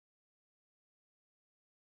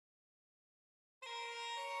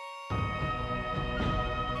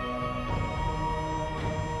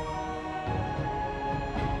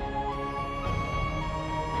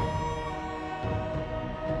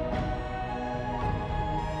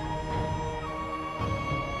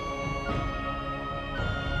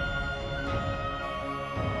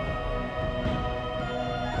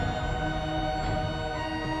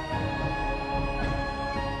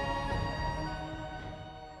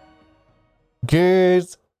Good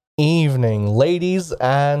evening, ladies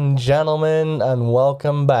and gentlemen, and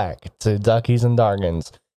welcome back to Duckies and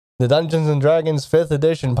Dargans, the Dungeons and Dragons 5th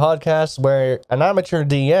edition podcast where an amateur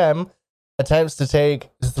DM attempts to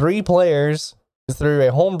take 3 players through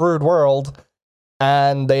a homebrewed world,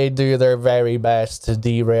 and they do their very best to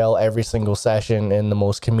derail every single session in the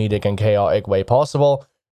most comedic and chaotic way possible,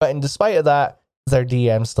 but in despite of that, their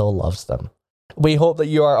DM still loves them. We hope that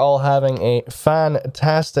you are all having a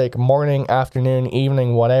fantastic morning, afternoon,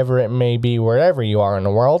 evening, whatever it may be, wherever you are in the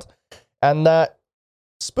world, and that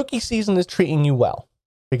spooky season is treating you well,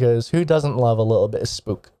 because who doesn't love a little bit of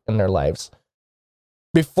spook in their lives?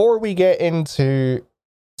 Before we get into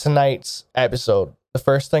tonight's episode, the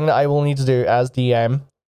first thing that I will need to do as DM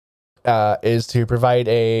is to provide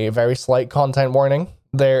a very slight content warning.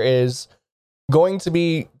 There is going to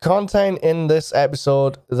be content in this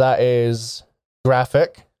episode that is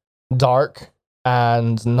graphic, dark,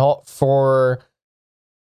 and not for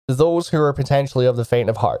those who are potentially of the faint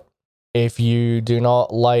of heart. If you do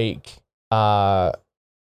not like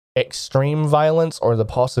extreme violence or the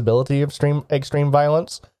possibility of extreme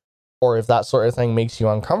violence, or if that sort of thing makes you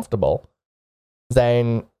uncomfortable,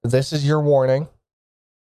 then this is your warning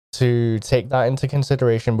to take that into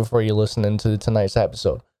consideration before you listen into tonight's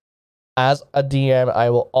episode. As a DM, I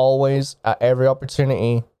will always, at every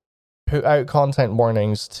opportunity, put out content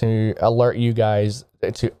warnings to alert you guys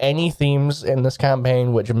to any themes in this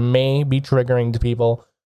campaign which may be triggering to people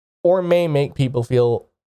or may make people feel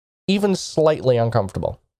even slightly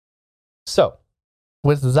uncomfortable. So,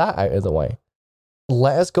 with that out of the way,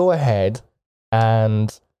 let us go ahead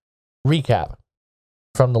and recap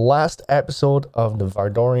from the last episode of the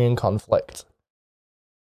Vardorian conflict.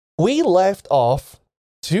 We left off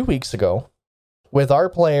 2 weeks ago with our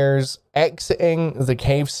players exiting the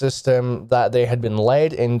cave system that they had been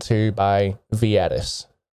led into by Vieris,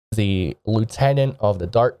 the lieutenant of the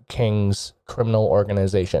Dark King's criminal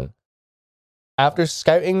organization. After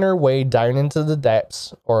scouting their way down into the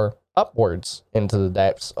depths, or upwards into the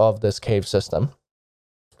depths of this cave system,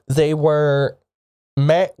 they were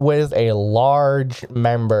met with a large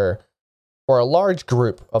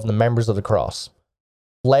group of the members of the Cross,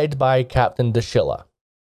 led by Captain Dashilla,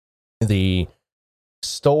 the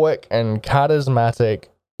stoic and charismatic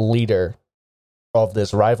leader of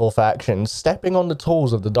this rival faction, stepping on the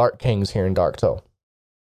toes of the Dark Kings here in Darktow.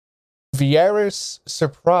 Vieris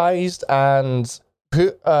surprised and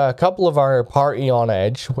put a couple of our party on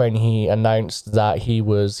edge when he announced that he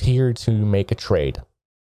was here to make a trade.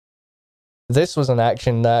 This was an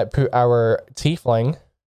action that put our tiefling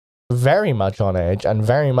very much on edge and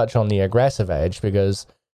very much on the aggressive edge, because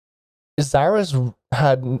Zaris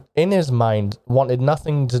had, in his mind, wanted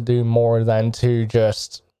nothing to do more than to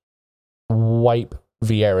just wipe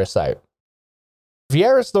Vieris out.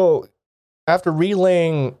 Vieris, though, after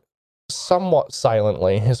relaying somewhat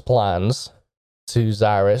silently his plans to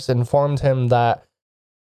Zaris, informed him that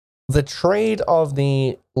the trade of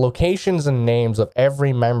the locations and names of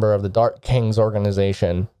every member of the Dark King's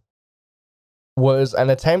organization was an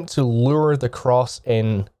attempt to lure the Cross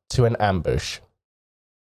in to an ambush.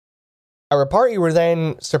 Our party were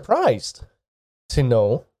then surprised to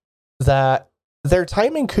know that their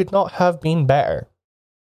timing could not have been better.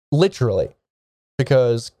 Literally.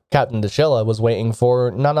 Because Captain Dashilla was waiting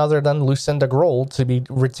for none other than Lucinda Grohl to be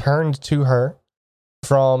returned to her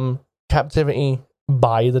from captivity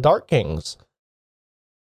by the Dark Kings.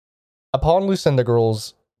 Upon Lucinda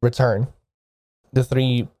Grohl's return, the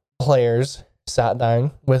 3 players sat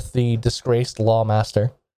down with the disgraced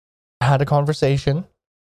lawmaster, had a conversation.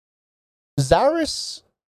 Zaris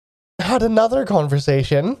had another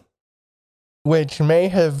conversation, which may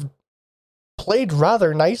have played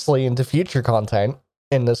rather nicely into future content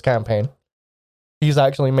in this campaign. He's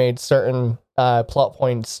actually made certain plot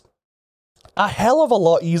points a hell of a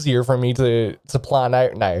lot easier for me to plan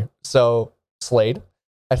out now. So, Slade,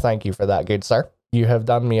 I thank you for that, good sir. You have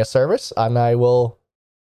done me a service, and I will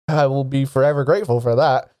be forever grateful for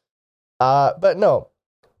that. But no.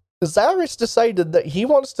 Zaris decided that he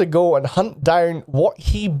wants to go and hunt down what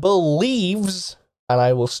he believes, and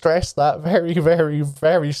I will stress that very, very,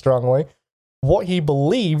 very strongly, what he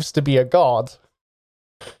believes to be a god,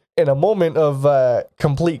 in a moment of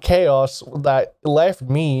complete chaos that left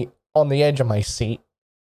me on the edge of my seat.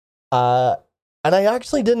 And I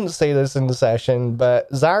actually didn't say this in the session, but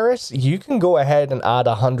Zaris, you can go ahead and add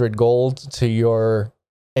 100 gold to your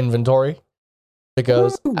inventory.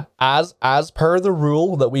 Because as per the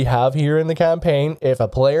rule that we have here in the campaign, if a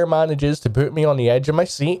player manages to put me on the edge of my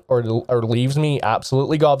seat or leaves me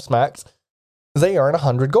absolutely gobsmacked, they earn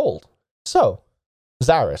 100 gold. So,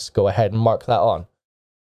 Zaris, go ahead and mark that on.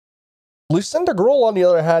 Lucinda Grohl, on the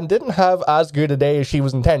other hand, didn't have as good a day as she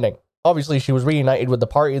was intending. Obviously, she was reunited with the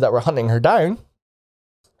party that were hunting her down,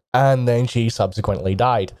 and then she subsequently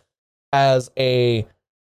died as a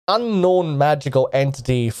unknown magical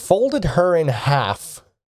entity folded her in half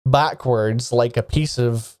backwards like a piece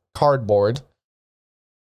of cardboard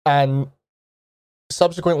and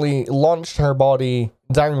subsequently launched her body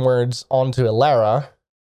downwards onto Elara.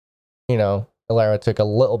 You know, Elara took a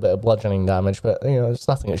little bit of bludgeoning damage, but, you know, it's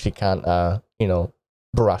nothing that she can't,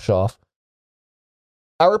 brush off.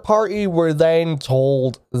 Our party were then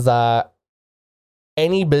told that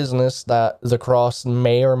any business that the Cross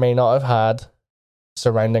may or may not have had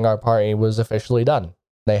surrounding our party was officially done.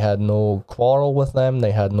 They had no quarrel with them,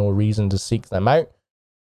 they had no reason to seek them out,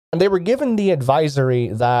 and they were given the advisory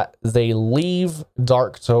that they leave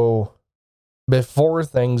Darktow before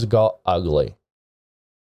things got ugly.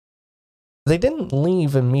 They didn't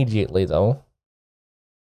leave immediately, though,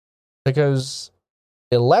 because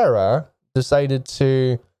Elara decided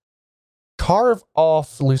to carve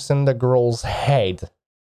off Lucinda Grohl's head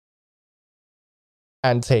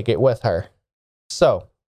and take it with her. So,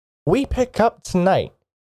 we pick up tonight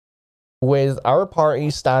with our party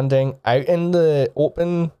standing out in the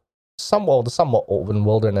open, somewhat open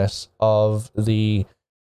wilderness of the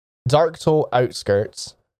Darktow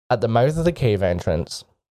outskirts at the mouth of the cave entrance.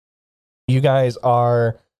 You guys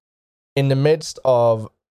are in the midst of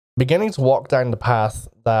beginning to walk down the path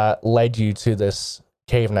that led you to this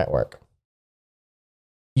cave network.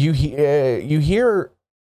 You hear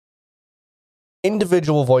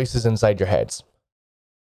individual voices inside your heads.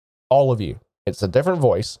 All of you. It's a different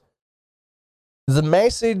voice. The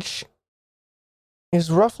message is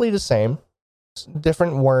roughly the same.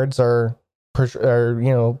 Different words are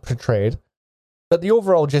portrayed. But the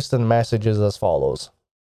overall gist of the message is as follows.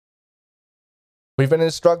 We've been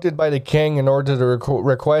instructed by the king in order to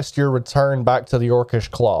request your return back to the Orcish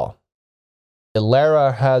Claw.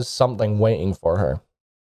 Elara has something waiting for her.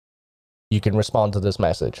 You can respond to this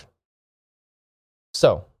message.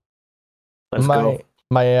 So, my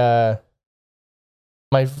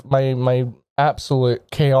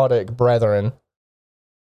absolute chaotic brethren,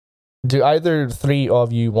 do either three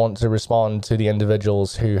of you want to respond to the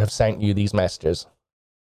individuals who have sent you these messages?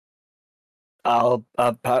 I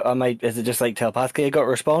might. Is it just like telepathically I got to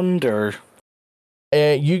respond, or?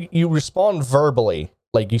 You respond verbally,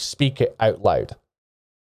 like you speak it out loud.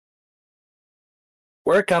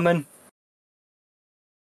 We're coming.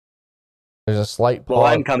 There's a slight pause. Well,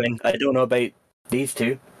 I'm coming. I don't know about these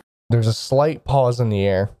two. There's a slight pause in the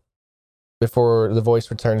air before the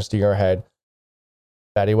voice returns to your head.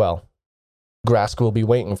 Very well. Grask will be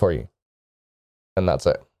waiting for you. And that's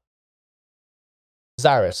it.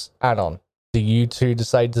 Zaris, Anon, do you two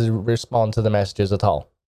decide to respond to the messages at all?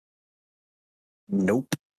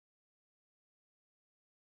 Nope.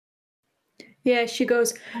 Yeah, she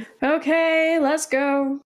goes, okay, let's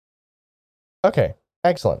go. Okay,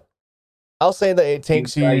 excellent. I'll say that it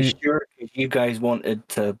takes you... Sure, if you guys wanted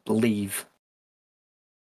to leave.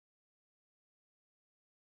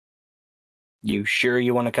 You sure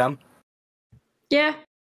you want to come? Yeah.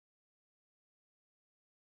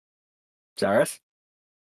 Zaris?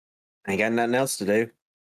 I ain't got nothing else to do.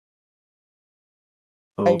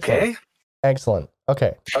 Okay. Excellent.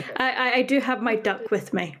 Okay. I do have my duck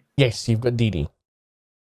with me. Yes, you've got Dee Dee.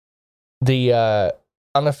 The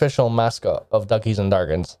unofficial mascot of Duckies and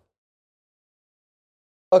Dargans.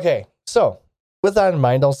 Okay, so with that in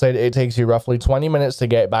mind, I'll say that it takes you roughly 20 minutes to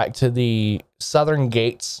get back to the southern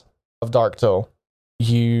gates of Darktow.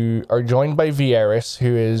 You are joined by Vieris,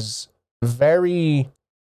 who is very,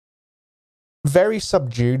 very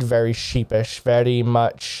subdued, very sheepish, very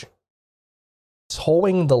much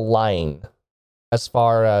towing the line as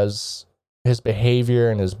far as his behavior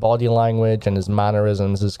and his body language and his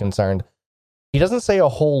mannerisms is concerned. He doesn't say a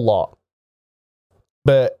whole lot,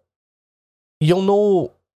 but you'll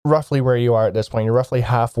know roughly where you are at this point. You're roughly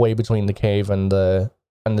halfway between the cave and the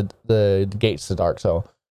gates to Darktow.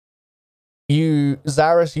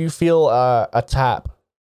 Zaris, you feel a tap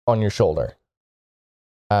on your shoulder.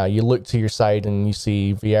 You look to your side and you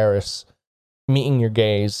see Vieris meeting your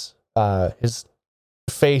gaze. His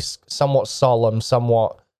face somewhat solemn,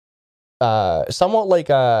 somewhat like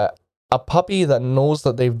a puppy that knows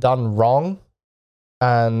that they've done wrong,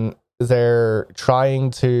 and they're trying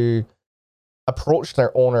to approach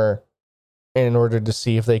their owner in order to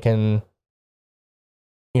see if they can,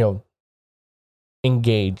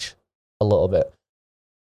 engage a little bit.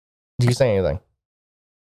 Do you say anything?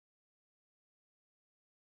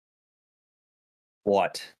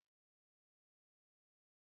 What?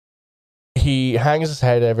 He hangs his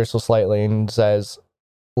head ever so slightly and says,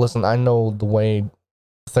 listen, I know the way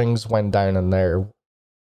things went down in there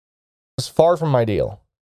was far from ideal.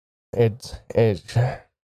 It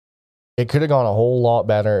could have gone a whole lot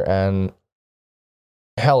better, and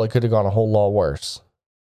hell, it could have gone a whole lot worse.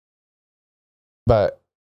 But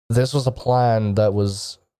this was a plan that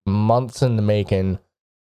was months in the making.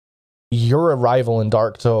 Your arrival in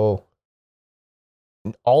Darktoe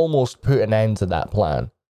almost put an end to that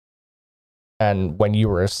plan. And when you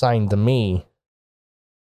were assigned to me,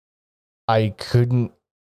 I couldn't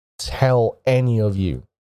tell any of you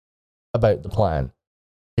about the plan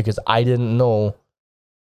because I didn't know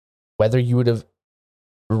whether you would have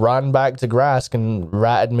run back to Grask and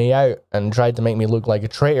ratted me out and tried to make me look like a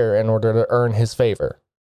traitor in order to earn his favor.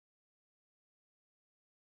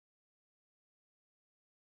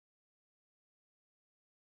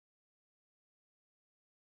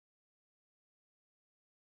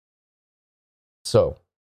 So,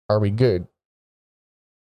 are we good?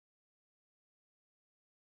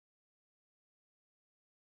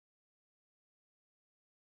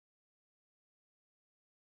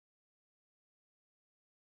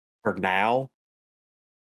 For now,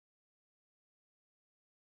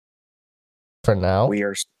 For now? we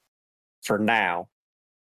are. For now,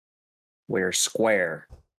 we're square.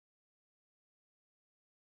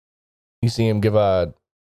 You see him give an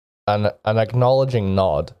acknowledging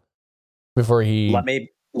nod before he... Let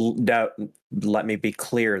me be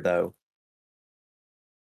clear though.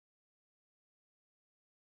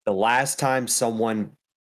 The last time someone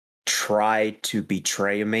tried to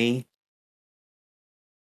betray me,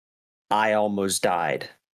 I almost died.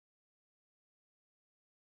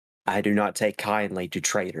 I do not take kindly to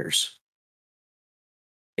traitors.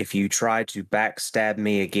 If you try to backstab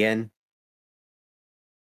me again,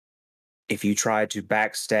 if you try to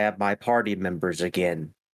backstab my party members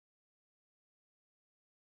again,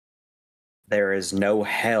 there is no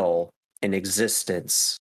hell in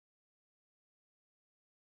existence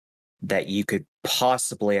that you could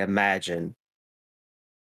possibly imagine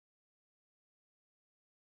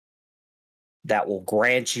that will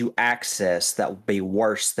grant you access that will be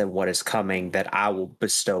worse than what is coming that I will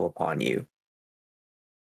bestow upon you.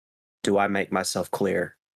 Do I make myself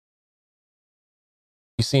clear?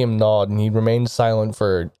 You see him nod, and he remains silent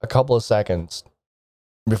for a couple of seconds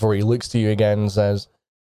before he looks to you again and says,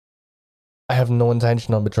 I have no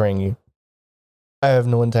intention of betraying you. I have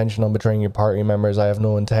no intention of betraying your party members. I have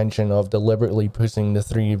no intention of deliberately putting the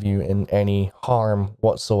three of you in any harm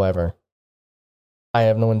whatsoever. I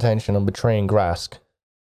have no intention of betraying Grask.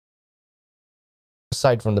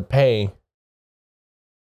 Aside from the pay,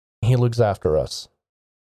 he looks after us.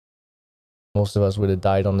 Most of us would have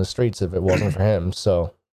died on the streets if it wasn't for him,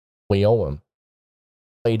 so we owe him.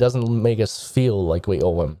 But he doesn't make us feel like we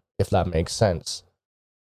owe him, if that makes sense.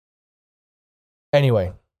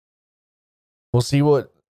 Anyway, we'll see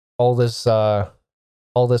what all this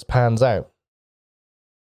pans out.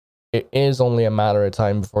 It is only a matter of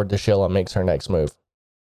time before Dashilla makes her next move.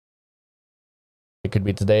 It could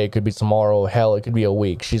be today, it could be tomorrow, hell, it could be a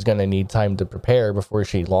week. She's going to need time to prepare before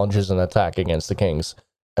she launches an attack against the Kings.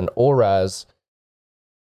 And Oraz,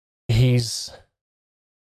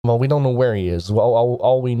 well, we don't know where he is. Well,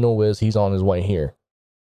 all we know is he's on his way here.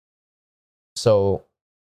 So,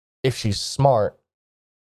 if she's smart,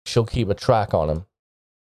 she'll keep a track on him.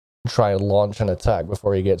 Try and launch an attack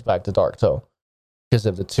before he gets back to Darktoe. Because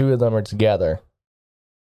if the two of them are together,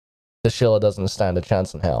 Dashilla doesn't stand a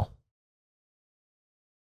chance in hell.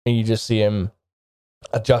 And you just see him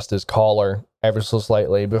adjust his collar ever so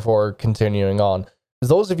slightly before continuing on.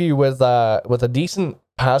 Those of you with a decent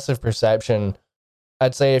passive perception,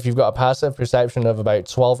 I'd say if you've got a passive perception of about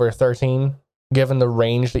 12 or 13, given the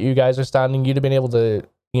range that you guys are standing, you'd have been able to,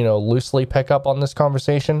 loosely pick up on this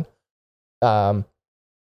conversation. But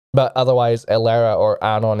otherwise, Elara or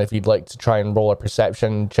Anon, if you'd like to try and roll a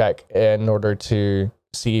perception check in order to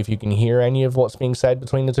see if you can hear any of what's being said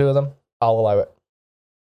between the two of them, I'll allow it.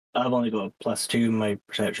 I've only got a +2 in my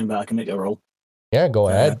perception, but I can make a roll. Yeah, go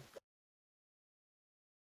ahead.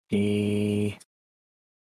 You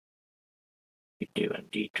do a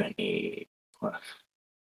D20 plus.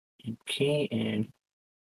 Okay, and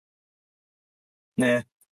nah.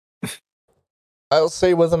 I'll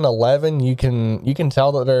say with an 11, you can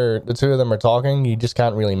tell that the two of them are talking. You just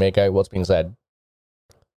can't really make out what's being said.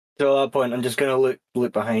 So at that point, I'm just gonna look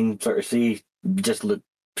behind, sort of see, just look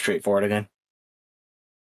straight forward again.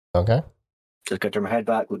 Okay. Just gotta turn my head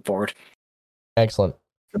back, look forward. Excellent.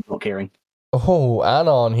 I'm not caring. Oh,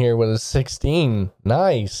 Anon here with a 16.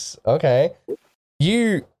 Nice. Okay.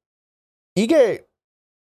 You get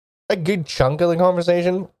a good chunk of the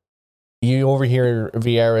conversation. You overhear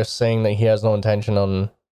Vieras saying that he has no intention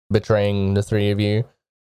on betraying the three of you,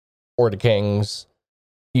 or the kings.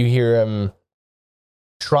 You hear him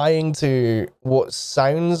trying to, what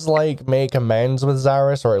sounds like, make amends with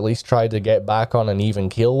Zaris, or at least try to get back on an even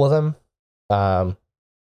keel with him. But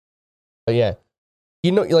yeah,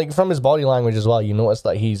 you know, like from his body language as well, you notice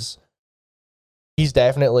that he's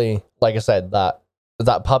definitely, like I said, that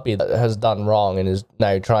puppy that has done wrong and is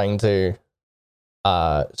now trying to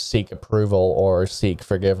seek approval or seek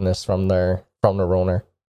forgiveness from their owner.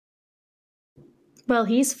 Well,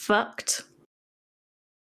 he's fucked.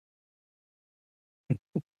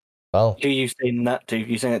 Well, Who are you saying that to?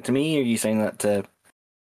 You saying that to me, or are you saying that to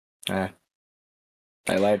out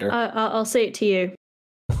louder? I'll say it to you.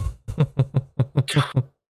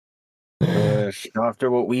 After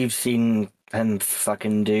what we've seen him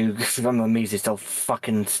fucking do, I'm amazed he's still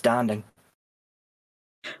fucking standing.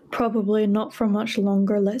 Probably not for much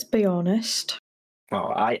longer, let's be honest.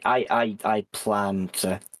 Well, I plan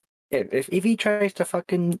to. If he tries to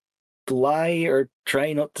fucking lie or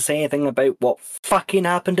try not to say anything about what fucking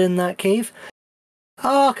happened in that cave,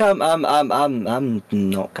 oh, I'm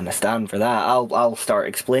not gonna stand for that. I'll start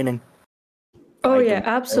explaining. Oh I yeah, don't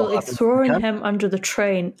care what absolutely. happens to Throwing him. him under the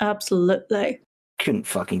train, absolutely. Couldn't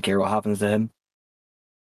fucking care what happens to him.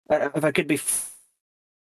 If I could be fucked,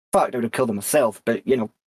 I would have killed him myself. But you know,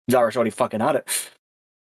 Zara's already fucking had it.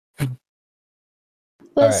 Let's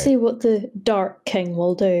Alright. see what the Dark King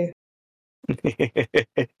will do.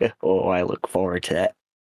 Oh, I look forward to it.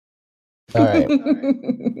 all right.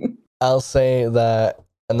 I'll say that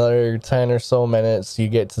another 10 or so minutes, you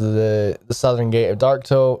get to the southern gate of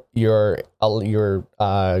Darktoe. You're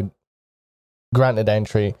granted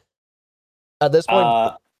entry. At this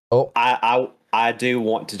point, I do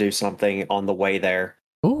want to do something on the way there.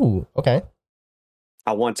 ooh, okay.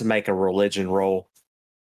 I want to make a religion roll.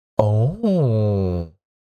 Oh,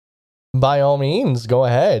 by all means, go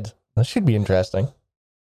ahead. That should be interesting.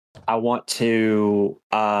 I want to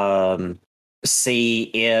see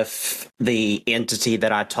if the entity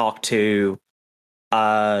that I talked to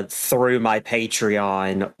through my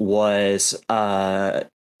Patreon was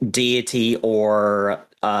deity or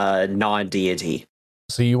non-deity.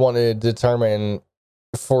 So you want to determine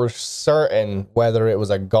for certain whether it was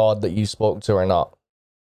a god that you spoke to or not.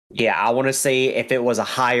 Yeah, I want to see if it was a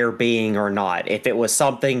higher being or not. If it was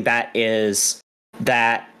something that is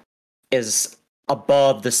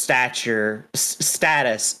above the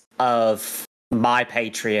status of my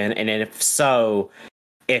Patreon, and if so,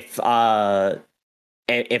 if that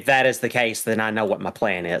is the case, then I know what my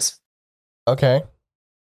plan is. Okay.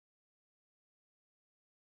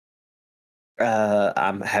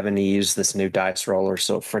 I'm having to use this new dice roller,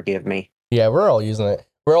 so forgive me. Yeah, we're all using it.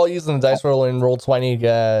 We're all using the dice roller in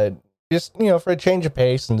Roll20, just for a change of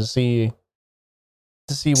pace and to see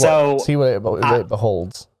what it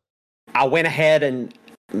beholds. I went ahead and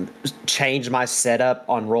changed my setup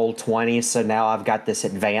on Roll20, so now I've got this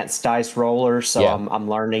advanced dice roller. So Yeah. I'm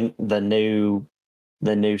learning the new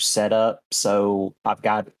setup. So I've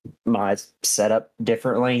got my setup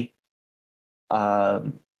differently.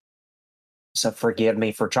 So forgive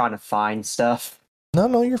me for trying to find stuff.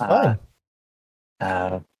 No, you're fine.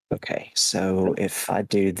 Okay, so if I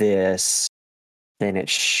do this, then it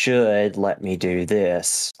should let me do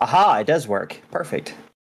this. Aha, it does work. Perfect.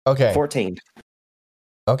 Okay. 14.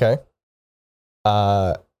 Okay.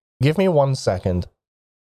 Give me 1 second.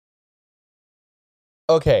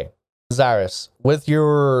 Okay, Zaris, with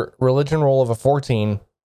your religion roll of a 14,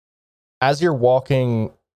 as you're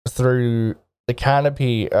walking through the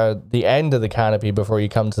canopy, the end of the canopy before you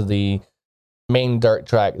come to the main dirt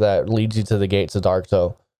track that leads you to the gates of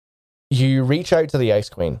Darktoe, you reach out to the Ice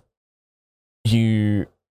Queen. In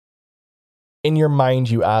your mind,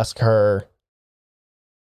 you ask her,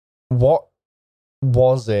 what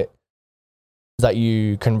was it that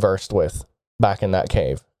you conversed with back in that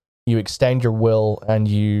cave? You extend your will and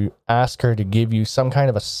you ask her to give you some kind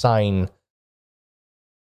of a sign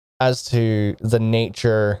as to the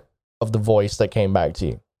nature of the voice that came back to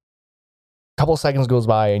you. A couple seconds goes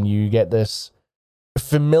by and you get this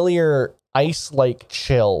familiar ice-like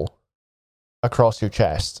chill across your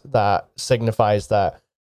chest that signifies that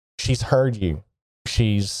she's heard you.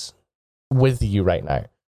 She's with you right now.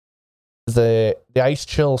 The ice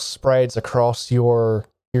chill spreads across your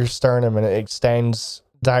sternum and it extends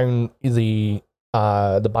down the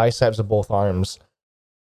biceps of both arms.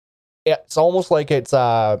 It's almost like it's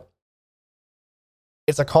a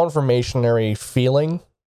confirmatory feeling,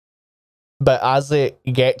 but as it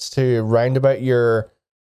gets to round about the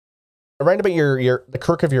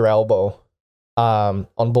crook of your elbow, on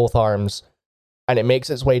both arms, and it makes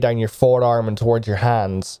its way down your forearm and towards your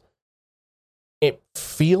hands, it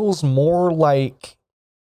feels more like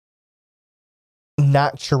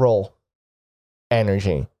natural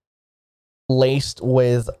energy laced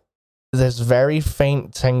with this very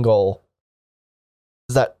faint tingle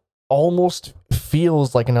that almost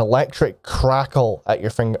feels like an electric crackle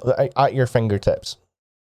at your fingertips,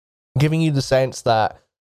 giving you the sense that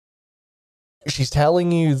she's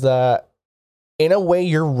telling you that in a way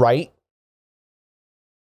you're right,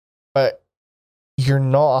 but you're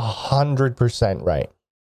not 100% right.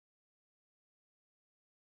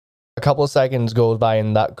 A couple of seconds goes by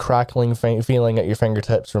and that crackling feeling at your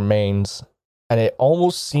fingertips remains, and it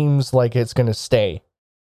almost seems like it's going to stay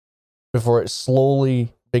before it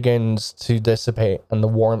slowly begins to dissipate and the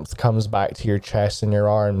warmth comes back to your chest and your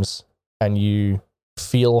arms, and you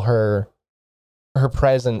feel her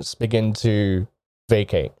presence begin to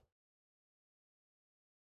vacate.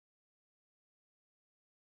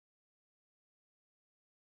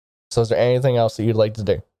 So is there anything else that you'd like to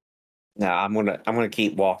do? No, I'm gonna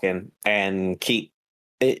keep walking and keep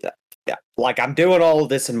it. Yeah, like I'm doing all of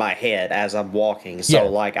this in my head as I'm walking. So Yeah.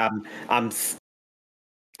 like I'm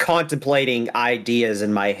contemplating ideas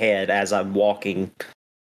in my head as I'm walking.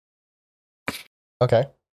 Okay.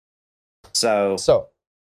 So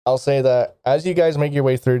I'll say that as you guys make your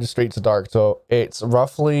way through the streets of Darktow, it's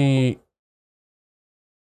roughly,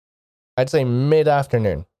 I'd say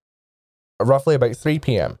mid-afternoon, roughly about 3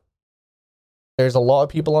 p.m. There's a lot of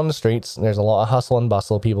people on the streets. There's a lot of hustle and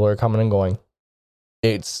bustle. People are coming and going.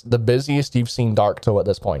 It's the busiest you've seen Darktow at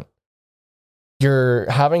this point. You're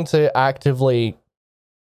having to actively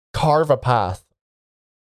carve a path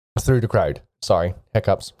through the crowd. Sorry,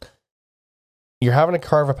 hiccups. You're having to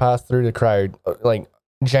carve a path through the crowd, like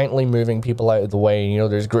gently moving people out of the way. You know,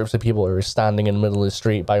 there's groups of people who are standing in the middle of the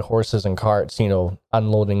street by horses and carts, you know,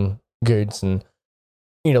 unloading goods, and,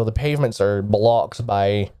 you know, the pavements are blocked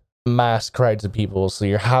by mass crowds of people, so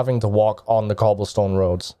you're having to walk on the cobblestone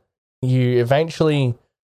roads. You eventually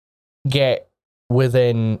get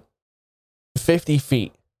within 50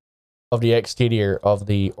 feet of the exterior of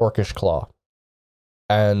the Orcish Claw,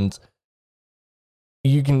 and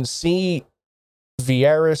you can see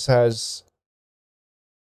Vieiras has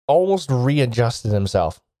almost readjusted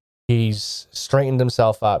himself. He's straightened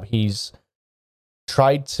himself up. He's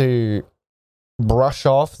tried to brush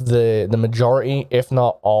off the majority, if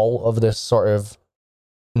not all, of this sort of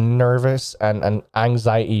nervous and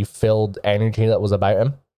anxiety filled energy that was about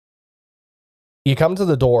him. You come to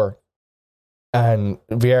the door, and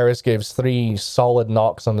Vieiras gives 3 solid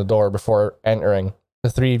knocks on the door before entering, the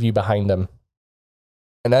 3 of you behind him.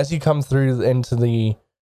 And as you come through into the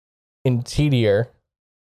interior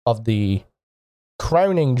of the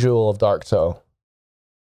crowning jewel of Darktow,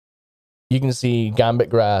 you can see Gambit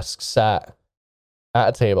Grask sat at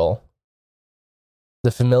a table.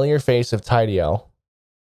 The familiar face of Tydiel,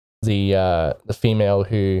 the female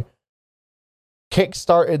who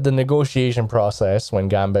kickstarted the negotiation process when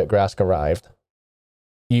Gambit Grask arrived.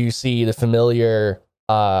 You see the familiar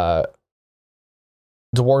dwarven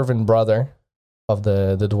brother of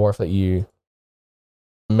the dwarf that you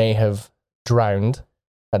may have drowned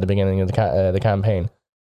at the beginning of the campaign.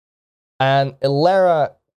 And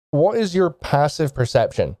Ilera, what is your passive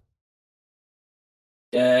perception?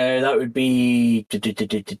 That would be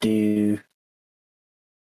Give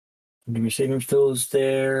me saving throws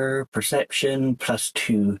there. Perception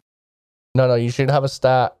 +2. No, you should have a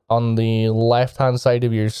stat on the left-hand side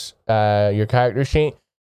of your character sheet.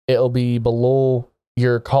 It'll be below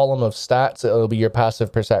your column of stats. It'll be your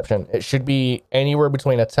passive perception. It should be anywhere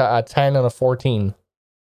between a 10 and a 14.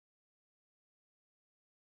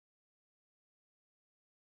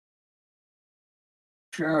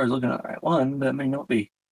 Sure, I was looking at the right one, but it may not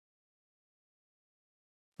be.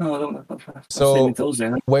 No, I don't. So saving throws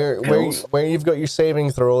there. where you've got your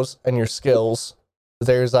saving throws and your skills,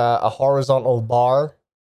 there's a horizontal bar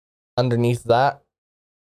underneath that.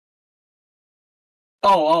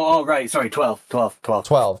 Oh, right. Sorry, 12.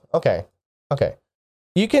 12. Okay.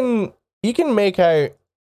 You can make out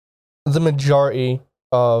the majority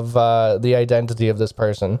of the identity of this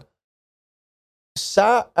person.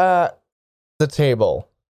 Sat at the table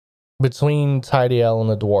between Tydiel and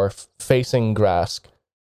the dwarf, facing Grask,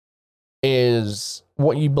 is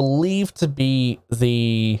what you believe to be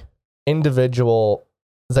the individual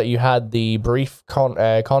that you had the brief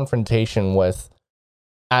confrontation with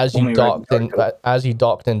as you docked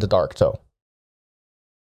into Darktow.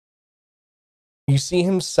 You see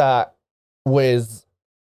him sat with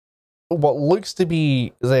what looks to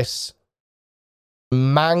be this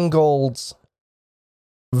mangled,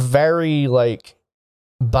 very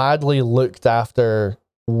badly looked after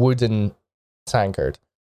wooden tankard.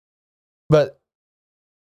 But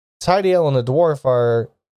Tyrael and the dwarf are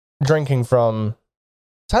drinking from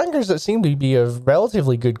tankards that seem to be of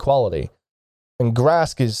relatively good quality. And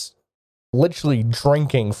Grask is literally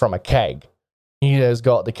drinking from a keg. He has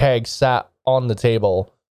got the keg sat on the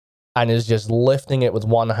table and is just lifting it with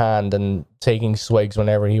one hand and taking swigs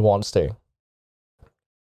whenever he wants to.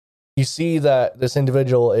 You see that this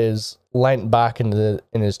individual is leant back in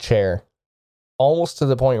his chair, almost to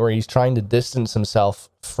the point where he's trying to distance himself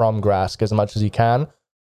from Grask as much as he can,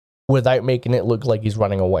 without making it look like he's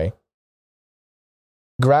running away.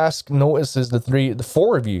 Grask notices the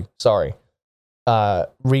four of you,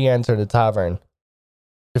 re-enter the tavern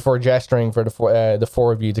before gesturing for the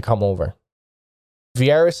four of you to come over.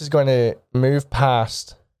 Viserys is going to move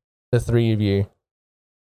past the three of you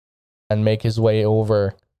and make his way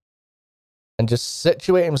over and just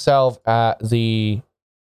situate himself at the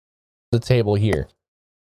table here.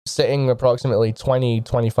 Sitting approximately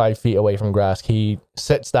 20-25 feet away from Grask, he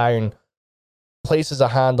sits down, places a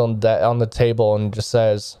hand on the table and just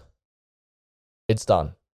says, "It's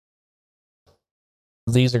done.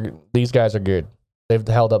 These guys are good. They've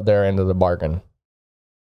held up their end of the bargain.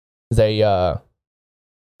 They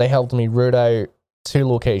helped me root out 2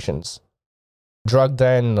 locations. Drug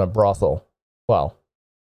den and a brothel. Well,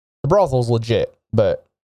 the brothel's legit, but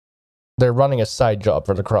they're running a side job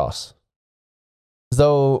for the Cross.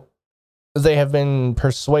 Though they have been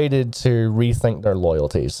persuaded to rethink their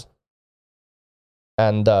loyalties.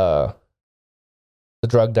 And the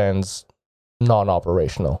drug den's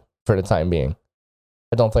non-operational for the time being.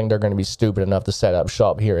 I don't think they're going to be stupid enough to set up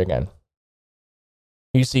shop here again."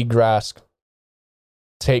 You see Grask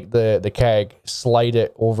take the keg, slide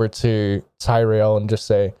it over to Tyrael and just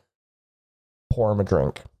say, "Pour him a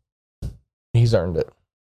drink. He's earned it."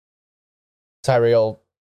 Tyrael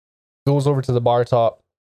goes over to the bar top,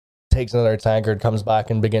 takes another tankard, comes back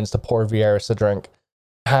and begins to pour Viserys a drink,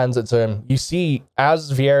 hands it to him. You see,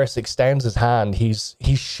 as Viserys extends his hand, he's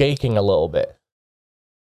shaking a little bit.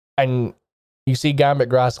 And you see Gambit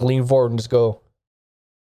Grask lean forward and just go,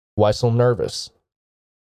 "Why so nervous?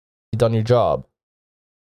 You've done your job.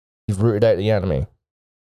 You've rooted out the enemy.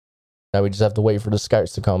 Now we just have to wait for the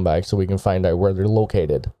scouts to come back so we can find out where they're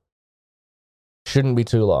located. Shouldn't be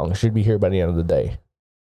too long. Should be here by the end of the day.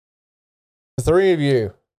 The 3 of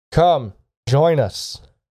you, come, join us.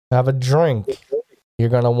 Have a drink. You're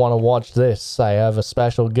going to want to watch this. I have a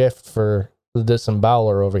special gift for the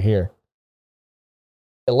disemboweler over here."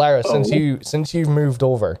 Lara, since you've moved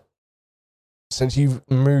over, since you've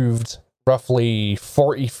moved roughly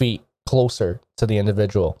 40 feet closer to the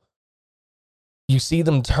individual, you see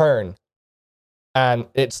them turn, and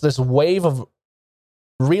it's this wave of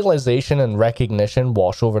realization and recognition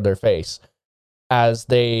wash over their face as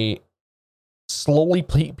they slowly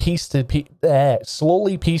piece together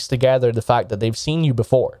the fact that they've seen you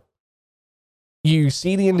before. You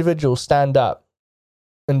see the individual stand up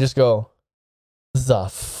and just go, "The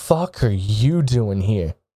fuck are you doing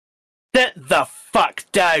here?" Sit the fuck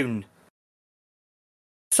down!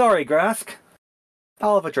 Sorry, Grask.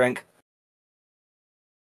 I'll have a drink.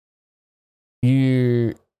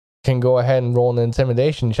 You can go ahead and roll an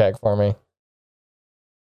intimidation check for me.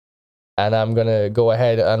 And I'm going to go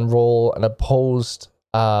ahead and roll an opposed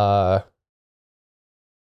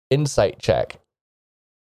insight check.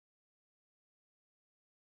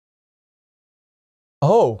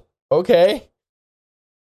 Oh, okay.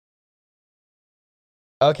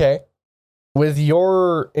 Okay. With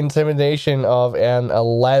your intimidation of an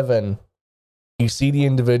 11, you see the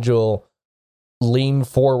individual lean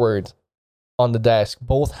forward on the desk,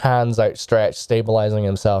 both hands outstretched, stabilizing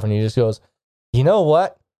himself, and he just goes, "You know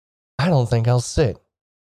what? I don't think I'll sit.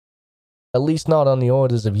 At least not on the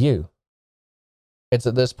orders of you." It's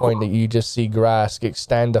at this point that you just see Grask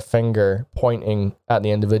extend a finger pointing at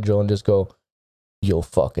the individual and just go, "You'll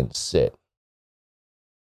fucking sit."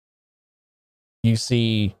 You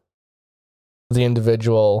see the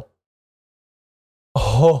individual.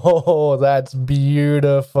 Oh, that's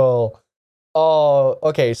beautiful. Oh,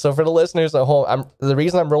 okay. So for the listeners at home, the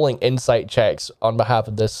reason I'm rolling insight checks on behalf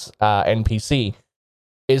of this NPC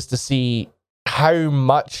is to see how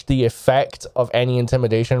much the effect of any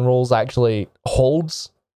intimidation rolls actually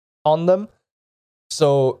holds on them.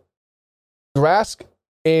 So Grask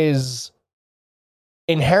is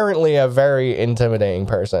inherently a very intimidating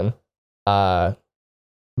person.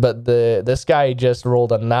 But this guy just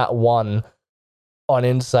rolled a nat 1 on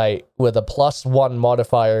insight with a +1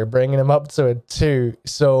 modifier, bringing him up to a 2.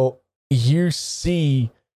 So you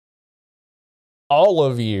see, all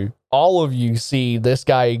of you see this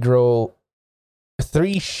guy grow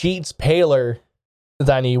 3 sheets paler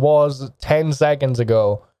than he was 10 seconds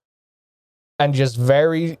ago, and just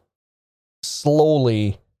very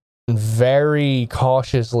slowly and very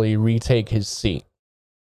cautiously retake his seat.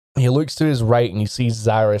 He looks to his right and he sees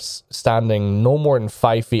Zaris standing no more than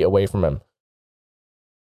 5 feet away from him.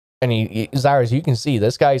 And Zaris, you can see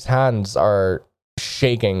this guy's hands are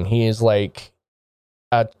shaking. He is like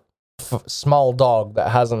a small dog that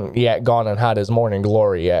hasn't yet gone and had his morning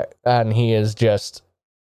glory yet. And he is just,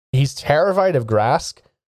 he's terrified of Grask,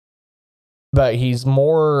 but he's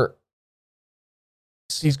growing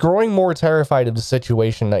more terrified of the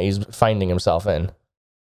situation that he's finding himself in.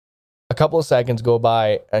 A couple of seconds go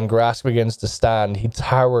by and Grask begins to stand. He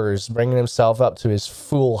towers, bringing himself up to his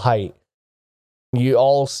full height. You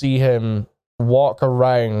all see him walk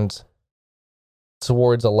around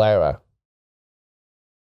towards Alera.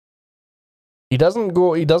 He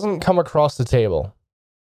doesn't come across the table.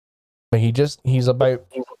 But he's about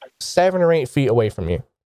 7 or 8 feet away from you.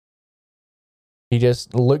 He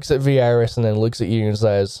just looks at Vieiris and then looks at you and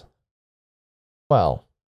says, well,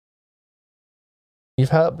 you've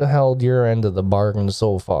held your end of the bargain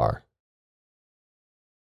so far.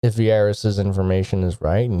 If Vieiris' information is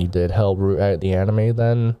right and you did help root out the enemy,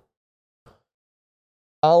 then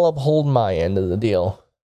I'll uphold my end of the deal.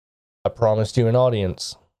 I promised you an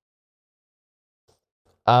audience.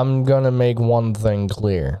 I'm gonna make one thing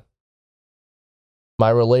clear. My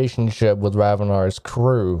relationship with Ravenar's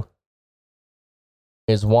crew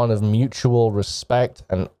is one of mutual respect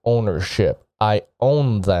and ownership. I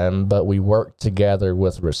own them, but we work together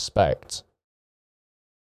with respect.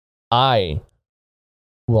 I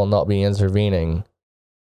will not be intervening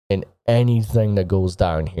in anything that goes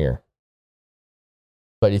down here.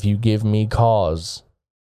 But if you give me cause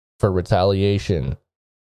for retaliation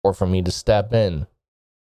or for me to step in,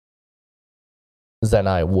 then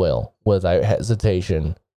I will, without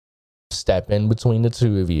hesitation, step in between the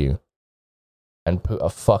two of you and put a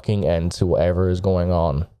fucking end to whatever is going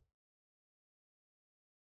on.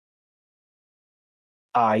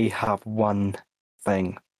 I have one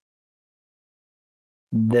thing.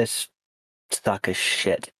 This suck is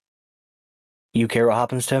shit. You care what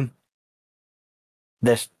happens to him?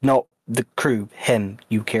 Not the crew, him.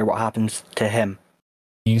 You care what happens to him?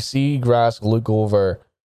 You see Grask look over,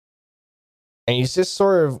 and he's just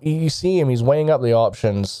you see him, he's weighing up the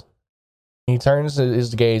options. He turns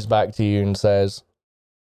his gaze back to you and says,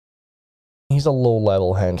 he's a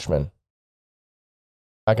low-level henchman.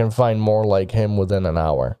 I can find more like him within an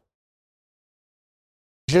hour.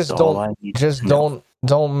 Just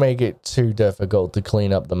don't make it too difficult to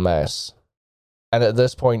clean up the mess. And at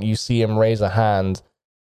this point, you see him raise a hand,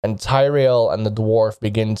 and Tyrael and the dwarf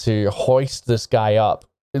begin to hoist this guy up,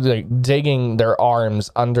 like digging their arms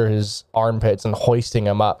under his armpits and hoisting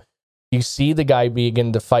him up. You see the guy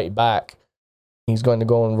begin to fight back. He's going to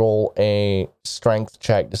go and roll a strength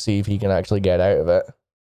check to see if he can actually get out of it.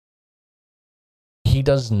 He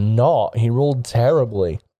does not. He rolled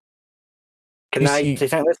terribly. Can I say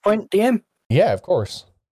something at this point, DM? Yeah, of course.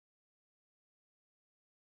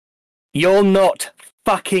 You'll not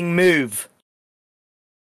fucking move,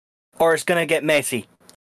 or it's gonna get messy.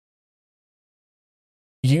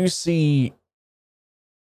 You see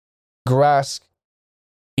Grask,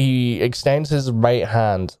 he extends his right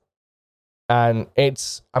hand, and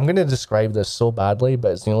I'm going to describe this so badly,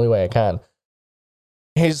 but it's the only way I can.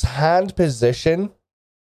 His hand position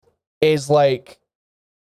is like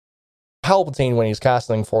Palpatine when he's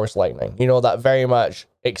casting Force Lightning. You know, that very much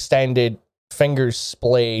extended, fingers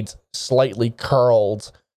splayed, slightly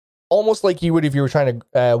curled, almost like you would if you were trying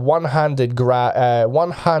to one-handed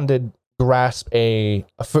grasp a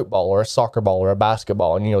football or a soccer ball or a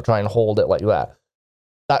basketball and, you know, try and hold it like that.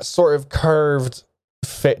 That sort of curved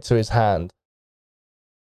fit to his hand.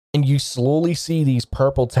 And you slowly see these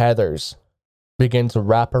purple tethers begin to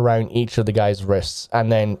wrap around each of the guy's wrists,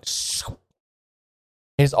 and then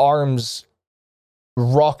his arms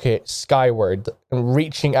rocket skyward and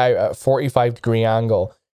reaching out at a 45-degree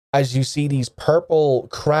angle as you see these purple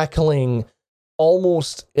crackling,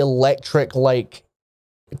 almost electric-like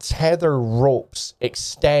tether ropes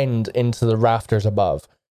extend into the rafters above.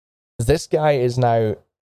 This guy is now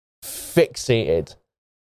fixated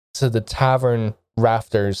to the tavern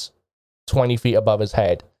rafters 20 feet above his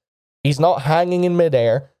head. He's not hanging in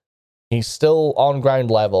midair. He's still on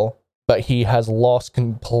ground level, but he has lost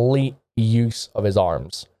complete use of his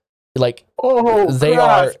arms. Like, they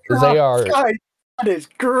are. God, that is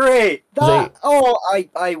great.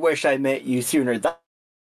 I wish I met you sooner. That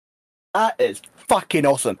is fucking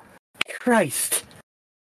awesome. Christ.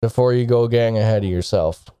 Before you go getting ahead of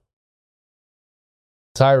yourself,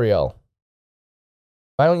 Tyrael,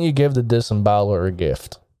 why don't you give the Disemboweler a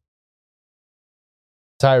gift?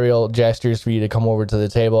 Tyrael gestures for you to come over to the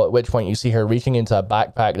table, at which point you see her reaching into a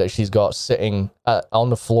backpack that she's got sitting on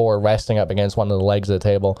the floor, resting up against one of the legs of the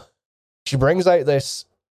table. She brings out this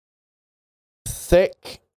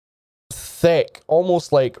thick,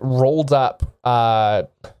 almost like rolled up,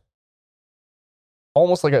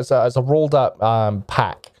 almost like it's a rolled up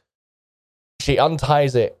pack. She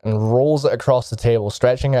unties it and rolls it across the table,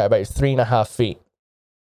 stretching out about 3.5 feet.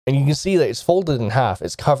 And you can see that it's folded in half,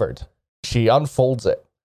 it's covered. She unfolds it.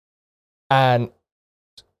 And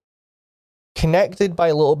connected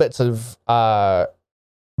by little bits of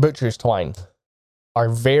butcher's twine are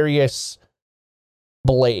various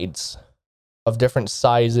blades of different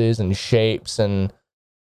sizes and shapes and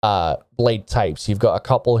blade types. You've got a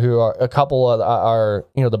couple that are,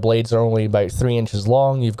 you know, the blades are only about 3 inches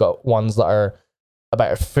long. You've got ones that are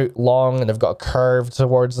about 1 foot long and they've got a curve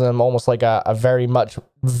towards them, almost like a very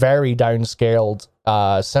downscaled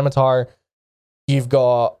scimitar. You've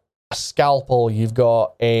got a scalpel. You've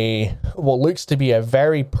got what looks to be a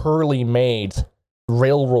very poorly made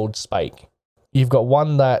railroad spike. You've got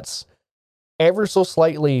one that's ever so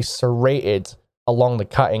slightly serrated along the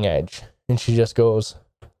cutting edge. And she just goes,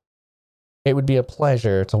 "It would be a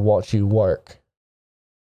pleasure to watch you work.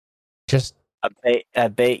 Just I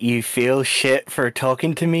bet you feel shit for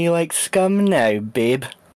talking to me like scum now, babe."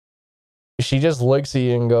 She just looks at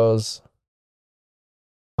you and goes,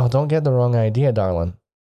 "Oh, don't get the wrong idea, darling.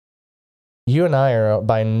 You and I are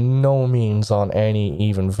by no means on any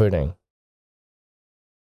even footing.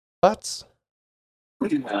 But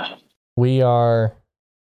we are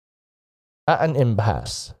at an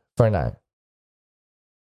impasse for now.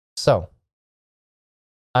 So,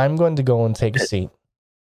 I'm going to go and take a seat,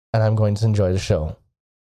 and I'm going to enjoy the show."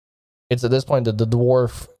 It's at this point that the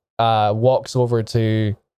dwarf walks over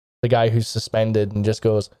to the guy who's suspended and just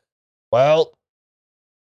goes, "Well,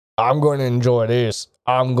 I'm going to enjoy this.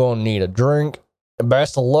 I'm going to need a drink.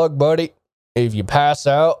 Best of luck, buddy. If you pass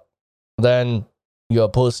out, then you're a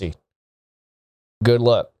pussy. Good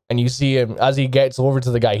luck." And you see him, as he gets over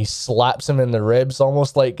to the guy, he slaps him in the ribs,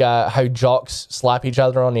 almost like how jocks slap each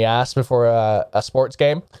other on the ass before a sports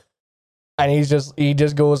game. And he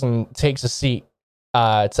just goes and takes a seat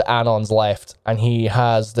to Anon's left, and he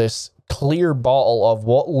has this clear bottle of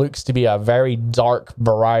what looks to be a very dark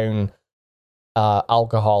brown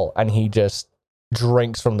alcohol, and he just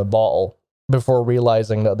drinks from the bottle before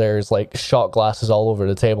realizing that there's like shot glasses all over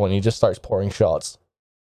the table, and he just starts pouring shots.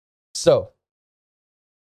 So,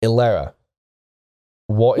 Ilera,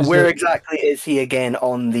 where exactly is he again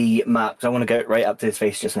on the map? 'Cause I want to get right up to his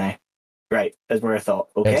face just now. Right, that's where I thought.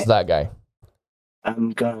 Okay, it's that guy.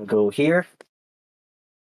 I'm gonna go here.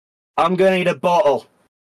 I'm gonna need a bottle.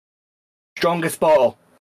 Strongest bottle.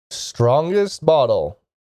 Strongest bottle.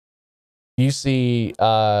 You see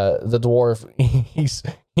the dwarf, he's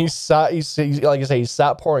like I say, he's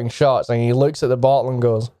sat pouring shots, and he looks at the bottle and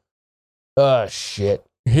goes, "Oh shit.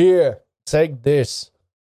 Here, take this."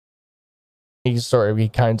 He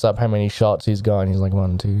counts up how many shots he's got, and he's like,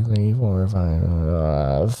 1, 2, 3, 4,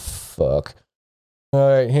 5. Fuck.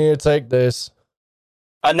 Alright, here, take this.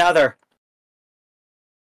 Another.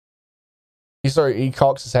 He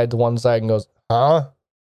cocks his head to one side and goes, "Huh?"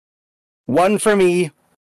 One for me,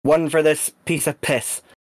 one for this piece of piss.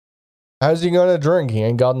 How's he gonna drink? He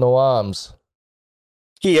ain't got no arms.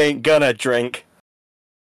 He ain't gonna drink.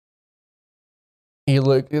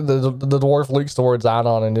 The dwarf looks towards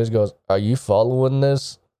Anon and just goes, "Are you following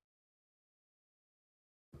this?"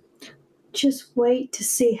 Just wait to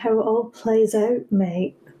see how it all plays out,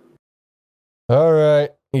 mate.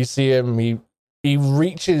 Alright. You see him, he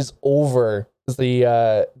reaches over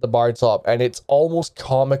the bar top, and it's almost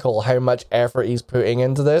comical how much effort he's putting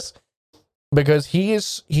into this, because he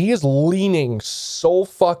is leaning so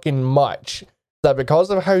fucking much that because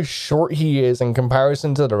of how short he is in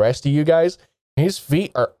comparison to the rest of you guys, his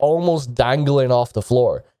feet are almost dangling off the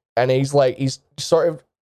floor, and he's sort of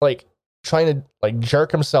like trying to like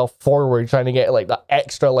jerk himself forward, trying to get like that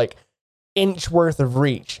extra like inch worth of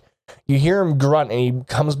reach. You hear him grunt, and he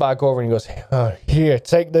comes back over and he goes, "Oh, here,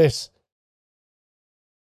 take this."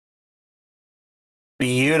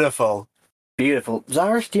 Beautiful. Beautiful.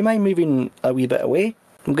 Zars, do you mind moving a wee bit away?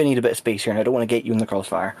 I'm going to need a bit of space here, and I don't want to get you in the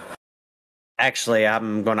crossfire. Actually,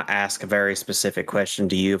 I'm going to ask a very specific question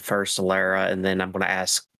to you first, Ilera, and then I'm going to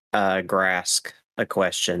ask Grask a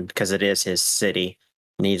question, because it is his city,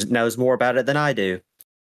 and he knows more about it than I do.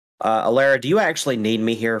 Ilera, do you actually need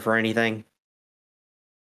me here for anything?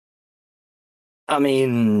 I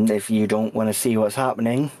mean, if you don't want to see what's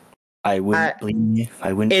happening, I wouldn't blame you.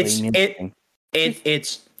 I wouldn't blame you.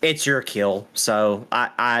 it's your kill, so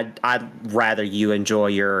I'd rather you enjoy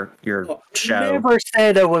your show. Never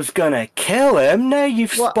said I was gonna kill him. Now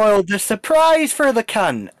you've Well- spoiled the surprise for the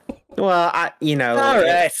cunt. Well,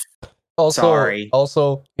 Alright. Sorry.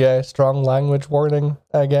 Also, yeah, strong language warning,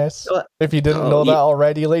 I guess. Well, If you didn't oh, know that yeah.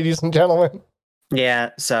 already, ladies and gentlemen.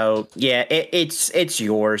 yeah. So yeah, it's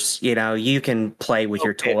yours. You can play with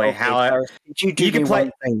your Okay, toy. okay, However, Cyrus, could you do you can me play-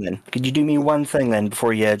 one thing then? Could you do me one thing then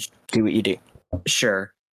before you do what you do?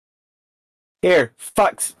 sure. Here,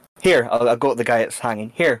 fucks. Here, I'll go to the guy that's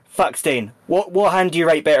hanging. Here, Fuckstain. What hand do you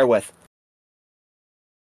write better with?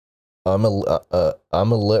 I'm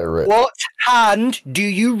illiterate. What hand do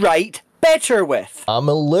you write better with? I'm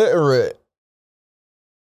illiterate.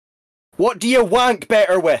 What do you wank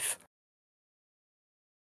better with?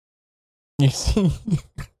 You see,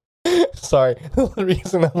 sorry. The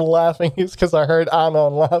reason I'm laughing is because I heard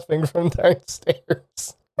Anon laughing from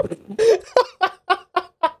downstairs.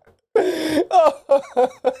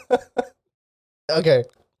 Okay,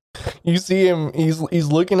 you see him. He's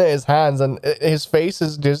looking at his hands, and his face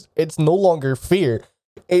is just—it's no longer fear.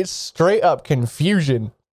 It's straight up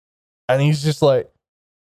confusion, and he's just like,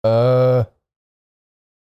 I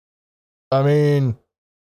mean,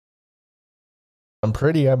 I'm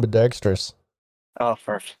pretty ambidextrous. Oh,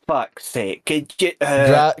 for fuck's sake! Could you?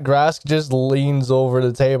 Grask just leans over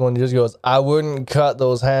the table and just goes, I wouldn't cut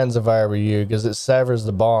those hands if I were you, because it severs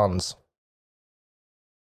the bonds.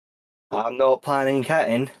 I'm not planning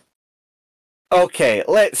cutting. Okay,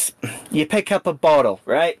 you pick up a bottle,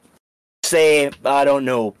 right? Say, I don't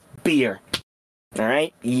know, beer.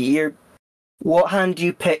 Alright? What hand do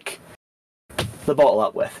you pick the bottle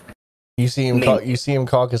up with? You see him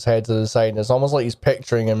cock his head to the side, and it's almost like he's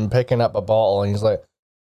picturing him picking up a bottle, and he's like,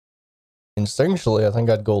 instinctually, I think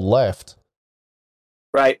I'd go left.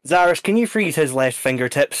 Right, Zaris, can you freeze his left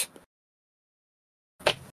fingertips?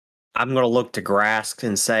 I'm gonna look to Grask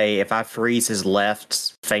and say, if I freeze his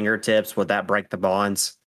left fingertips, would that break the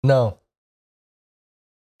bonds? No.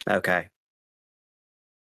 Okay.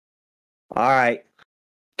 All right.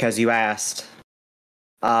 Because you asked.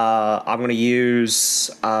 I'm gonna use.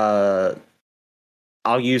 I'll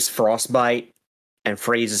use frostbite and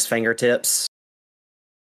freeze his fingertips,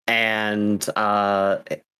 and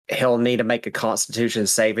he'll need to make a Constitution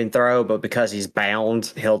saving throw. But because he's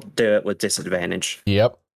bound, he'll do it with disadvantage.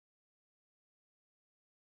 Yep.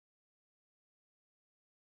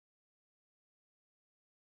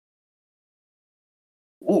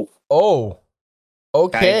 Ooh. Oh.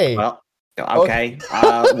 Okay. Well. Okay.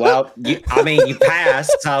 You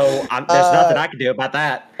passed, so there's nothing I can do about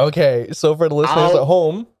that. Okay, so for the listeners at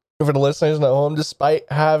home, despite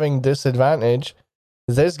having disadvantage,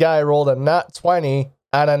 this guy rolled a nat 20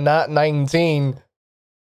 and a nat 19,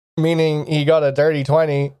 meaning he got a dirty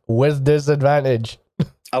 20 with disadvantage.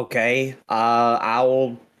 Okay.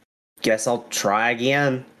 I'll try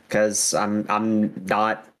again because I'm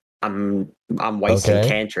wasting Okay.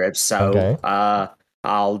 cantrips. So Okay.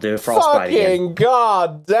 I'll do frostbite again. Fucking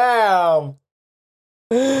goddamn.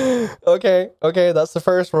 Okay, that's the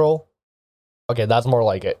first roll. Okay, that's more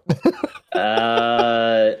like it.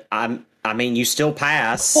 You still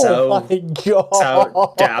pass, so Oh my god.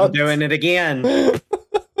 so I'm doing it again.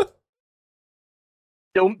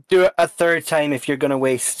 Don't do it a third time if you're gonna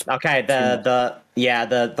waste. Okay, the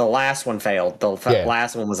last one failed. The Yeah.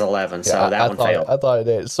 last one was 11, so Yeah, that one failed. I thought it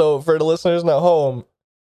did. So for the listeners at home,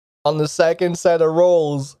 on the second set of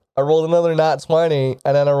rolls, I rolled another nat 20,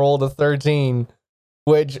 and then I rolled a 13,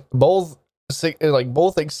 which both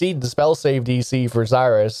exceed the spell save DC for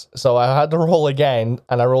Cyrus. So I had to roll again,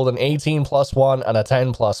 and I rolled an 18 plus 1 and a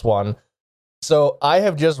 10 plus 1. So I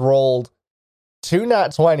have just rolled 2 nat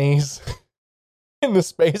 20s in the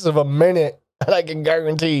space of a minute, and I can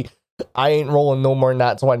guarantee I ain't rolling no more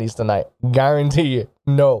nat 20s tonight. Guarantee you.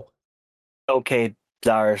 No. Okay,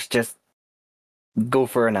 Zaris, just go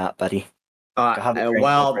for a nap, buddy. Have a drink,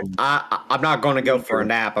 Well, girlfriend. I'm not going to go for a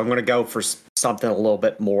nap. I'm going to go for something a little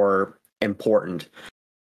bit more important.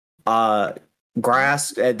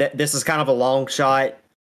 Grass, this is kind of a long shot.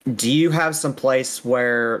 Do you have some place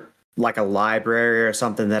where, like a library or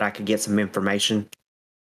something, that I could get some information?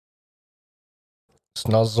 It's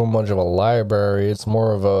not so much of a library, it's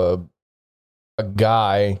more of a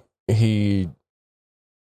guy. He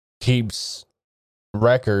keeps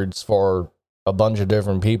records for a bunch of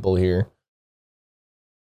different people here.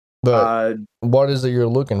 But what is it you're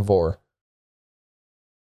looking for?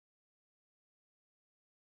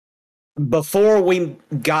 Before we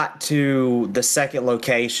got to the second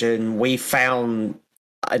location, we found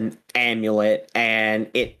an amulet, and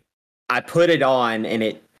I put it on, and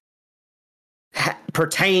it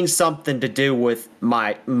pertains something to do with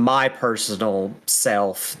my personal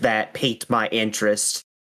self that piqued my interest,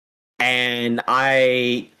 and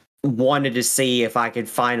I wanted to see if I could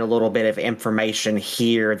find a little bit of information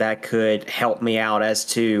here that could help me out as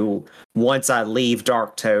to once I leave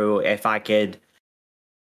Darktoe, if I could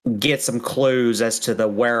get some clues as to the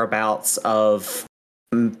whereabouts of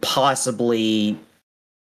possibly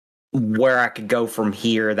where I could go from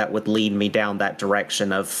here that would lead me down that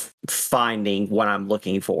direction of finding what I'm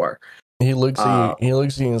looking for. He looks at you. He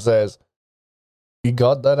looks at you and says, "You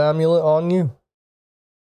got that amulet on you?"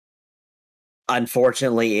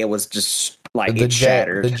 Unfortunately, it was just like The it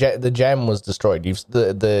shattered. The gem was destroyed.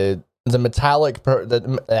 The metallic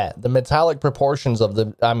the metallic proportions of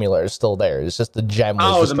the amulet are still there. It's just the gem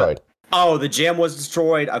was destroyed. The gem was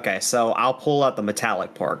destroyed. Okay, so I'll pull out the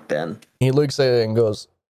metallic part then. He looks at it and goes,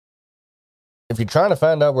 "If you're trying to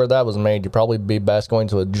find out where that was made, you'd probably be best going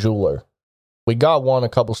to a jeweler. We got one a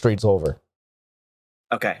couple streets over."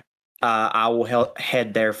 Okay. I will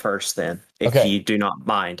head there first then, if Okay. you do not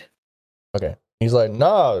mind. Okay. He's like,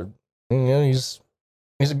 "No, he's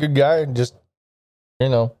a good guy. Just,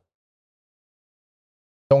 don't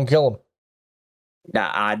kill him."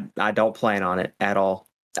 Nah, I don't plan on it at all.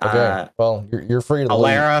 Okay. Well, you're free to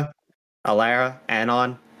leave. Alara,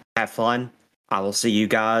 Anon, have fun. I will see you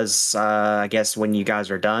guys, I guess, when you guys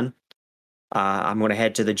are done. I'm going to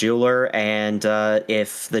head to the jeweler, and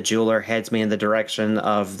if the jeweler heads me in the direction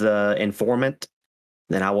of the informant,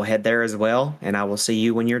 then I will head there as well, and I will see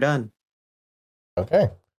you when you're done. Okay.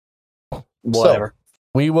 Whatever.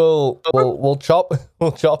 So, we'll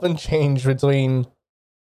chop and change between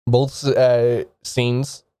both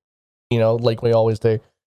scenes, like we always do.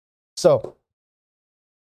 So,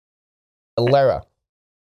 Lara,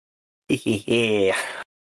 Yeah.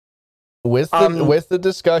 with the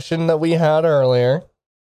discussion that we had earlier,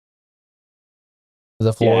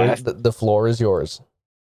 the floor is yours.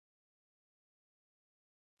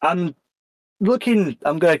 I'm doing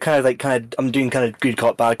kind of good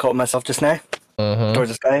cop, bad cop myself just now towards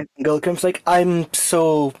this guy. And go comes like, I'm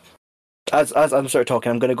so, as I'm sort of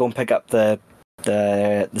talking, I'm gonna go and pick up the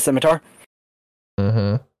scimitar.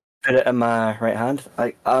 Put it in my right hand.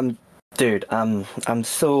 Dude, I'm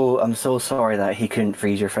so sorry that he couldn't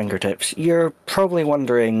freeze your fingertips. You're probably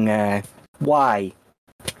wondering why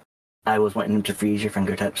I was wanting him to freeze your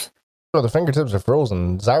fingertips. So the fingertips are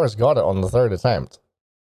frozen. Zyrus got it on the third attempt.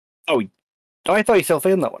 Oh, I thought you still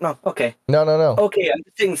failed that one. No, okay. No. Okay, I'm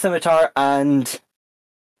taking the scimitar and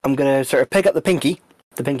I'm gonna sort of pick up the pinky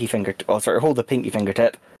finger, or sort of hold the pinky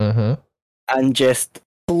fingertip, and just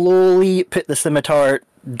slowly put the scimitar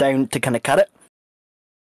down to kind of cut it.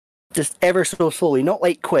 Just ever so slowly, not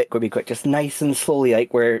like quick would be quick, just nice and slowly,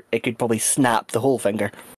 like where it could probably snap the whole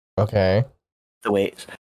finger. Okay. The way it's.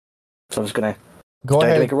 So I'm just gonna go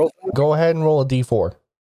ahead. Make a roll. Go ahead and roll a d4.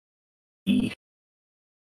 D.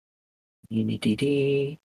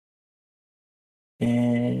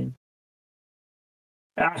 And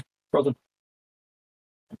frozen.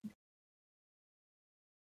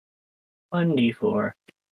 1d4.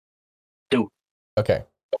 2. Okay.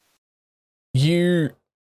 You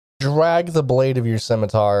drag the blade of your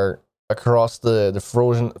scimitar across the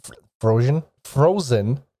frozen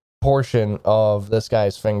portion of this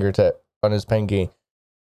guy's fingertip on his pinky.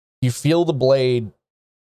 You feel the blade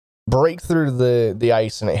break through the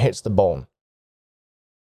ice and it hits the bone.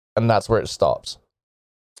 And that's where it stops.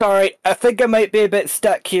 Sorry, I think I might be a bit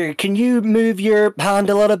stuck here. Can you move your hand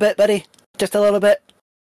a little bit, buddy? Just a little bit.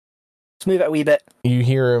 Let's move it a wee bit. You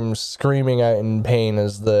hear him screaming out in pain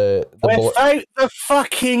as the Without the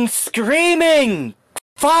fucking screaming!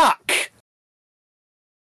 Fuck!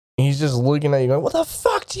 He's just looking at you going, "What the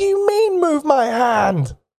fuck do you mean move my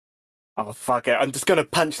hand?" Oh, fuck it. I'm just gonna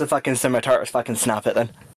punch the fucking scimitar to fucking snap it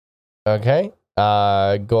then. Okay.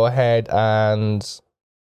 Go ahead and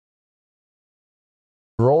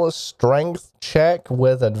roll a strength check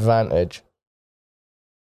with advantage.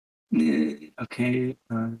 Okay.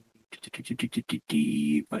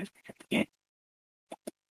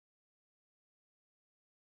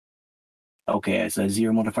 Okay, it's a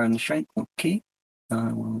 0 modifier on the strength. Okay.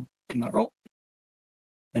 We'll do my roll.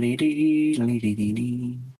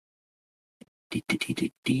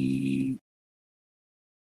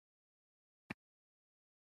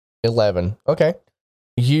 11. Okay.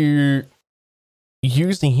 You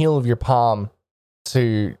use the heel of your palm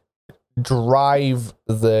to drive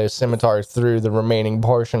the scimitar through the remaining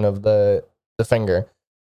portion of the finger,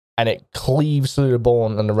 and it cleaves through the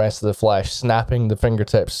bone and the rest of the flesh, snapping the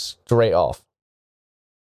fingertips straight off.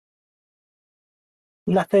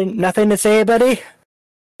 Nothing to say, buddy?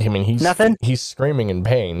 I mean, he's Nothing? He's screaming in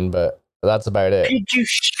pain, but that's about it. Could you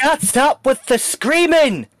shut up with the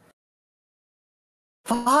screaming?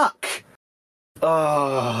 Fuck.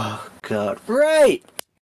 Oh, God. Right.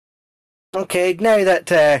 Okay, now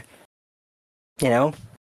that, you know,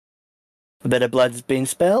 a bit of blood's been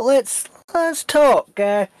spilt, let's talk.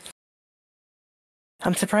 I'm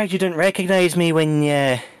surprised you didn't recognize me when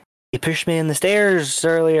you pushed me in the stairs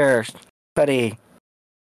earlier, buddy.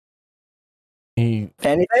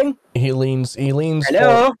 Anything? He leans Hello?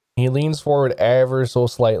 forward, he leans forward ever so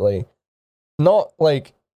slightly. Not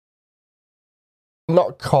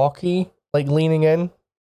cocky, like leaning in,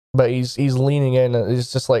 but he's leaning in.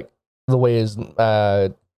 It's just like the way his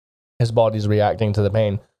body's reacting to the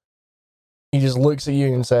pain. He just looks at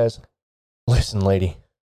you and says, "Listen, lady,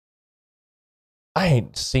 I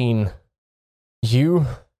ain't seen you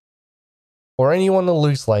or anyone that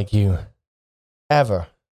looks like you ever.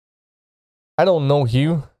 I don't know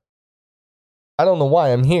you. I don't know why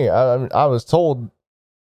I'm here. I was told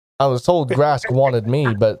Grask wanted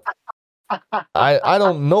me, but I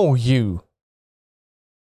don't know you."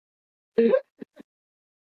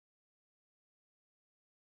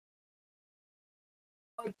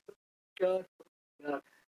 God.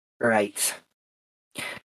 Right.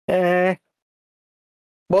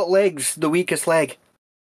 What leg's the weakest leg?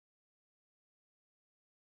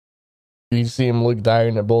 You see him look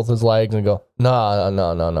down at both his legs and go,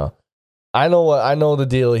 no. I know the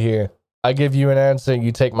deal here. I give you an answer,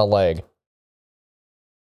 you take my leg.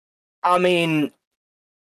 I mean,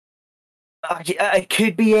 it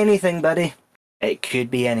could be anything, buddy. It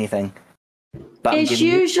could be anything. But It's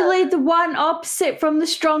usually the one opposite from the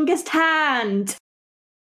strongest hand.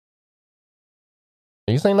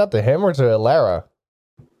 Are you saying that to him or to Alara?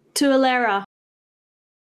 To Alera.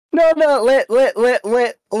 No, let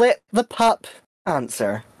the pup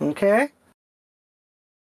answer, okay?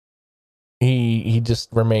 He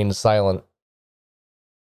just remains silent.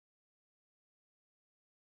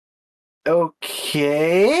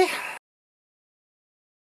 Okay.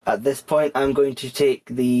 At this point, I'm going to take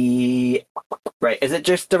the... Right, is it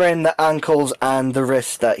just around the ankles and the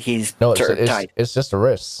wrists that he's No, sort of tied? it's just the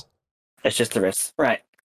wrists. It's just the wrists. Right.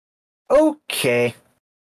 Okay.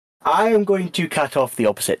 I am going to cut off the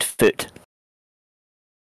opposite foot.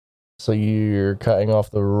 So you're cutting off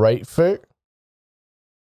the right foot?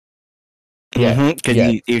 Yeah.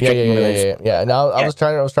 Mm-hmm, yeah. Now I was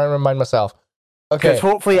trying to remind myself. Okay. Because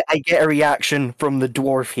hopefully I get a reaction from the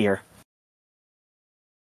dwarf here.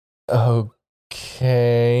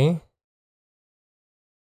 Okay.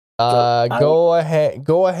 Go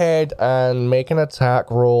ahead and make an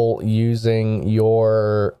attack roll using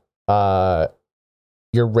your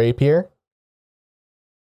rapier.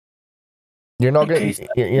 You're not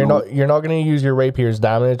gonna use your rapier's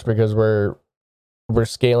damage because we're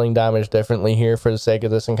scaling damage differently here for the sake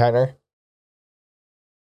of this encounter.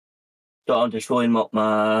 So I'm just rolling up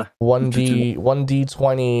my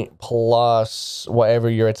 1d20 plus whatever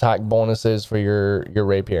your attack bonus is for your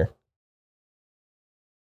rapier.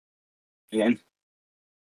 again.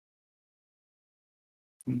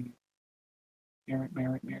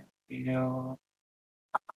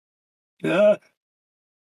 Yeah.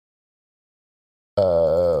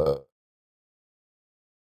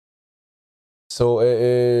 So it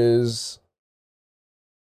is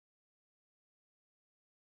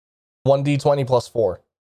 1d20 plus 4.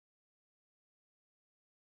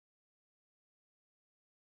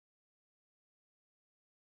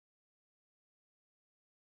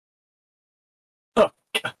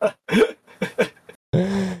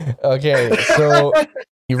 Okay, so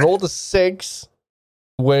you rolled a 6,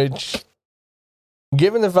 which,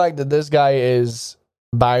 given the fact that this guy is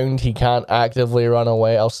bound, he can't actively run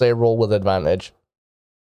away, I'll say roll with advantage.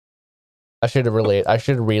 I should have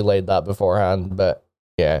relayed that beforehand, but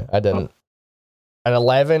yeah, I didn't. An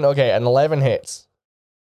 11, okay, an 11 hits.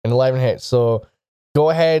 An 11 hits, so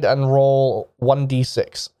go ahead and roll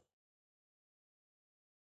 1d6.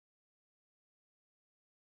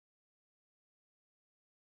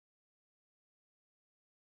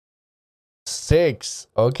 6,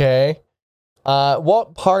 okay.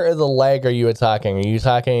 What part of the leg are you attacking? Are you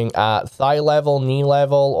attacking at thigh level, knee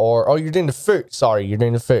level, or you're doing the foot? Sorry, you're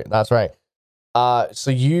doing the foot. That's right. So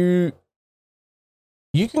you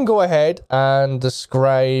can go ahead and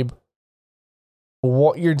describe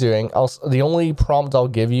what you're doing. The only prompt I'll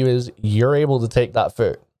give you is you're able to take that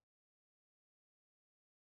foot.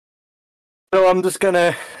 So I'm just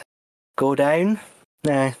gonna go down,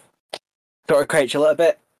 sort of crouch a little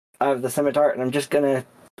bit out of the scimitar, and I'm just gonna,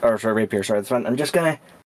 or sorry, rapier, sorry, the front. I'm just gonna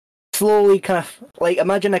slowly kind of, like,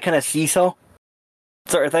 imagine a kind of seesaw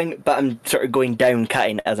sort of thing, but I'm sort of going down,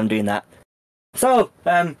 cutting as I'm doing that. So,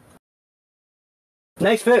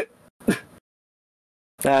 Nice foot.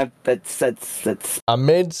 That's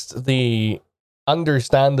Amidst the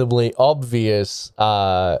understandably obvious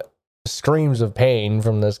screams of pain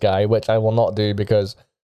from this guy, which I will not do because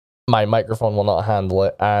my microphone will not handle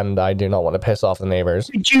it, and I do not want to piss off the neighbors.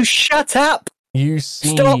 Would you shut up? You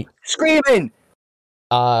see, Stop screaming.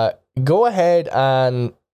 Go ahead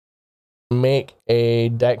and make a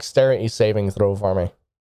dexterity saving throw for me.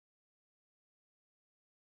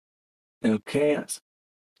 Okay, that's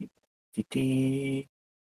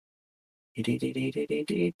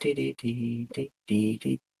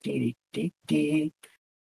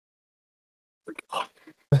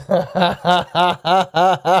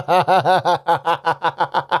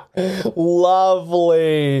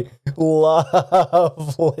Lovely.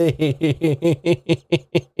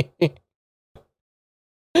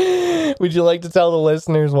 Would you like to tell the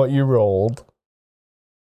listeners what you rolled?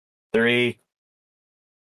 3.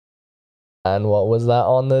 And what was that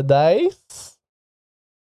on the dice?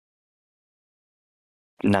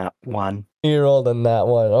 Not 1. You rolled a nat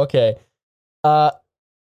one. Okay.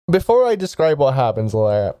 Before I describe what happens,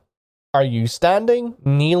 Lara, are you standing,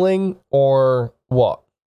 kneeling, or what?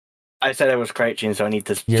 I said I was crouching, so I need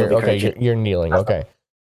to still You're be okay. crouching. You're kneeling. Okay.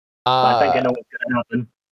 I think I know what's going to happen.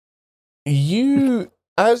 You,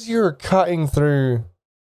 as you're cutting through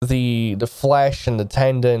the flesh and the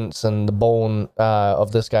tendons and the bone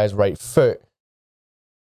of this guy's right foot,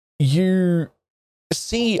 you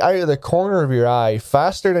see out of the corner of your eye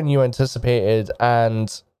faster than you anticipated,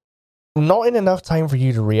 and not in enough time for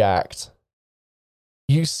you to react.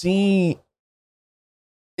 You see,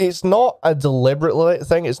 it's not a deliberate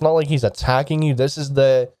thing. It's not like he's attacking you. This is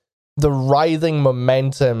the writhing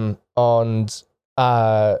momentum and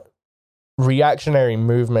reactionary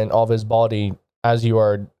movement of his body as you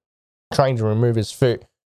are trying to remove his foot.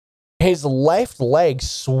 His left leg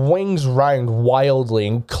swings round wildly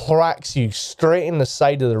and cracks you straight in the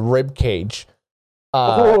side of the rib cage.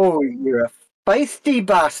 Oh, you're a feisty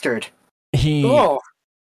bastard. He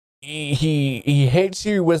hits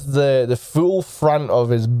you with the full front of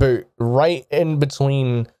his boot right in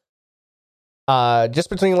between, just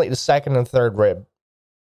between like the second and third rib.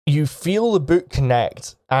 You feel the boot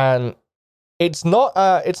connect, and it's not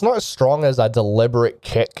as strong as a deliberate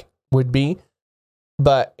kick would be,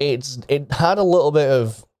 but it had a little bit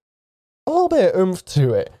of oomph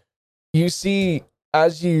to it. You see,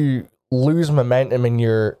 as you lose momentum in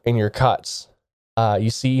your cuts, you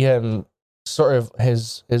see him sort of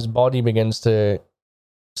his body begins to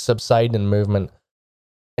subside in movement,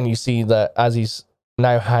 and you see that as he's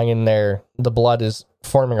now hanging there, the blood is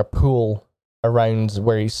forming a pool around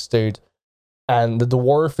where he stood, and the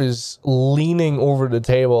dwarf is leaning over the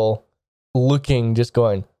table, looking, just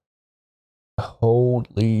going,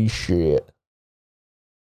 holy shit.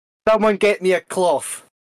 Someone get me a cloth.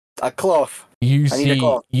 A cloth. You I need a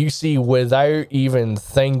cloth. see, without even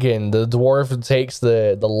thinking, the dwarf takes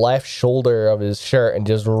the left shoulder of his shirt and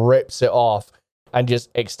just rips it off and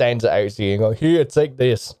just extends it out to you and go, here, take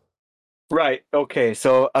this. Right, okay,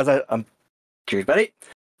 so as cheers, buddy.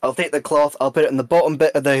 I'll take the cloth, I'll put it in the bottom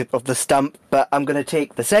bit of the stump, but I'm gonna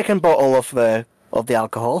take the second bottle of the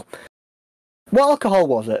alcohol. What alcohol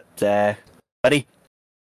was it, buddy?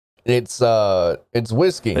 It's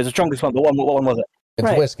whiskey. It's the strongest one, but what one was it? It's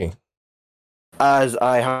right. Whiskey. As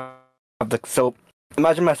I have so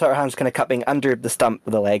imagine my sort of hands kind of cupping under the stump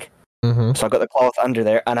of the leg. Mm-hmm. So I've got the cloth under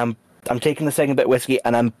there, and I'm taking the second bit of whiskey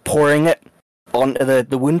and I'm pouring it onto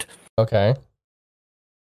the wound. Okay.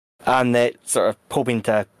 And it sort of hoping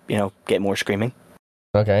to, get more screaming.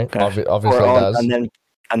 Okay. Obviously Pour it on, does. and then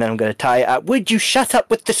I'm going to tie it up. Would you shut up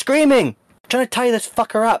with the screaming? I'm trying to tie this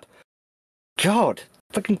fucker up. God,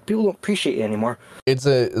 fucking people don't appreciate it anymore. It's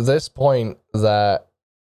at this point that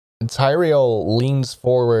Tyrael leans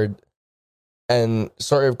forward and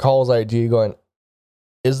sort of calls out to you, going,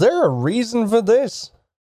 is there a reason for this?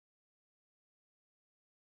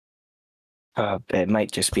 It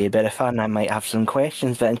might just be a bit of fun. I might have some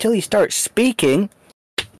questions, but until he starts speaking,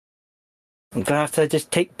 I'm gonna have to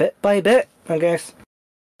just take bit by bit, I guess.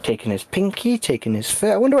 Taking his pinky, taking his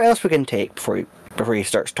foot. I wonder what else we can take before he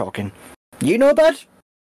starts talking. You know, bud?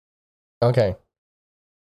 Okay.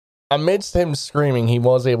 Amidst him screaming, he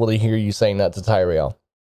was able to hear you saying that to Tyrael.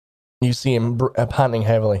 You see him panting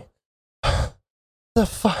heavily. The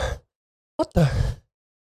fuck? What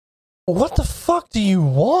the fuck do you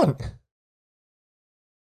want?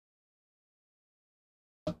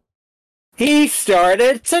 He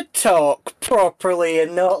started to talk properly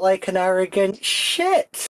and not like an arrogant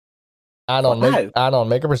shit. Anon,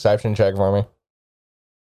 make a perception check for me.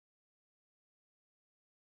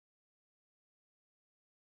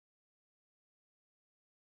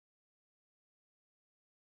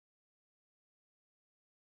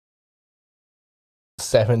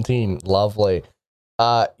 17. Lovely.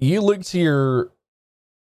 You look to your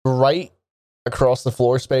right across the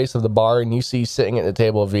floor space of the bar, and you see sitting at the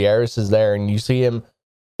table, Vieiras is there, and you see him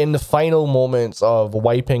in the final moments of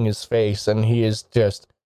wiping his face, and he is just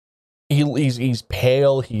he's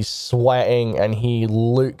pale, he's sweating, and he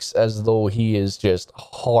looks as though he is just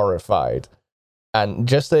horrified. And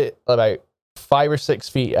just at about 5 or 6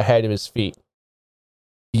 feet ahead of his feet,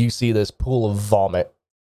 you see this pool of vomit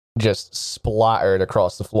just splattered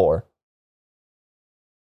across the floor.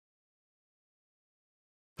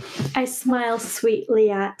 I smile sweetly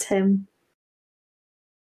at him.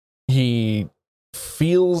 He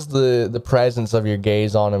feels the presence of your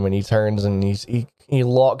gaze on him, and he turns and he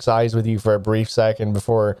locks eyes with you for a brief second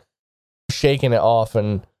before shaking it off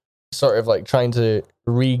and sort of like trying to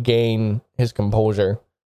regain his composure.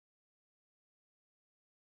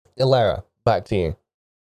 Ilera, back to you.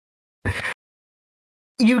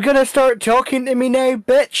 You gonna start talking to me now,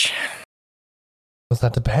 bitch? Well,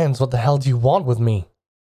 that depends. What the hell do you want with me?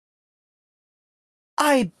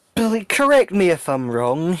 I believe, correct me if I'm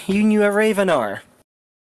wrong, you knew a Ravenar.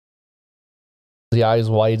 The eyes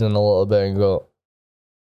widen a little bit and go,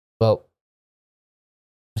 well,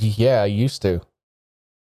 yeah, I used to.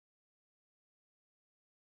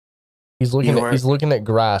 He's looking at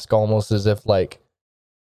Grask almost as if like,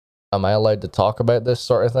 am I allowed to talk about this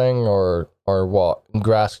sort of thing or what? And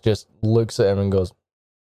Grask just looks at him and goes,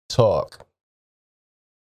 talk.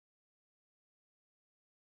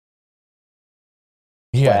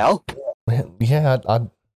 Yeah. Well, yeah,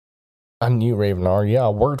 I knew Ravenar. Yeah, I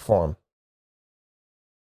worked for him.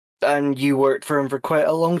 and you worked for him for quite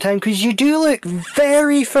a long time, because you do look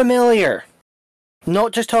very familiar.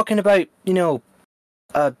 Not just talking about,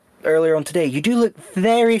 earlier on today. You do look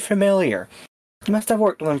very familiar. You must have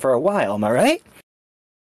worked with him for a while, am I right?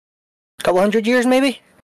 Couple 100 years, maybe?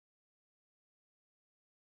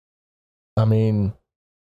 I mean,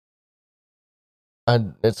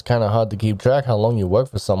 it's kind of hard to keep track how long you work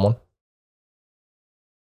for someone.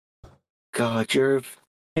 God, you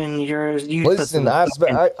Listen,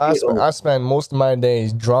 I spend most of my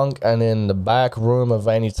days drunk and in the back room of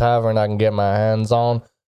any tavern I can get my hands on.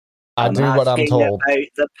 I do what I'm told. About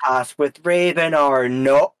the past with Ravenar,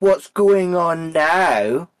 not what's going on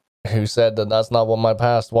now. Who said that that's not what my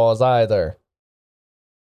past was either?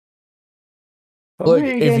 Look,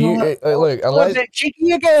 if you look, unless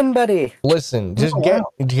cheeky again, buddy. Listen, just get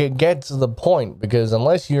to the point, because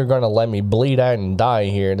unless you're gonna let me bleed out and die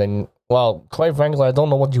here, then, well, quite frankly, I don't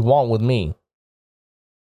know what you want with me.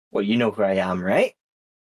 Well, you know who I am, right?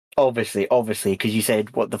 Obviously, because you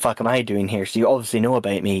said, what the fuck am I doing here? So you obviously know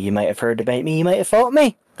about me. You might have heard about me. You might have fought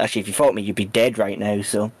me. Actually, if you fought me, you'd be dead right now,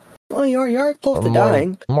 so... Well, you're close to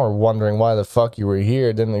dying. I'm more wondering why the fuck you were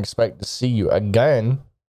here. Didn't expect to see you again.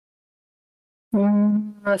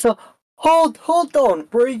 So, hold on.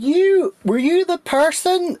 Were you the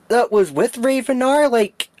person that was with Ravenar,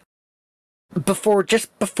 like,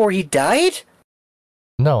 just before he died?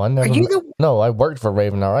 No, I never... No, I worked for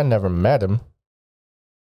Ravenar. I never met him.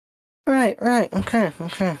 Right, okay.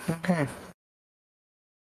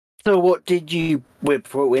 So what did you,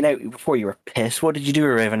 before you were pissed, what did you do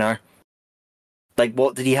with Ravenar? Like,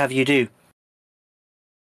 what did he have you do?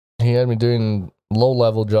 He had me doing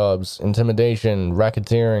low-level jobs, intimidation,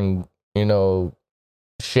 racketeering,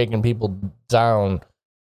 shaking people down,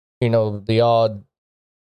 the odd,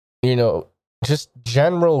 just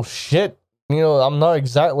general shit. I'm not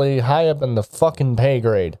exactly high up in the fucking pay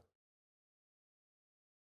grade.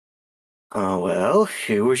 Oh, well,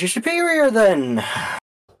 who was your superior then?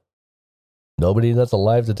 Nobody that's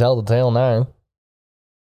alive to tell the tale now.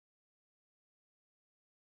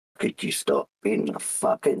 Could you stop being a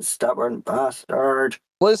fucking stubborn bastard?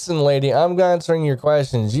 Listen, lady, I'm answering your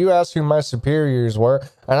questions. You asked who my superiors were,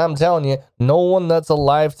 and I'm telling you, no one that's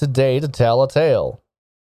alive today to tell a tale.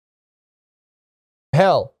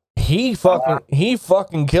 Hell, he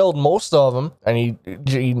fucking killed most of them, and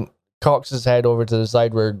he cocks his head over to the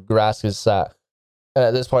side where Grask is sat. And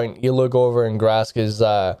at this point, you look over and Grask is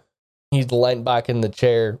he's leant back in the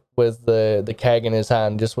chair with the keg in his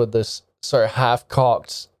hand, just with this sort of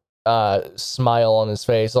half-cocked smile on his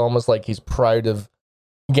face, almost like he's proud of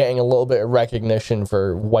getting a little bit of recognition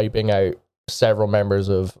for wiping out several members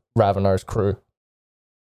of Ravenar's crew.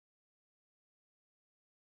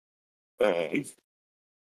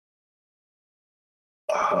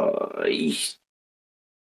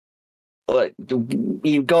 Look,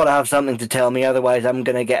 you've got to have something to tell me, otherwise I'm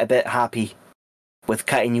going to get a bit happy with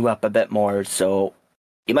cutting you up a bit more, so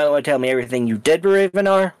you might want to tell me everything you did with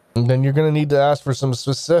Ravenar, And then you're gonna need to ask for some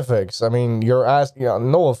specifics. I mean, you're asking.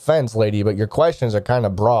 No offense, lady, but your questions are kind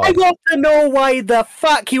of broad. I want to know why the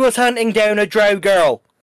fuck he was hunting down a drow girl.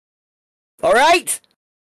 All right.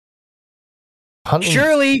 Hunting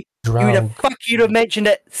Surely drow. you'd have mentioned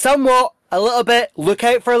it somewhat, a little bit. Look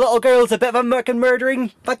out for a little girl's a bit of a fucking murdering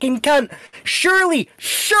fucking cunt. Surely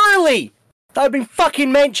that would be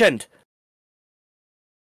fucking mentioned.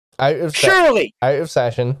 Surely. Out of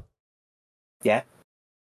session. Yeah.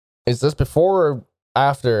 Is this before or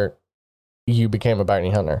after you became a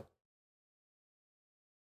bounty hunter?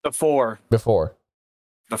 Before.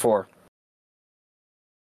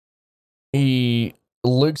 He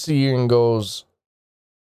looks at you and goes,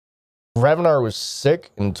 Revenar was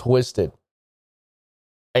sick and twisted.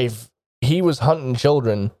 If he was hunting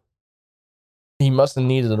children, he must have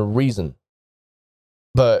needed a reason.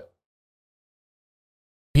 But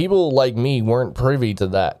people like me weren't privy to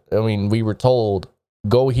that. I mean, we were told,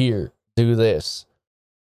 go here, do this.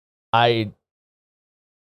 I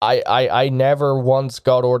never once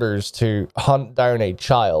got orders to hunt down a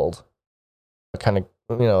child. I kind of,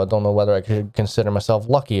 I don't know whether I could consider myself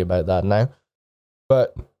lucky about that now.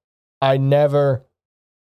 But I never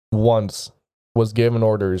once was given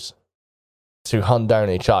orders to hunt down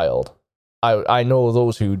a child. I know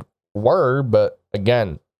those who were, but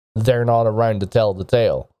again, they're not around to tell the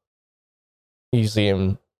tale. You see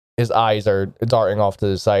him, his eyes are darting off to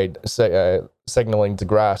the side, signaling to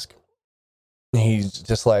Grask. He's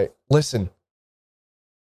just like, listen,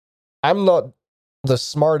 I'm not the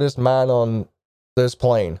smartest man on this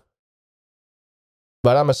plane,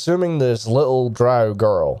 but I'm assuming this little drow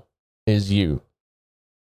girl is you.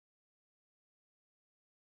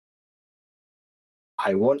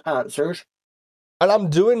 I want answers. And I'm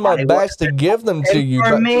doing my best to give them to you.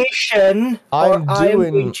 Information, I'm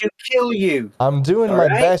going to kill you. I'm doing my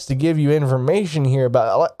best to give you information here,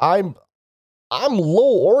 but I'm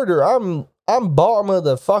low order. I'm bottom of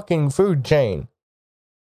the fucking food chain.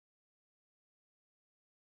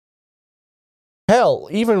 Hell,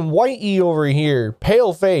 even Whitey over here,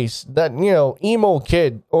 pale face, that emo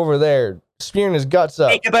kid over there, spearing his guts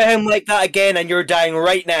up. Think about him like that again, and you're dying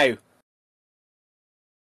right now.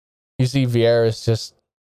 You see Vieras just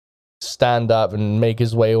stand up and make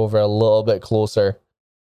his way over a little bit closer.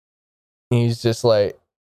 He's just like,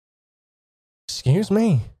 excuse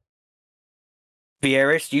me.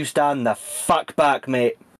 Vieras, you stand the fuck back,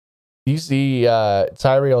 mate. You see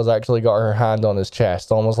Tyrael's actually got her hand on his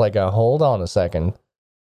chest, almost like a hold on a second.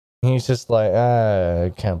 He's just like,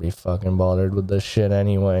 I can't be fucking bothered with this shit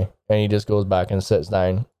anyway. And he just goes back and sits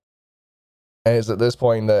down. And it's at this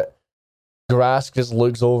point that Grask just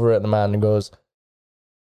looks over at the man and goes,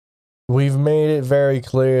 we've made it very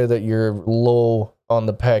clear that you're low on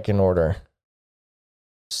the pecking order.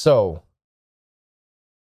 So,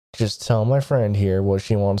 just tell my friend here what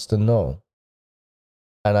she wants to know.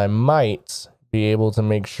 And I might be able to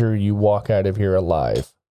make sure you walk out of here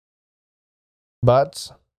alive.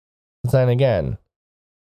 But, then again,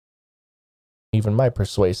 even my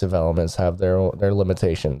persuasive elements have their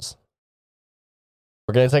limitations.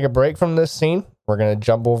 We're going to take a break from this scene. We're going to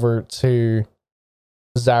jump over to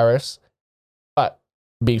Zaris. But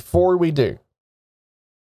before we do,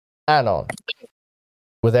 Anon,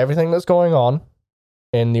 with everything that's going on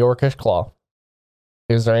in the Orcish Claw,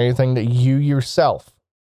 is there anything that you yourself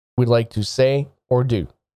would like to say or do?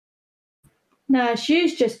 Nah,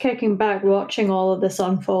 she's just kicking back watching all of this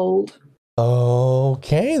unfold.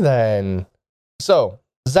 Okay, then. So,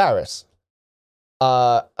 Zaris,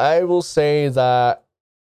 I will say that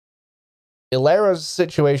Ilera's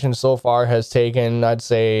situation so far has taken, I'd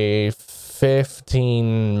say,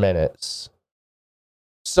 15 minutes.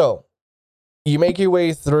 So, you make your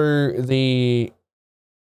way through the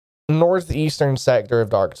northeastern sector of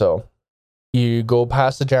Darktow. You go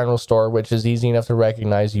past the general store, which is easy enough to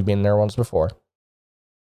recognize. You've been there once before.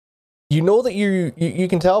 You know that you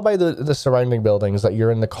can tell by the surrounding buildings that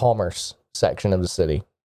you're in the commerce section of the city.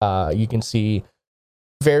 You can see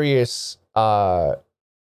various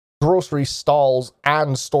grocery stalls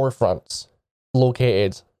and storefronts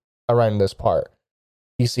located around this part.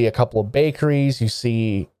 You see a couple of bakeries. You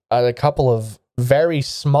see a couple of very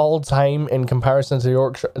small time in comparison to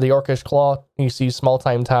the Orcish Claw. You see small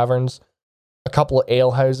time taverns, a couple of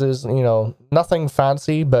ale houses. Nothing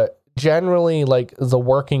fancy, but generally like the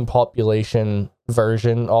working population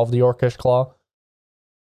version of the Orcish Claw.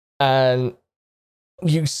 And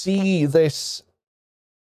you see this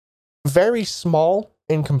very small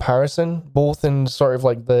in comparison, both in sort of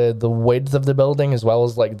like the width of the building as well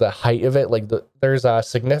as like the height of it. Like there's a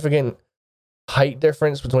significant height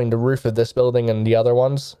difference between the roof of this building and the other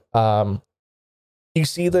ones. You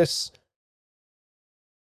see this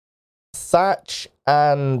thatch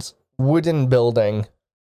and wooden building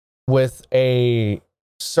with a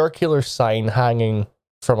circular sign hanging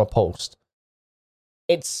from a post.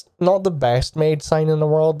 It's not the best made sign in the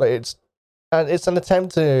world, but it's an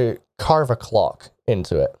attempt to carve a clock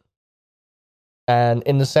into it. And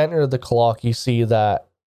in the center of the clock, you see that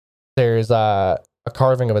there's a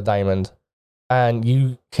carving of a diamond, and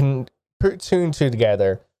you can put two and two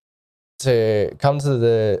together to come to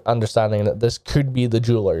the understanding that this could be the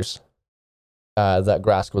jewelers that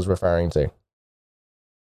Grask was referring to.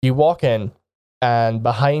 You walk in, and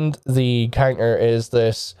behind the counter is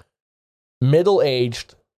this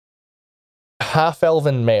middle-aged,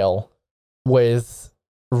 half-elven male with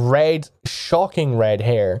shocking red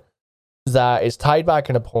hair that is tied back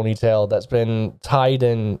in a ponytail that's been tied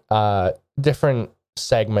in different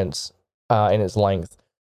segments in its length.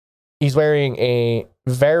 He's wearing a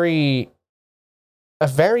very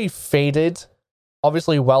faded,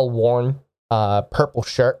 obviously well-worn purple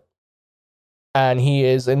shirt, and he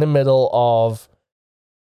is in the middle of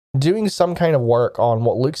doing some kind of work on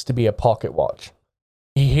what looks to be a pocket watch.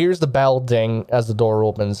 He hears the bell ding as the door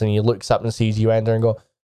opens, and he looks up and sees you enter and go,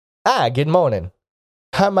 good morning.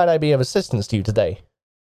 How might I be of assistance to you today?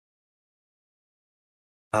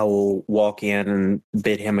 I will walk in and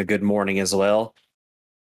bid him a good morning as well,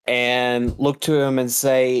 and look to him and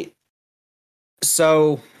say,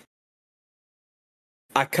 so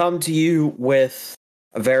I come to you with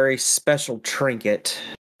a very special trinket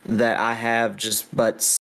that I have just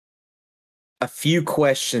but a few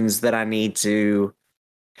questions that I need to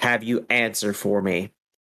have you answer for me.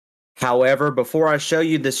 However, before I show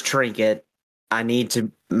you this trinket, I need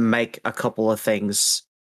to make a couple of things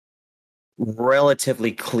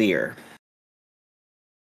relatively clear.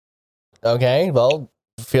 Okay, well,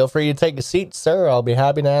 feel free to take a seat, sir. I'll be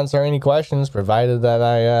happy to answer any questions, provided that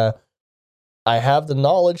I have the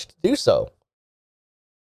knowledge to do so.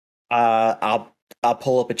 I'll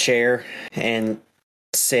pull up a chair and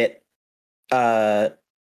sit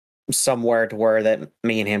somewhere to where that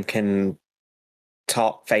me and him can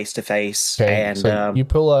talk face to face. Okay, And so you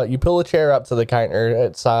pull a chair up to the counter.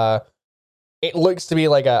 It's it looks to be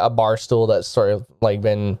like a bar stool that's sort of like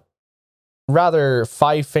been rather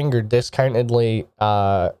 5-finger discountedly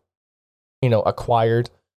acquired.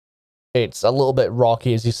 It's a little bit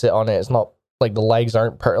rocky as you sit on it. It's not like the legs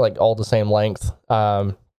aren't all the same length.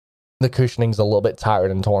 The cushioning's a little bit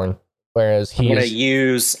tattered and torn. Whereas I'm gonna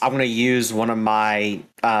use one of my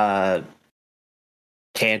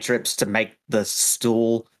cantrips to make the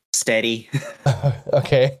stool steady.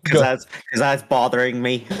 Okay, because that's bothering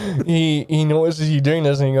me. He notices you doing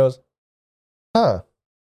this and he goes, "Huh.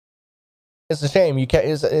 It's a shame you can't.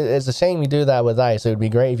 It's a shame you do that with ice. It would be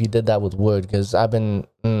great if you did that with wood. Because I've been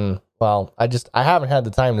I haven't had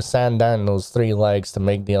the time to sand down those 3 legs to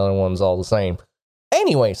make the other ones all the same.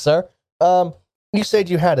 Anyway, sir, you said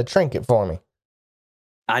you had a trinket for me.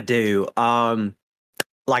 I do.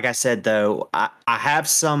 Like I said, though, I have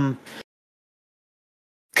some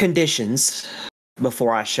conditions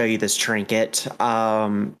before I show you this trinket.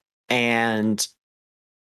 And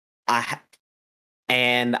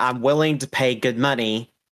I'm willing to pay good money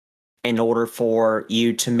in order for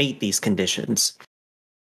you to meet these conditions.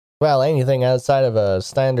 Well, anything outside of a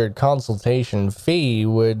standard consultation fee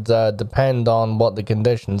would depend on what the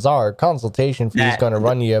conditions are. Consultation fee is going to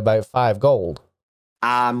run you about 5 gold.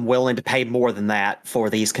 I'm willing to pay more than that for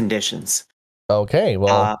these conditions. Okay,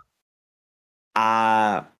 well...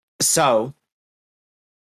 So,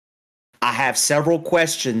 I have several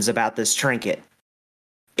questions about this trinket.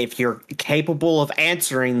 If you're capable of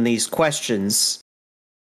answering these questions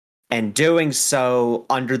and doing so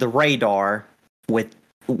under the radar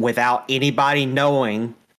without anybody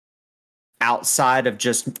knowing outside of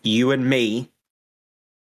just you and me.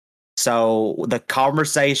 So the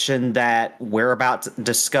conversation that we're about to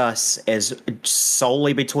discuss is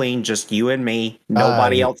solely between just you and me.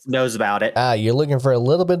 Nobody else knows about it. You're looking for a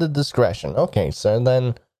little bit of discretion. Okay, so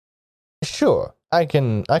then sure, I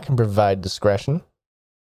can provide discretion.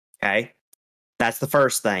 Okay. That's the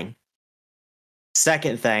first thing.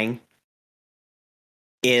 Second thing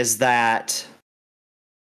is that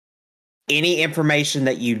any information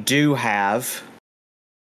that you do have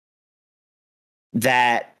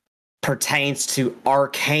that pertains to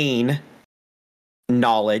arcane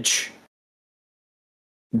knowledge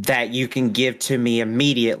that you can give to me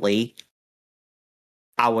immediately,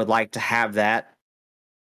 I would like to have that,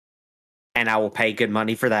 and I will pay good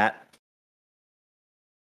money for that.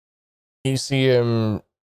 You see him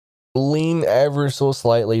lean ever so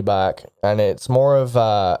slightly back, and it's more of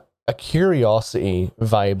a curiosity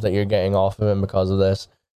vibe that you're getting off of him because of this.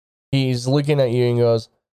 He's looking at you and goes,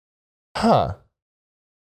 huh.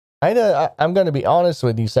 I'm going to be honest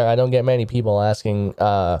with you, sir. I don't get many people asking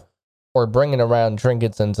or bringing around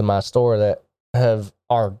trinkets into my store that have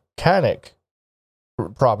arcanic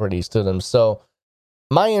properties to them. So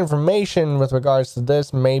my information with regards to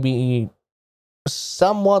this may be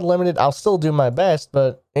somewhat limited. I'll still do my best,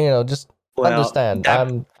 but just understand.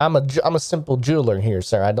 I'm a simple jeweler here,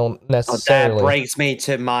 sir. I don't necessarily. That brings me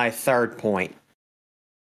to my third point.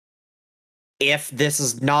 If this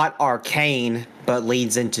is not arcane, but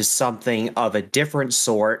leads into something of a different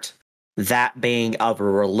sort, that being of a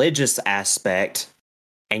religious aspect,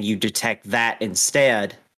 and you detect that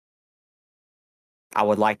instead, I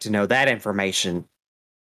would like to know that information.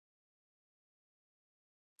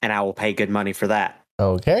 And I will pay good money for that.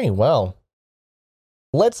 Okay, well,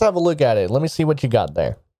 let's have a look at it. Let me see what you got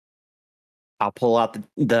there. I'll pull out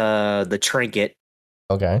the trinket.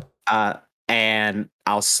 Okay. And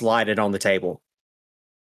I'll slide it on the table.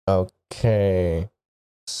 Okay.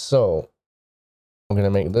 So, I'm going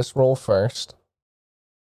to make this roll first.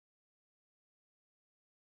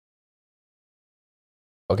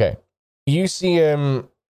 Okay. You see him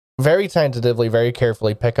very tentatively, very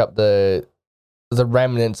carefully pick up the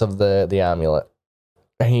remnants of the amulet.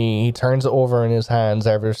 He turns it over in his hands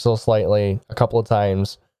ever so slightly a couple of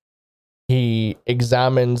times. He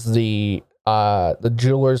examines the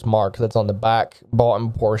jeweler's mark that's on the back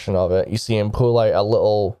bottom portion of it. You see him pull out a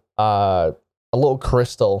little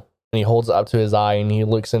crystal, and he holds it up to his eye, and he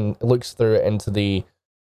looks through it into the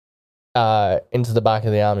back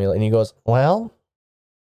of the amulet, and he goes, "Well,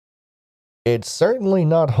 it's certainly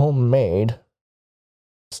not homemade.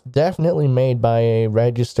 It's definitely made by a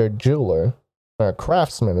registered jeweler or a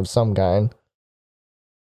craftsman of some kind.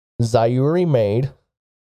 Sayuri made.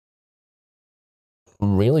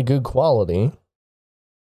 Really good quality.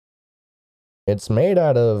 It's made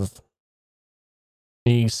out of."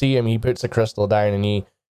 You see him, he puts the crystal down, and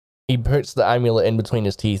he puts the amulet in between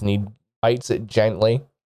his teeth, and he bites it gently.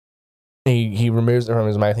 He removes it from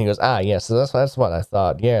his mouth, and he goes, yes, so that's what I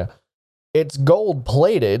thought, yeah. It's gold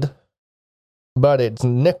plated, but it's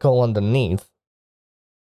nickel underneath.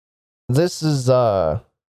 This is,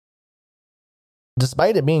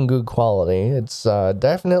 despite it being good quality, it's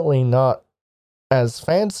definitely not as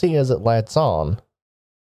fancy as it lets on.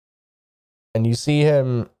 And you see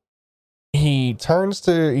him, he turns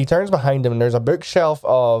behind him, and there's a bookshelf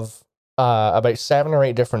of about 7 or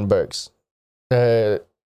 8 different books.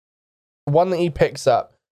 One that he picks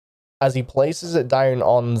up, as he places it down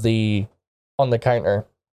on the counter,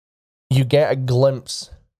 you get a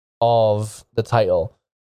glimpse of the title.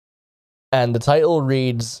 And the title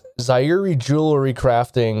reads Sayuri Jewelry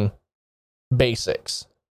Crafting Basics.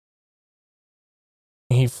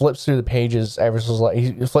 He flips through the pages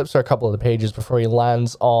he flips through a couple of the pages before he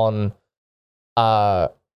lands on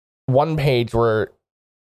one page where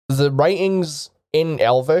the writing's in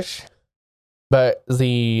Elvish, but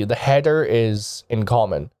the header is in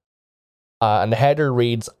Common. And the header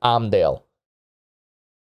reads Amdale.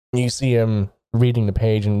 You see him reading the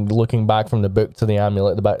page and looking back from the book to the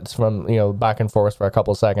amulet, back and forth for a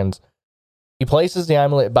couple of seconds. He places the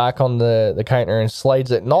amulet back on the counter and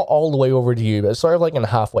slides it not all the way over to you, but sort of like in a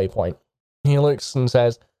halfway point. He looks and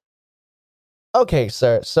says, "Okay,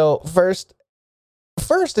 sir, so first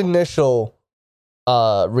initial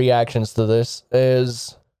reactions to this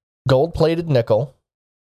is gold-plated nickel.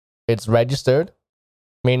 It's registered,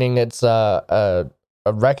 meaning it's a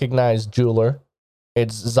recognized jeweler.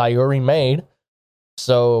 It's Sayuri made,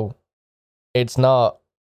 so it's not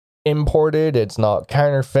imported, it's not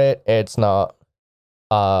counterfeit, it's not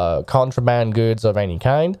contraband goods of any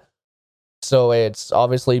kind. So it's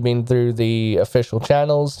obviously been through the official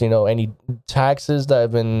channels. Any taxes that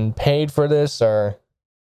have been paid for this are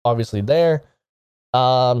obviously there.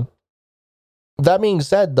 That being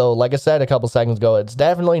said, though, like I said a couple seconds ago, it's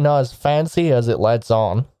definitely not as fancy as it lets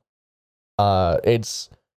on. It's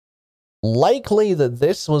likely that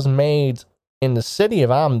this was made in the city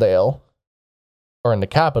of Amdale, or in the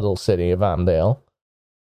capital city of Amdale,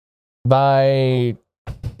 by,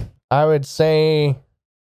 I would say,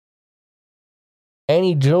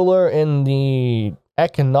 any jeweler in the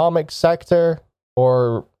economic sector,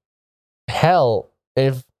 or hell,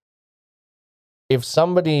 if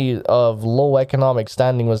somebody of low economic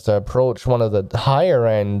standing was to approach one of the higher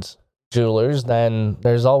end jewelers, then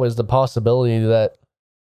there's always the possibility that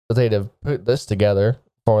they'd have put this together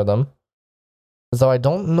for them. Though I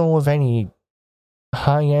don't know of any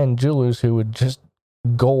high-end jewelers who would just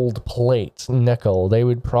gold plate nickel. They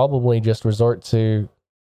would probably just resort to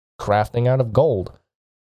crafting out of gold.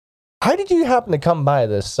 How did you happen to come by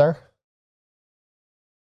this, sir?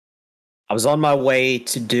 I was on my way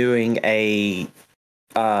to doing a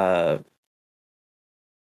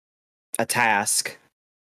task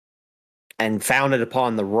and found it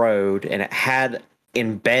upon the road, and it had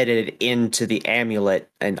embedded into the amulet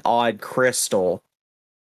an odd crystal.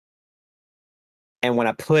 And when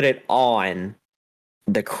I put it on,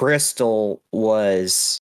 the crystal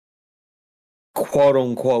was quote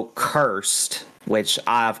unquote cursed, which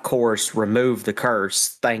I, of course, removed the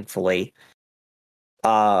curse, thankfully.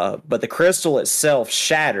 But the crystal itself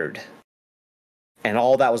shattered, and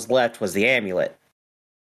all that was left was the amulet.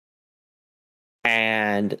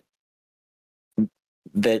 And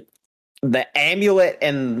the amulet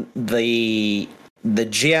and the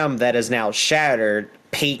gem that is now shattered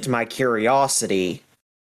piqued my curiosity,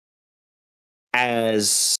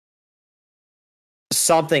 as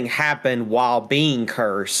something happened while being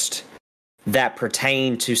cursed that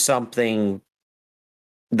pertained to something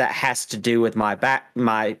that has to do with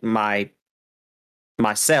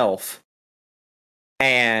myself,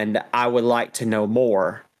 and I would like to know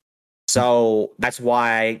more. So that's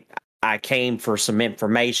why I came for some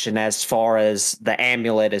information as far as the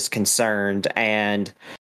amulet is concerned, and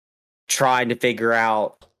trying to figure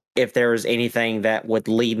out if there was anything that would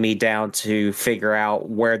lead me down to figure out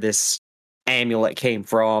where this amulet came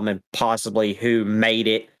from and possibly who made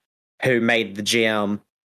it, who made the gem,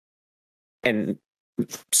 and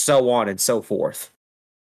so on and so forth.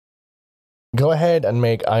 Go ahead and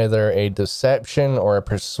make either a deception or a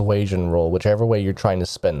persuasion roll, whichever way you're trying to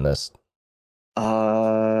spin this.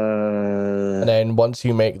 And then once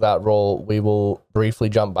you make that roll, we will briefly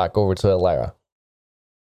jump back over to Alara.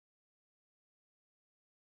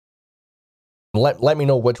 Let me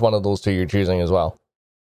know which one of those two you're choosing as well.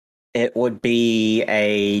 It would be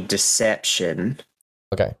a deception.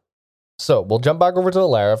 Okay. So we'll jump back over to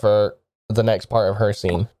Alara for the next part of her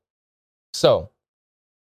scene. So,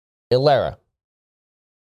 Alara,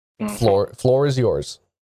 floor is yours.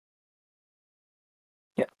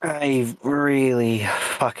 Yeah, I really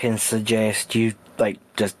fucking suggest you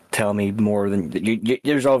just tell me more than you.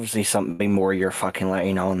 There's obviously something more you're fucking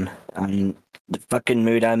letting on, and the fucking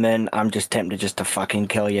mood I'm in, I'm just tempted just to fucking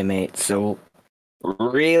kill you, mate. So,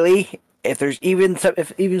 really, if even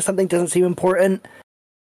something doesn't seem important,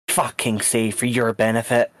 fucking say for your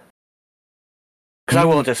benefit, because I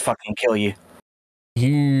will just fucking kill you.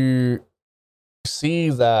 You see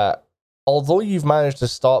that although you've managed to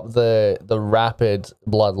stop the rapid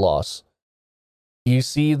blood loss, you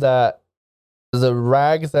see that the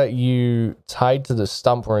rag that you tied to the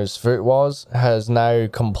stump where his foot was has now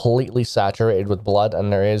completely saturated with blood,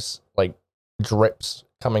 and there is like drips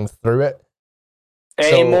coming through it.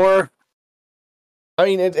 Any more? I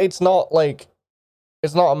mean, it's not like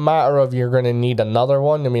it's not a matter of you're going to need another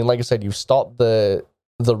one. I mean, like I said, you've stopped the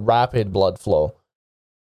rapid blood flow,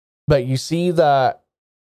 but you see that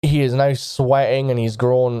he is now sweating and he's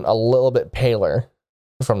grown a little bit paler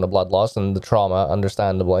from the blood loss and the trauma,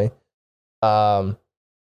 understandably. You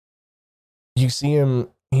see him,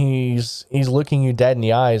 he's looking you dead in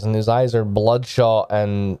the eyes, and his eyes are bloodshot,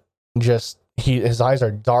 and just his eyes are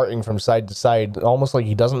darting from side to side, almost like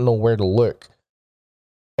he doesn't know where to look.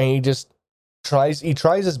 And he tries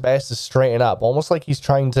his best to straighten up, almost like he's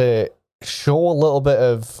trying to show a little bit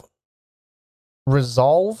of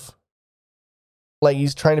resolve. Like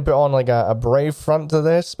he's trying to put on like a brave front to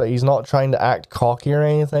this, but he's not trying to act cocky or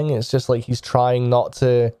anything. It's just like he's trying not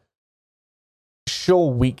to show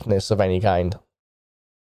weakness of any kind.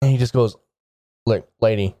 And he just goes, "Look,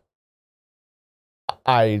 lady,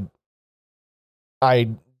 I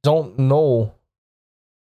don't know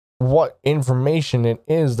what information it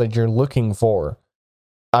is that you're looking for.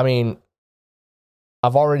 I mean,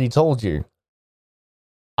 I've already told you,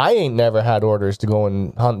 I ain't never had orders to go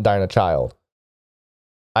and hunt down a child.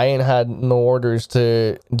 I ain't had no orders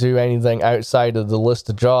to do anything outside of the list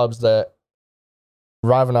of jobs that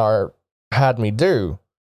Ravenar had me do.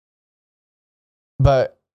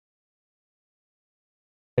 But,"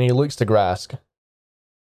 and he looks to Grask,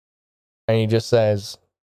 and he just says,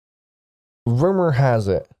 "Rumor has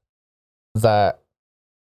it that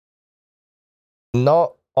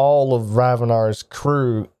not all of Ravenar's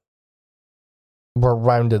crew were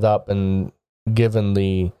rounded up and given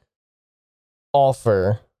the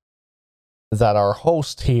offer that our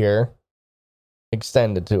host here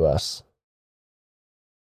extended to us.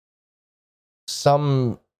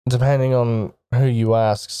 Some, depending on who you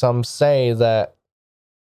ask, some say that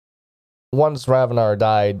once Ravenar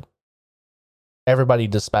died, everybody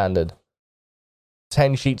disbanded.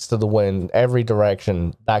 10 sheets to the wind, every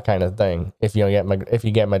direction, that kind of thing, if you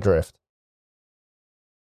get my drift."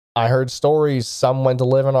 I heard stories. Some went to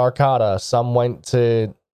live in Arcata. Some went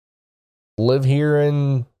to live here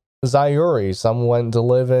in Zyuri. Some went to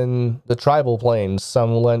live in the tribal plains.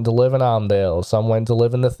 Some went to live in Amdale. Some went to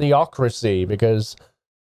live in the Theocracy because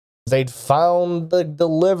they'd found the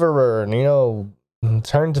deliverer and, you know,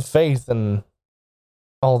 turned to faith and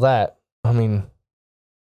all that. I mean,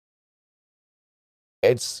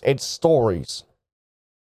 it's stories.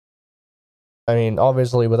 I mean,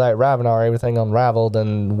 obviously, without Ravenar, everything unraveled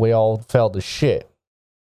and we all fell to shit.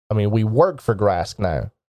 I mean, we work for Grask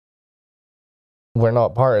now. We're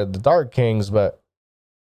not part of the Dark Kings, but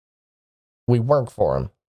we work for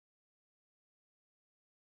him.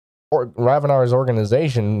 Ravenar's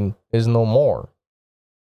organization is no more.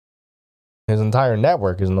 His entire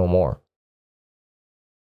network is no more.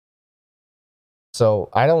 So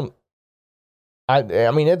I mean,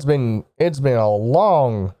 it's been a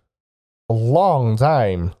long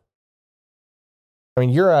time. I mean,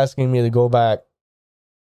 you're asking me to go back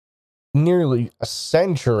nearly a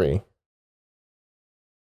century,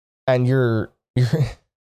 and you're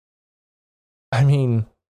I mean,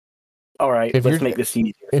 all right, let's make this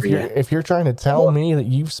easier for you. If you're trying to tell me that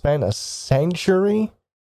you've spent a century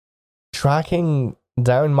tracking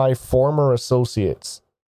down my former associates,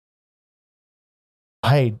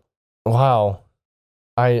 wow.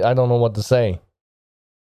 I don't know what to say.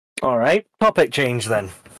 All right, topic change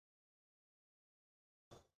then.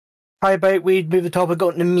 How about we move the topic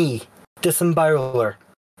on to me, Disemboweler?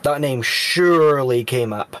 That name surely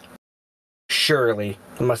came up. Surely.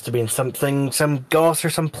 There must have been something, some goss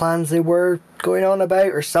or some plans they were going on about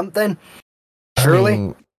or something. Surely? I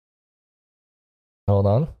mean, hold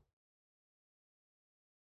on.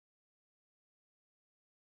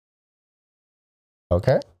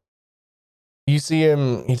 Okay. You see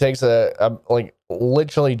him, he takes a like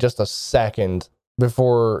literally just a second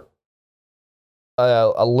before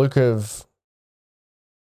a look of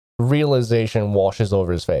realization washes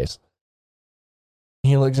over his face.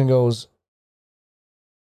 He looks and goes,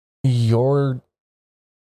 You're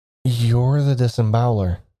the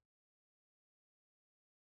Disemboweler.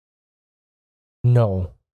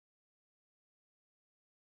 No.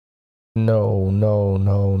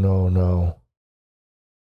 No.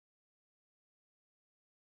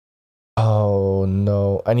 Oh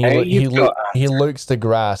no! And he looks to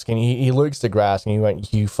Grask, and he looks to Grask, and he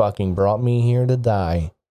went, "You fucking brought me here to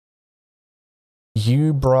die.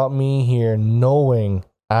 You brought me here knowing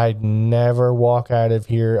I'd never walk out of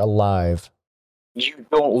here alive." You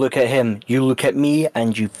don't look at him. You look at me,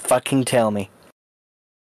 and you fucking tell me.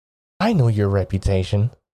 I know your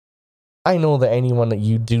reputation. I know that anyone that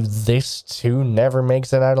you do this to never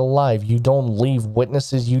makes it out alive. You don't leave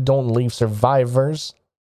witnesses. You don't leave survivors.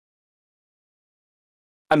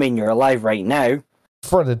 I mean, you're alive right now.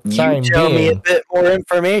 For the time being. You tell me a bit more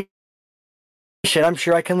information, I'm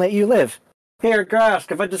sure I can let you live. Here,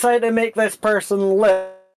 Grask, if I decide to make this person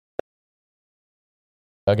live...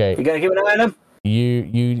 Okay. You gotta keep an eye on him?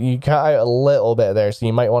 You cut out a little bit there, so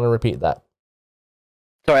you might want to repeat that.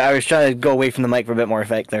 Sorry, I was trying to go away from the mic for a bit more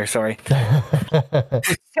effect there, sorry.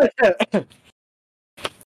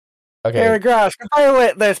 Okay. Here, Grask, if I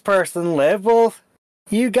let this person live, will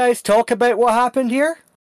you guys talk about what happened here?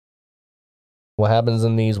 What happens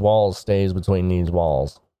in these walls stays between these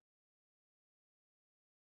walls.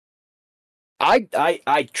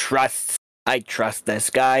 I trust this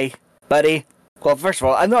guy, buddy. Well, first of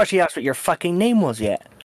all, I've not actually asked what your fucking name was yet.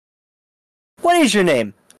 What is your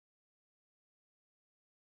name?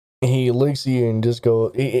 He looks at you and just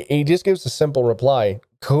he just gives a simple reply.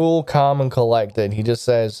 Cool, calm, and collected. He just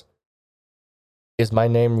says, "Is my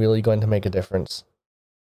name really going to make a difference?"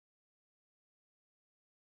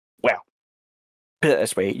 Well, put it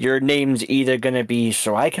this way, your name's either going to be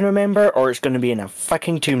so I can remember, or it's going to be in a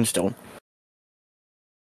fucking tombstone.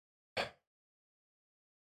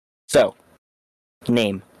 So,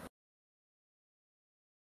 name.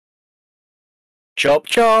 Chop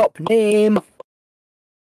chop, name.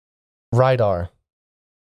 Rydar.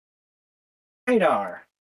 Radar.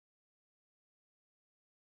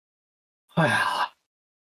 Well,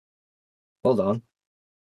 hold on.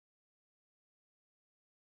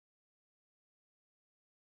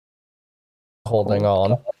 Holding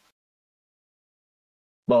on.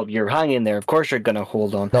 Well, you're hanging there. Of course you're gonna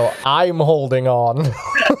hold on. No, I'm holding on.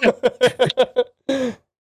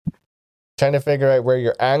 Trying to figure out where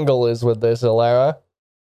your angle is with this, Alara.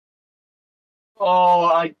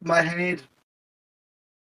 Oh, my head.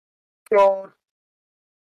 God.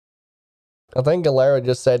 I think Alara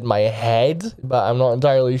just said my head, but I'm not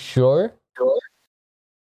entirely sure.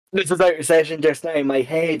 This was out of session just now. My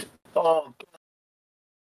head. Oh.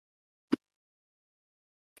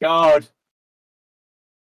 God.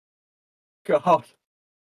 God.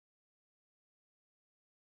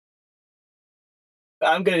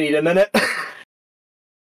 I'm gonna need a minute.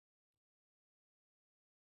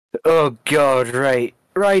 Oh God, right.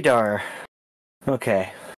 Rydar.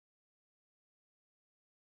 Okay.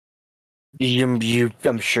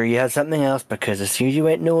 I'm sure you had something else, because as soon as you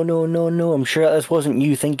went no, no, no, no, I'm sure this wasn't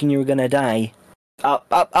you thinking you were gonna die.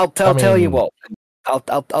 I'll tell you what.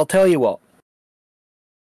 I'll tell you what.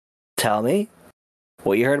 Tell me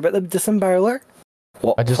what you heard about the disembarreler.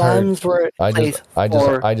 What I just plans were in place I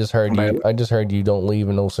just heard for- you. I just heard you don't leave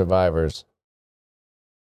no survivors.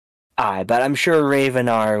 Aye, but I'm sure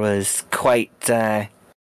Ravenar was quite.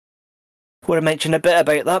 Would have mentioned a bit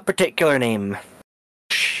about that particular name.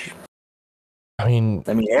 I mean,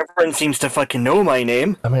 Everyone seems to fucking know my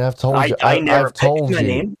name. I've told you. I never I've told picked my you.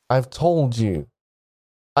 name. I've told you.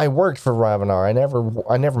 I worked for Ravenar.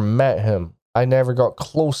 I never met him. I never got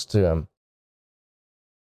close to him.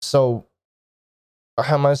 So,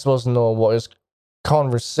 how am I supposed to know what his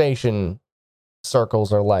conversation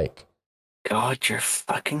circles are like? God, you're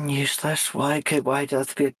fucking useless. Why does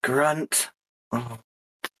it be a grunt? Oh.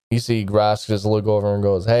 You see Grask just look over and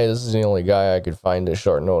goes, "Hey, this is the only guy I could find at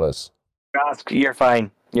short notice." Grask, you're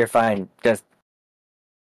fine. You're fine. Just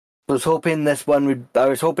I was hoping this one would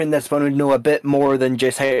know a bit more than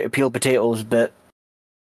just how to peel potatoes, but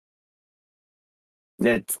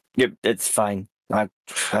it's fine. I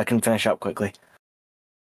can finish up quickly.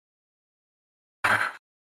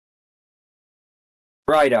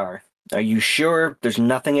 Rydar, are you sure there's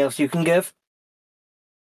nothing else you can give?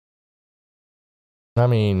 I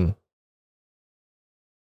mean,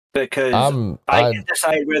 Because I can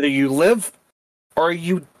decide whether you live or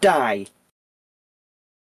you die.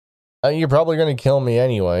 You're probably going to kill me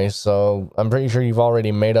anyway, so I'm pretty sure you've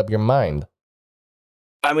already made up your mind.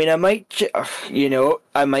 I mean, I might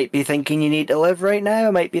be thinking you need to live right now.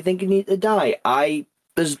 I might be thinking you need to die.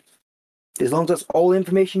 As long as that's all the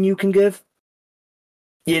information you can give.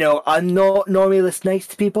 I'm not normally this nice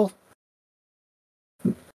to people.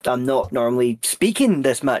 I'm not normally speaking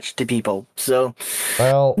this much to people, so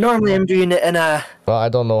normally I'm doing it in a. Well, I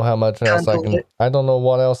don't know how much else I can. I don't know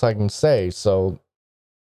what else I can say. So,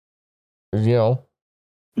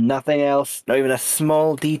 nothing else. Not even a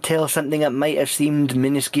small detail, something that might have seemed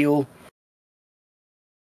minuscule.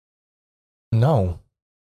 No.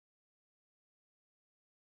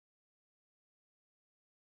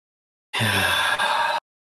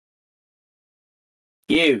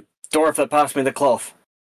 You, dwarf that passed me the cloth.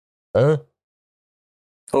 Huh?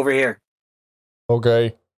 Over here.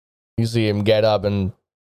 Okay. You see him get up and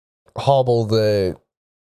hobble the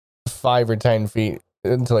 5 or 10 feet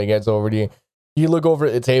until he gets over to you. You look over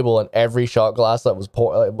at the table, and every shot glass that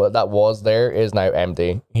was there is now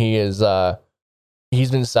empty. He's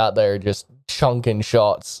been sat there just chunking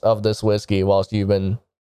shots of this whiskey whilst you've been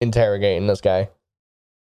interrogating this guy.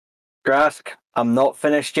 Grask, I'm not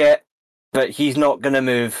finished yet, but he's not gonna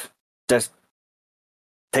move. Just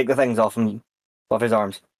take the things off his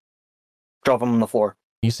arms. Drop him on the floor.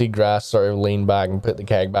 You see Grass sort of lean back and put the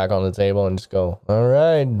keg back on the table and just go, "All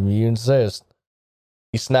right, you insist."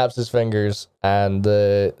 He snaps his fingers, and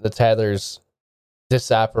the tethers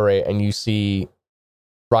disapparate, and you see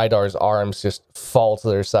Rydar's arms just fall to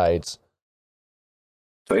their sides.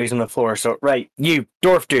 So he's on the floor. So, right, you,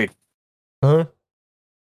 dwarf dude. Huh?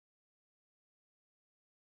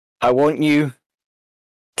 I want you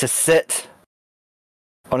to sit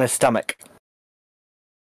on his stomach.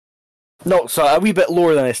 No, so a wee bit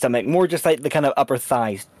lower than his stomach, more just like the kind of upper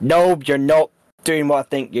thighs. No, you're not doing what I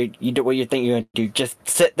think you do. What you think you're going to do? Just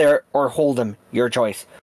sit there or hold him. Your choice.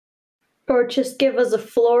 Or just give us a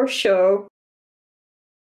floor show.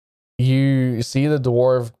 You see the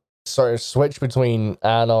dwarf sort of switch between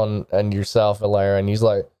Anon and yourself, Alara, and he's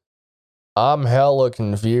like, "I'm hella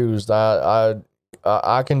confused. I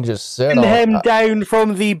can just sit Pin on him down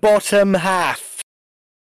from the bottom half."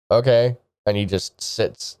 Okay, and he just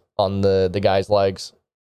sits on the guy's legs.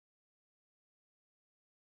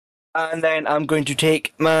 And then I'm going to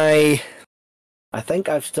take my. I think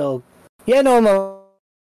I've still. Yeah, no.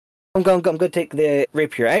 I'm going to take the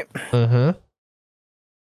rapier out. Mm-hmm.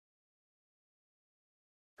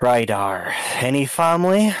 Rydar, any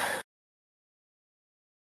family?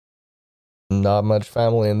 Not much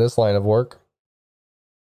family in this line of work.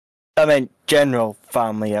 I mean, general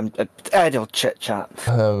family. Idle chit chat.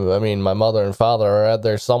 I mean, my mother and father are out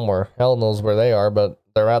there somewhere. Hell knows where they are, but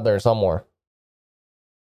they're out there somewhere.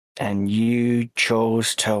 And you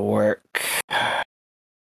chose to work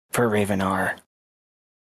for Ravenar.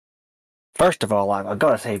 First of all, I've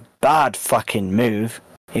got to say, bad fucking move.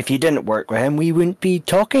 If you didn't work with him, we wouldn't be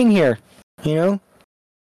talking here. You know?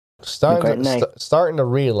 Starting to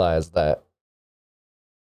realize that.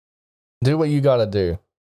 Do what you gotta do.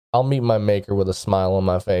 I'll meet my maker with a smile on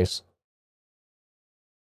my face.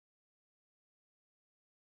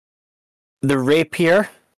 The rapier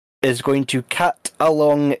is going to cut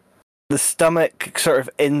along the stomach, sort of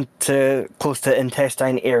into close to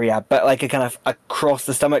intestine area, but like a kind of across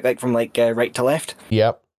the stomach, like from like right to left.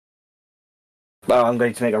 Yep. Well, I'm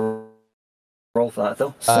going to make a roll for that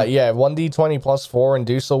though. Yeah, 1d20 plus 4 and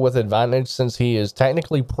do so with advantage since he is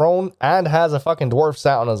technically prone and has a fucking dwarf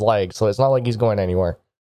sat on his leg, so it's not like he's going anywhere.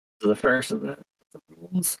 So the first of the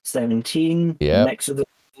rolls, 17. Yep. Next of the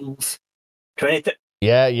rolls, 20.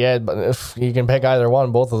 Yeah, but if you can pick either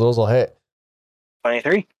one, both of those will hit.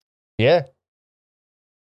 23. Yeah.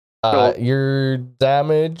 So- Your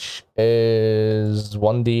damage is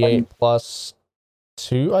 1d8 plus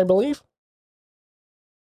 2, I believe.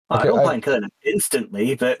 I Okay, don't mind killing him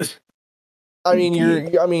instantly, but I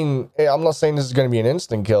mean, I'm not saying this is going to be an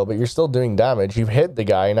instant kill, but you're still doing damage. You've hit the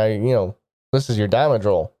guy, now, this is your damage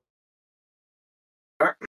roll.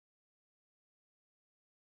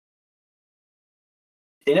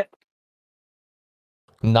 seen it.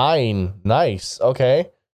 9. Nice. Okay.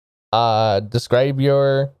 Describe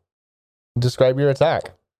your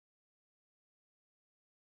attack.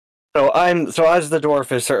 So as the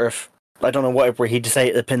dwarf is sort of, I don't know where he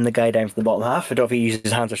decided to pin the guy down to the bottom half. I don't know if he uses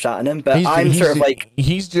his hands or sat on him, but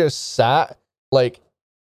he's just sat, like,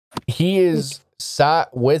 he is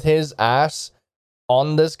sat with his ass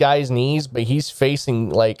on this guy's knees, but he's facing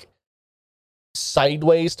like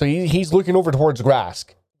sideways, so he's looking over towards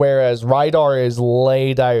Grask, whereas Rydar is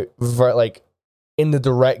laid out like in the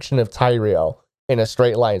direction of Tyrael in a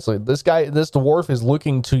straight line. So this dwarf is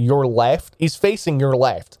looking to your left. He's facing your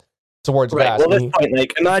left towards Grask. Well, this point,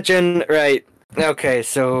 like, imagine, right? Okay,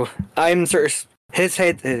 so I'm sort of his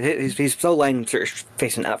head. He's still lying, sort of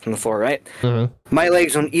facing up from the floor, right? Mm-hmm. My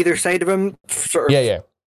legs on either side of him, sort of. Yeah.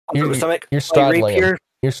 Your stomach. You're straddling him.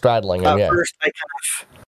 You're straddling him. Yeah. First,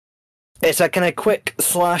 it's a kind of quick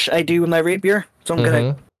slash I do with my rapier. So I'm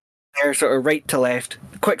gonna sort of right to left,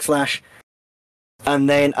 quick slash, and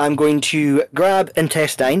then I'm going to grab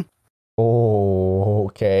intestine. Oh,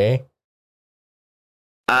 okay.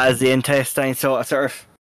 As the intestine, so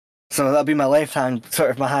that'll be my left hand.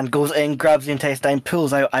 Sort of my hand goes in, grabs the intestine,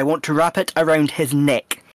 pulls out. I want to wrap it around his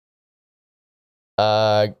neck.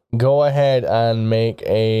 Go ahead and make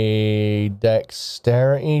a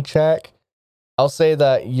dexterity check. I'll say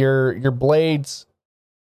that your blade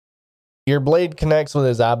connects with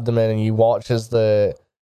his abdomen, and you watch as the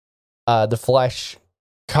flesh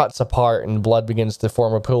cuts apart and blood begins to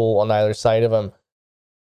form a pool on either side of him.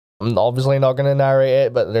 I'm obviously not going to narrate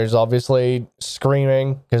it, but there's obviously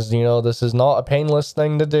screaming because this is not a painless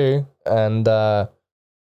thing to do, and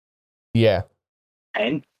yeah.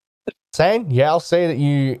 10? Yeah, I'll say that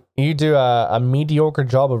you do a mediocre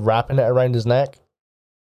job of wrapping it around his neck.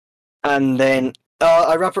 And then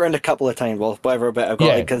I wrap it around a couple of times, well, whatever bit I've got,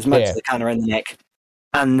 like, as much as I can around the neck.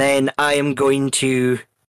 And then I am going to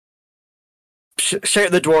shout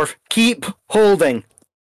at the dwarf, keep holding.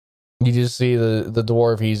 You just see the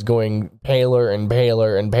dwarf, he's going paler and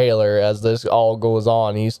paler and paler as this all goes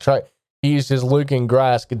on. He's just looking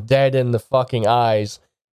Grask dead in the fucking eyes.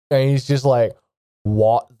 And he's just like,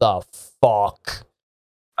 what the fuck?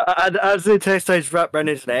 As the intestines wrap around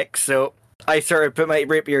his neck, so I sort of put my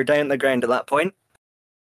rapier down on the ground at that point.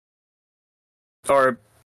 Or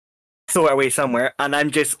throw it away somewhere, and I'm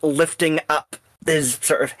just lifting up his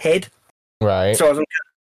sort of head. Right. So I'm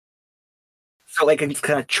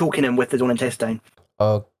kind of choking him with his own intestine.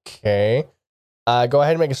 Okay. Go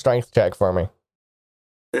ahead and make a strength check for me.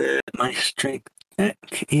 My strength check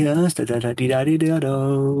is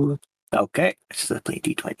okay. Let's just play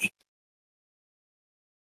D20.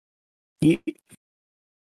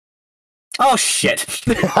 Oh shit!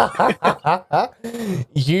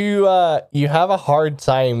 You have a hard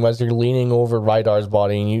time as you're leaning over Rydar's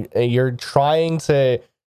body, and you're trying to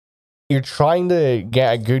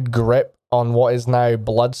get a good grip on what is now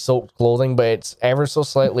blood-soaked clothing, but it's ever so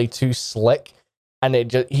slightly too slick, and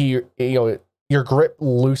your grip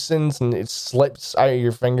loosens and it slips out of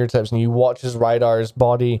your fingertips, and you watch as Rydar's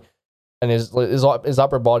body and his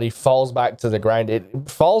upper body falls back to the ground. It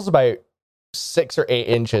falls about 6 or 8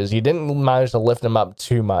 inches. You didn't manage to lift him up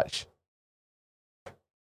too much.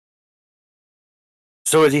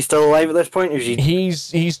 So is he still alive at this point? Or is he...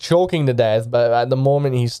 He's choking to death, but at the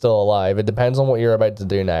moment he's still alive. It depends on what you're about to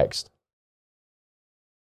do next.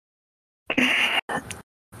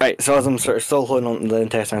 Right, so as I'm sort of still holding on to the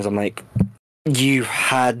intestines, I'm like, you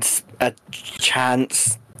had a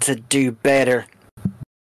chance to do better.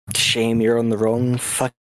 Shame you're on the wrong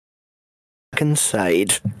fucking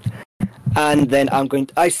side. And then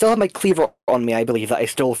I still have my cleaver on me, I believe, that I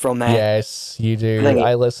stole from there. Yes, you do. Thingy.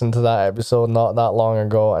 I listened to that episode not that long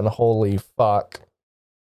ago, and holy fuck.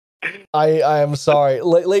 I am sorry.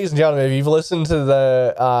 Ladies and gentlemen, if you've listened to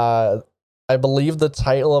the, I believe the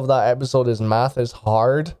title of that episode is Math is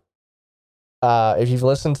Hard. If you've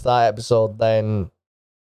listened to that episode, then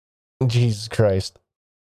Jesus Christ.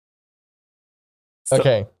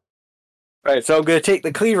 Okay. Right, so I'm going to take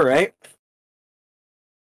the cleaver, right?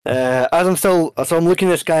 So I'm looking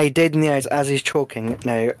this guy dead in the eyes as he's choking.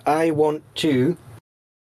 Now, I want to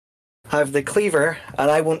have the cleaver, and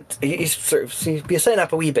I want he's sitting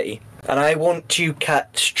up a wee bit, and I want to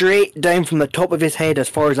cut straight down from the top of his head as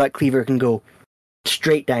far as that cleaver can go,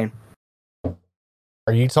 straight down.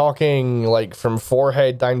 Are you talking like from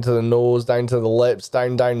forehead down to the nose, down to the lips,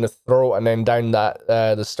 down the throat, and then down that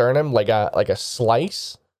the sternum, like a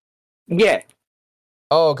slice? Yeah.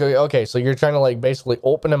 Oh, okay. So you're trying to like basically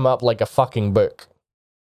open him up like a fucking book.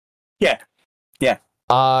 Yeah.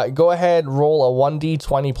 Go ahead, roll a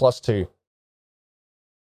 1d20 plus 2.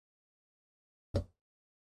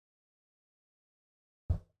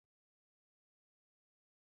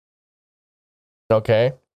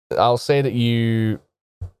 Okay. I'll say that you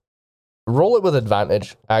roll it with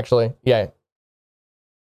advantage, actually. Yeah.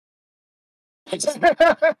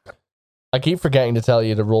 I keep forgetting to tell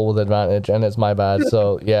you to roll with advantage, and it's my bad,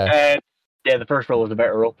 so yeah. Yeah, the first roll was a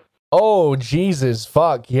better roll. Oh, Jesus,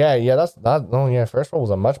 fuck. Yeah, first roll was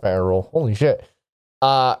a much better roll. Holy shit.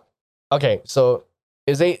 Okay, so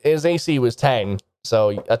his AC was 10,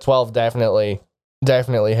 so a 12 definitely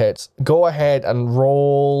hits. Go ahead and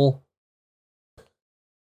roll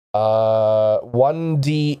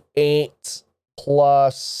 1d8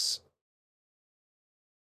 plus...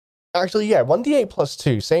 Actually, yeah, 1d8 plus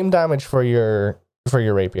 2. Same damage for your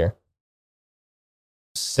rapier.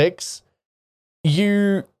 6.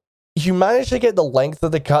 You manage to get the length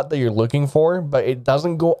of the cut that you're looking for, but it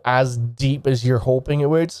doesn't go as deep as you're hoping it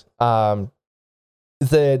would. The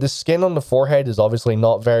skin on the forehead is obviously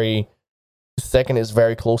not very thick, and it's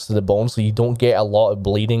very close to the bone, so you don't get a lot of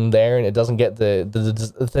bleeding there, and it doesn't get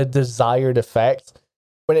the desired effect.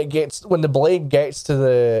 When the blade gets to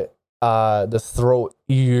the throat,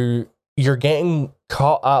 you're getting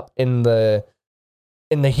caught up in the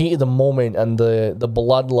heat of the moment and the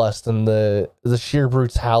bloodlust and the sheer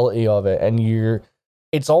brutality of it, and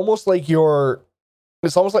it's almost like the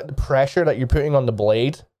pressure that you're putting on the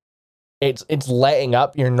blade, it's letting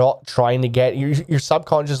up. You're not trying to you're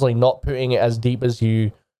subconsciously not putting it as deep as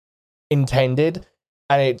you intended,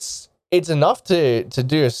 and it's enough to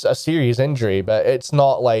do a serious injury, but it's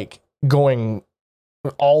not like going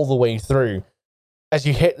all the way through. As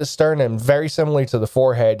you hit the sternum, very similar to the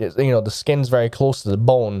forehead, the skin's very close to the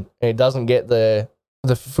bone, and it doesn't get the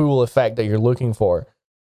full effect that you're looking for.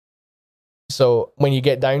 So when you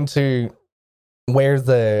get down to where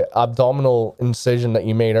the abdominal incision that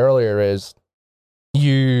you made earlier is,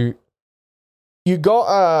 you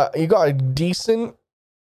got a decent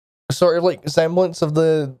sort of like semblance of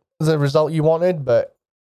the result you wanted, but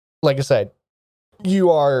like I said, you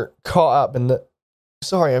are caught up in the...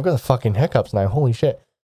 Sorry, I've got the fucking hiccups now. Holy shit.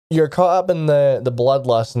 You're caught up in the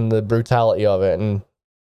bloodlust and the brutality of it, and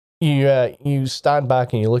you stand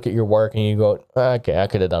back and you look at your work and you go, okay, I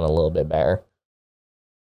could have done a little bit better.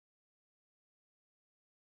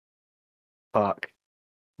 Fuck.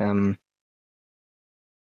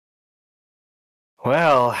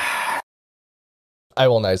 Well, I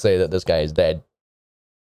will now say that this guy is dead.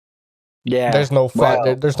 yeah. There's no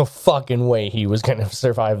fucking way he was gonna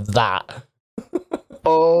survive that.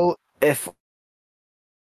 Oh, if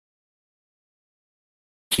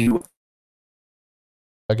you...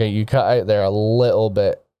 Okay, you cut out there a little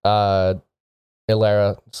bit,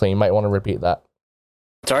 Ilera, so you might want to repeat that.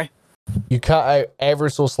 Sorry? You cut out ever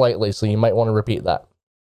so slightly, so you might want to repeat that.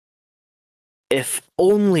 If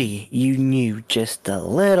only you knew just a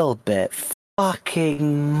little bit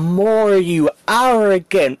fucking more, you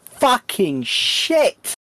arrogant fucking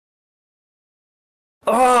shit!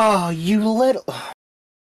 Oh, you little...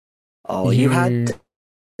 All you had to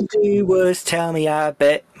do was tell me a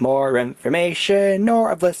bit more information,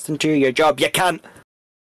 or I've listened to your job, you can't!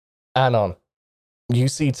 Anon, you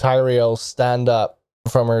see Tyrael stand up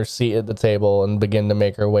from her seat at the table and begin to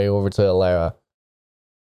make her way over to Ilera.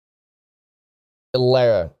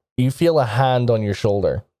 Ilera, you feel a hand on your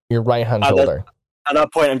shoulder, your right hand shoulder. At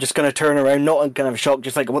that point, I'm just going to turn around, not in kind of shock,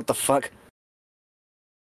 just like, what the fuck?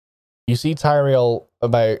 You see Tyrael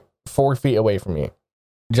about 4 feet away from you.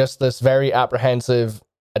 Just this very apprehensive,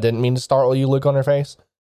 I didn't mean to startle you look on her face.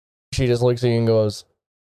 She just looks at you and goes,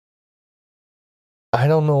 I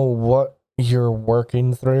don't know what you're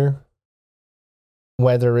working through,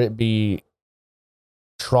 whether it be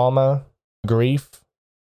trauma, grief,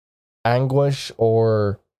 anguish,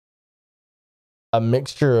 or a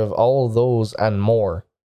mixture of all of those and more.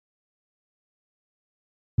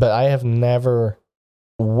 But I have never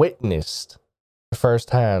witnessed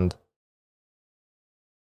firsthand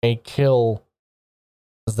a kill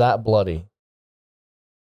that bloody.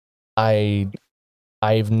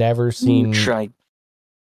 I've never seen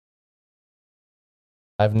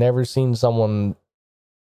I've never seen someone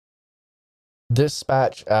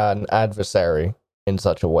dispatch an adversary in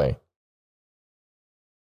such a way.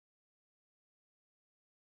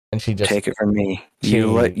 And she just take it from me.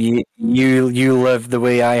 You live the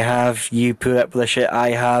way I have. You put up with the shit I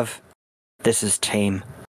have. This is tame.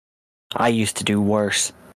 I used to do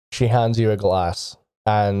worse. She hands you a glass,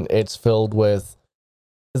 and it's filled with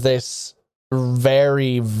this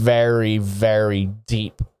very, very, very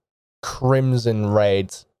deep crimson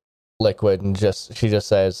red liquid, and she just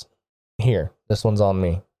says, "Here, this one's on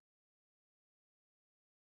me."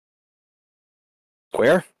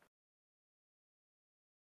 Where?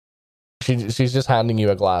 She's just handing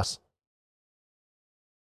you a glass.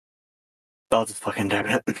 I'll just fucking do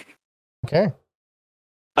it. Okay.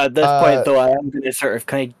 At this point, though, I am going to sort of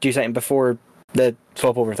kind of do something before the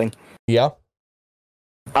swap over thing. Yeah.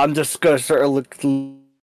 I'm just going to sort of look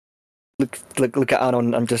at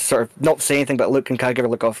Anon and just sort of not say anything, but look and kind of give her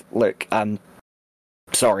a look off. Look,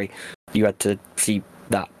 sorry, you had to see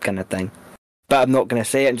that kind of thing. But I'm not going to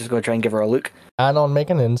say it. I'm just going to try and give her a look. Anon,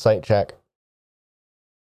 make an insight check.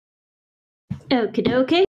 Okie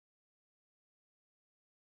dokie.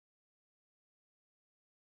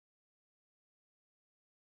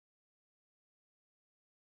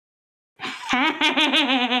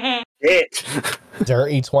 It.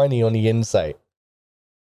 Dirty 20 on the insight.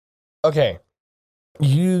 Okay.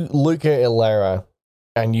 You look at Ilera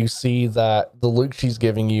and you see that the look she's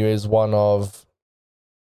giving you is one of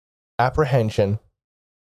apprehension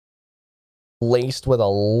laced with a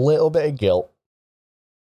little bit of guilt.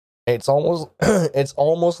 It's almost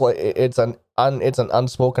like it's an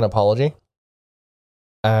unspoken apology.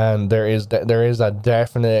 And there is a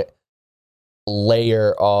definite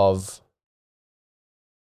layer of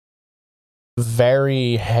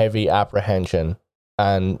very heavy apprehension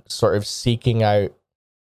and sort of seeking out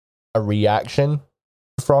a reaction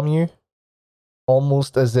from you,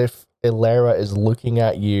 almost as if Ilera is looking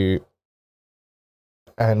at you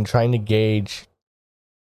and trying to gauge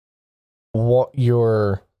what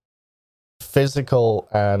your physical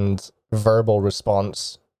and verbal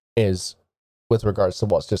response is with regards to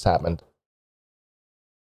what's just happened.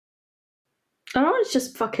 Anon's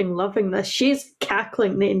just fucking loving this. She's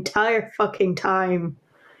cackling the entire fucking time.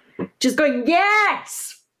 Just going,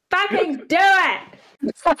 yes! Fucking do it!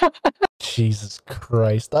 Jesus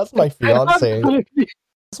Christ, that's my fiance.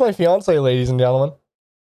 That's my fiance, ladies and gentlemen.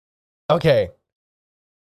 Okay.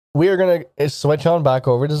 We are going to switch on back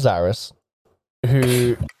over to Zaris,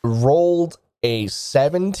 who rolled a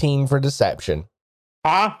 17 for deception.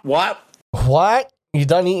 Huh? What? What? You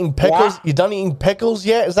done eating pickles? What? You done eating pickles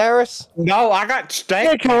yet, Zaris? No, I got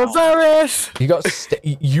steak. Zaris! You got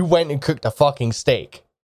you went and cooked a fucking steak.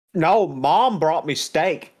 No, Mom brought me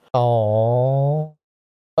steak. Oh.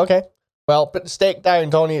 Okay. Well, put the steak down,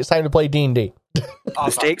 Tony. It's time to play D&D. The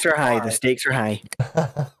stakes are high. The stakes are high.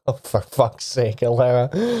 Oh, for fuck's sake, Ilera.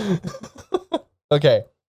 Okay.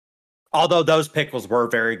 Although those pickles were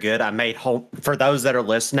very good, I made for those that are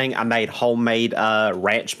listening, I made homemade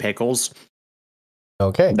ranch pickles.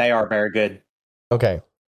 Okay. They are very good. Okay.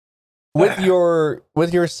 With your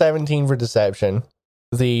 17 for deception,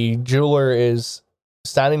 the jeweler is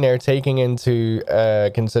standing there taking into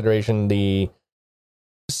consideration the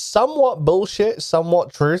somewhat bullshit,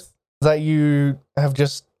 somewhat truth that you have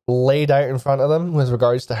just laid out in front of them with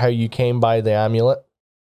regards to how you came by the amulet.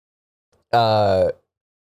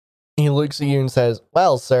 He looks at you and says,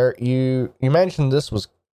 well, sir, you mentioned this was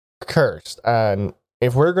cursed, and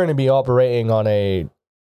if we're going to be operating on a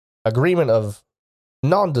agreement of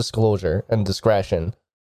non-disclosure and discretion,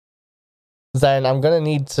 then I'm going to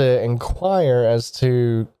need to inquire as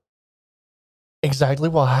to exactly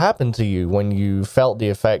what happened to you when you felt the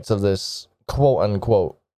effects of this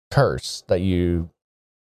quote-unquote curse that you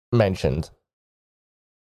mentioned.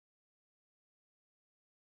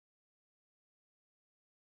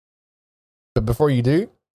 But before you do,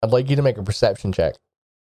 I'd like you to make a perception check.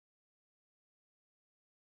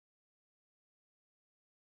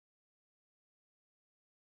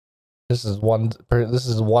 This is one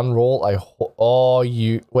roll.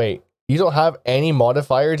 Wait. You don't have any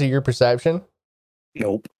modifier to your perception?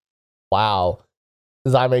 Nope. Wow.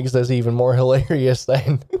 That makes this even more hilarious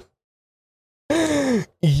then.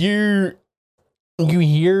 You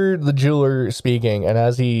hear the jeweler speaking, and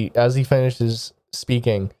as he finishes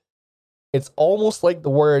speaking, it's almost like the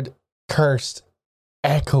word cursed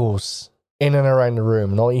echoes in and around the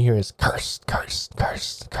room, and all you hear is cursed, cursed,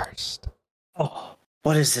 cursed, cursed. Oh,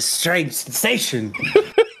 what is this strange sensation?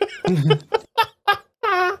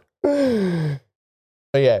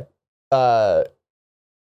 But yeah, how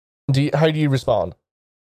do you respond?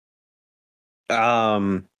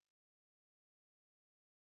 I'll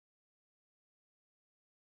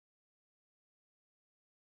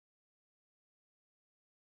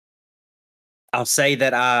say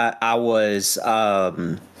that I was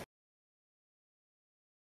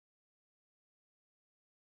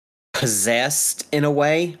possessed in a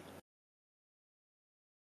way.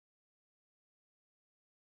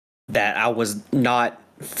 That I was not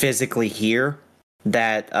physically here.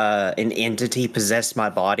 That an entity possessed my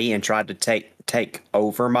body and tried to take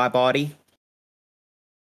over my body.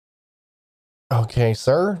 Okay,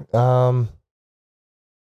 sir. I'm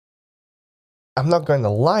not going to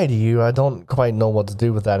lie to you. I don't quite know what to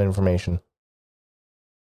do with that information.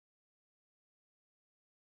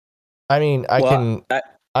 I mean, I can.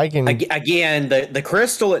 Again, the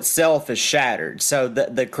crystal itself is shattered, so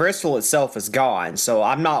the crystal itself is gone. So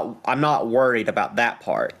I'm not worried about that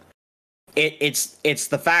part. It's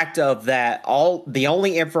the fact of that the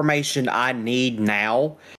only information I need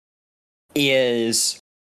now is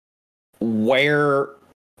where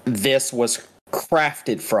this was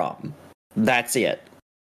crafted from. That's it.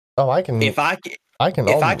 Oh, I can. If I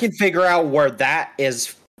can figure out where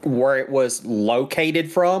it was located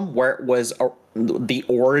from, where it was the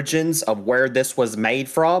origins of where this was made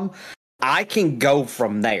from, I can go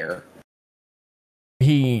from there.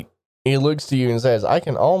 He looks to you and says, I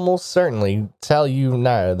can almost certainly tell you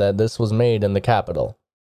now that this was made in the capital.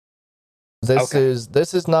 This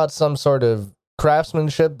is not some sort of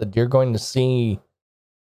craftsmanship that you're going to see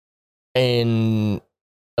in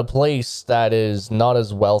a place that is not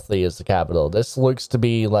as wealthy as the capital. This looks to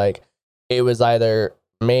be like it was either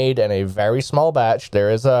made in a very small batch. There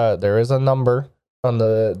is a number on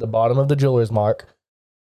the bottom of the jeweler's mark,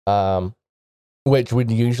 which would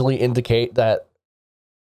usually indicate that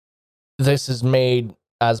this is made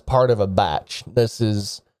as part of a batch. This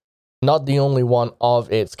is not the only one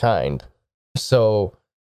of its kind. So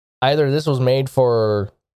either this was made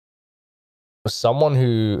for someone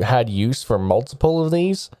who had use for multiple of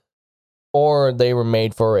these, or they were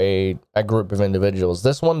made for a group of individuals.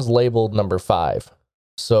 This one's labeled number 5.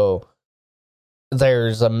 So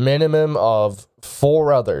there's a minimum of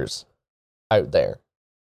 4 others out there.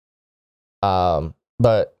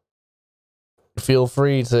 But feel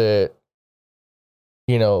free to,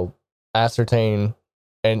 ascertain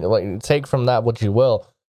and take from that what you will.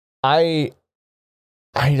 I'm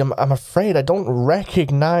afraid I don't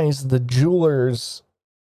recognize the jeweler's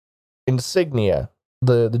insignia,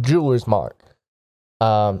 the jeweler's mark.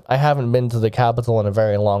 I haven't been to the capital in a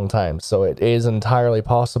very long time, so it is entirely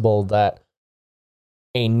possible that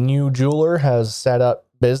a new jeweler has set up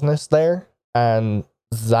business there, and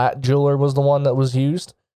that jeweler was the one that was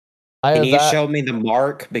used. Can you show me the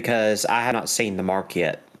mark, because I have not seen the mark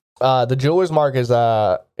yet? The jeweler's mark is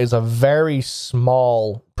a very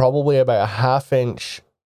small, probably about a half inch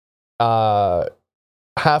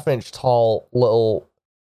tall little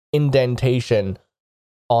indentation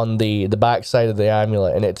on the back side of the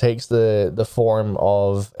amulet, and it takes the form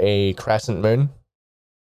of a crescent moon.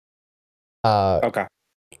 Okay.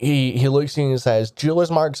 He looks at you and says, jeweler's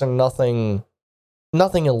marks are nothing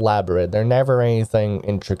elaborate. They're never anything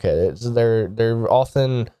intricate. They're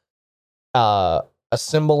often a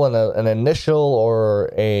symbol and an initial, or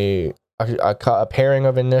a pairing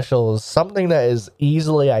of initials, something that is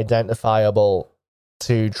easily identifiable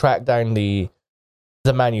to track down the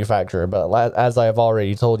manufacturer. But as I have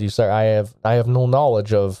already told you, sir, I have no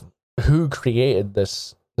knowledge of who created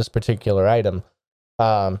this particular item.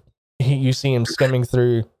 You see him skimming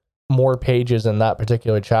through more pages in that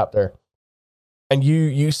particular chapter, and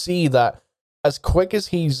you see that as quick as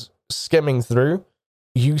he's skimming through,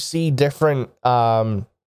 you see different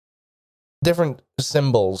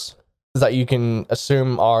symbols that you can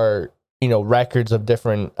assume are records of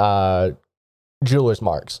different jeweler's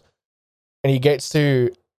marks. And he gets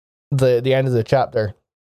to the end of the chapter,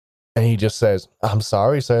 and he just says, I'm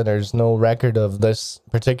sorry, sir, there's no record of this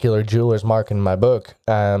particular jeweler's mark in my book.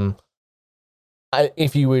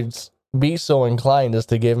 If you would be so inclined as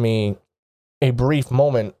to give me a brief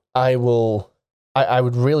moment, I would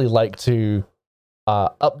really like to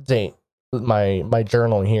update my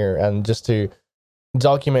journal here, and just to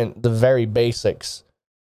document the very basics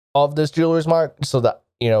of this jeweler's mark, so that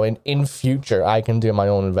in future I can do my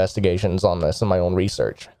own investigations on this and my own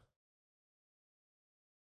research.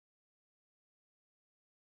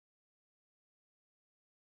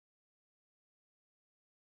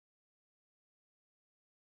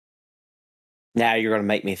 Now you're going to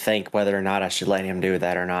make me think whether or not I should let him do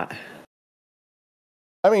that or not.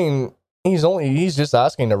 I mean, he's just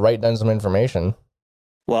asking to write down some information.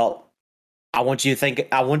 Well, I want you to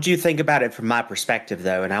think about it from my perspective,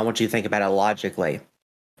 though, and I want you to think about it logically.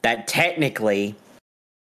 That technically,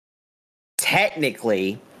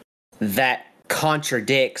 that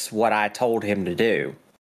contradicts what I told him to do.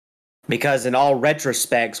 Because in all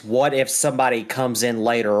retrospects, what if somebody comes in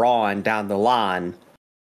later on down the line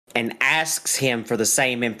and asks him for the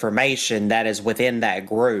same information that is within that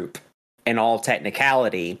group, in all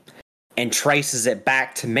technicality, and traces it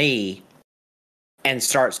back to me and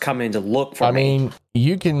starts coming to look for me? I mean,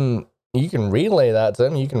 you can relay that to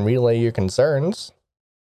him. You can relay your concerns.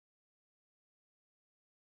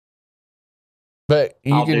 But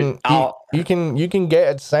you can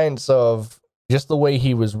get a sense of just the way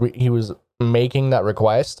he was making that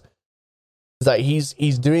request, is that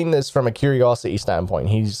he's doing this from a curiosity standpoint.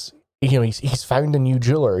 He's found a new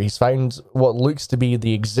jeweler. He's found what looks to be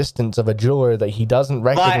the existence of a jeweler that he doesn't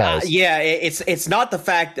recognize. It's not the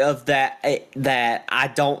fact of that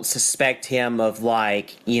I don't suspect him of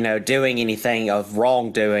doing anything of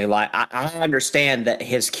wrongdoing. Like I understand that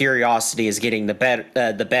his curiosity is getting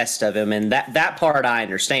the best of him, and that part I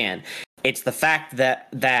understand. It's the fact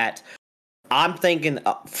that I'm thinking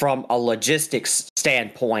from a logistics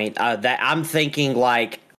standpoint, that I'm thinking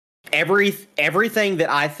like everything that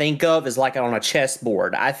I think of is like on a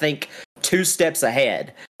chessboard. I think 2 steps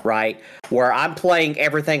ahead, right? Where I'm playing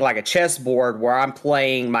everything like a chessboard, where I'm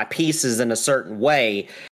playing my pieces in a certain way,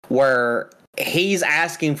 where he's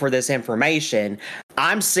asking for this information.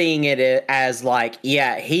 I'm seeing it as like,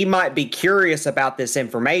 yeah, he might be curious about this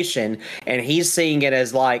information, and he's seeing it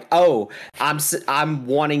as like, oh, I'm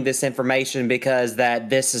wanting this information because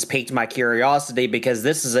this has piqued my curiosity, because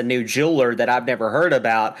this is a new jeweler that I've never heard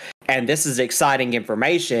about, and this is exciting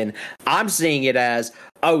information. I'm seeing it as,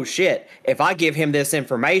 oh shit, if I give him this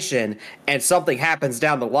information and something happens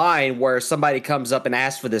down the line where somebody comes up and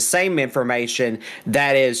asks for the same information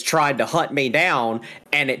that is trying to hunt me down,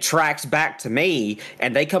 and it tracks back to me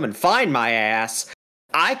and they come and find my ass,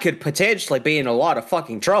 I could potentially be in a lot of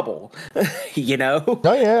fucking trouble. You know?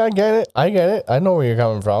 Oh yeah, I get it. I know where you're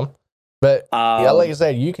coming from. But yeah, like I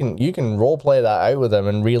said, you can role play that out with them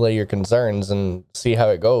and relay your concerns and see how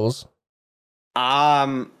it goes.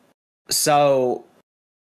 So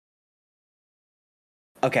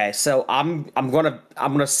okay, so I'm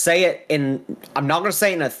gonna say it I'm not gonna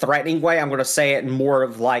say it in a threatening way. I'm gonna say it in more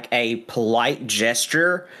of like a polite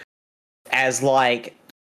gesture, as like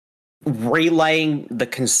relaying the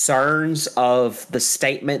concerns of the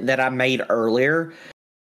statement that I made earlier.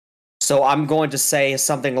 So I'm going to say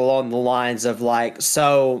something along the lines of like,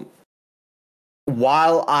 so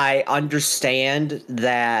while I understand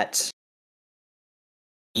that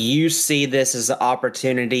you see this as an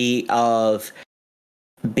opportunity of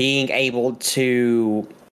being able to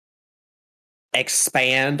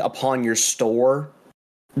expand upon your store,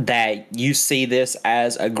 that you see this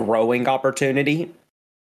as a growing opportunity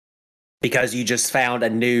because you just found a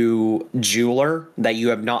new jeweler that you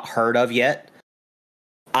have not heard of yet,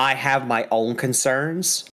 I have my own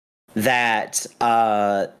concerns that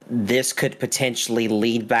this could potentially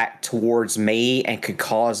lead back towards me and could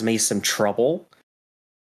cause me some trouble.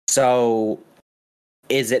 So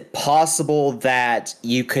is it possible that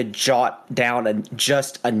you could jot down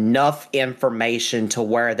just enough information to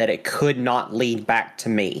where that it could not lead back to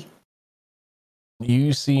me?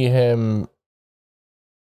 You see him,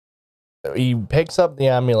 he picks up the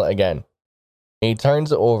amulet again. He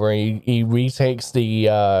turns it over. He retakes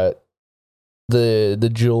the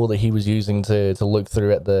jewel that he was using to look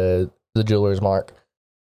through at the jeweler's mark.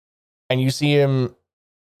 And you see him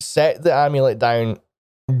set the amulet down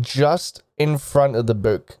just in front of the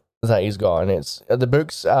book that he's got, and it's the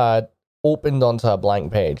book's opened onto a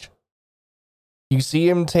blank page. You see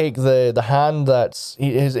him take the hand that's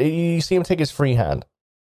you see him take his free hand,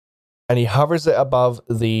 and he hovers it above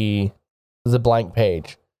the blank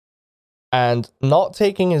page, and not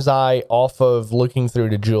taking his eye off of looking through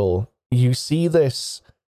the jewel, you see this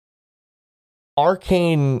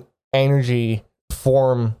arcane energy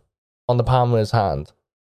form on the palm of his hand,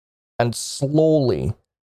 and slowly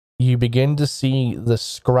you begin to see the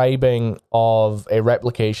scribing of a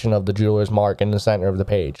replication of the jeweler's mark in the center of the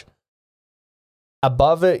page.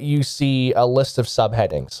 Above it, you see a list of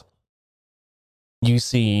subheadings. You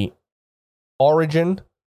see origin, ...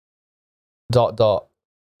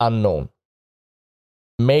 unknown.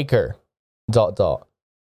 Maker, ...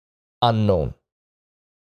 unknown.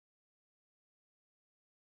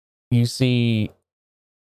 You see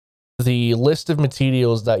the list of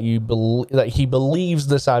materials that that he believes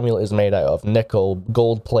this amulet is made out of: nickel,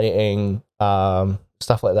 gold plating,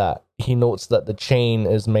 stuff like that. He notes that the chain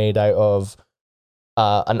is made out of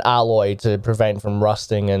an alloy to prevent from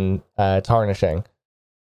rusting and tarnishing.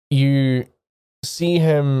 You see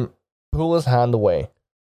him pull his hand away,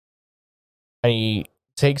 and he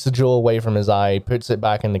takes the jewel away from his eye, puts it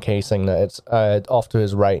back in the casing that it's off to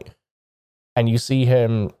his right, and you see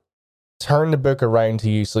him turn the book around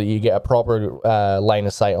to you so you get a proper line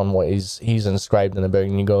of sight on what he's inscribed in the book,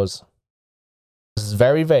 and he goes, "This is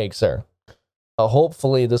very vague, sir.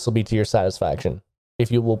 Hopefully this will be to your satisfaction.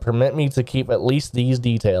 If you will permit me to keep at least these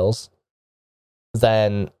details,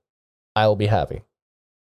 then I will be happy."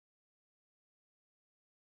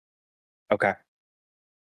 Okay.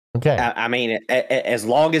 Okay. I mean, as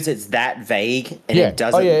long as it's that vague and Yeah. it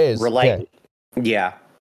doesn't Oh, yeah, it is. relate. Yeah.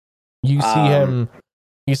 You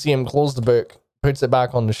see him close the book, puts it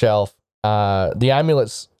back on the shelf. The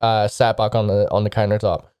amulet's sat back on the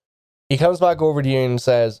countertop. He comes back over to you and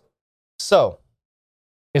says, "So,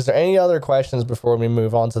 is there any other questions before we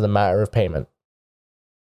move on to the matter of payment?"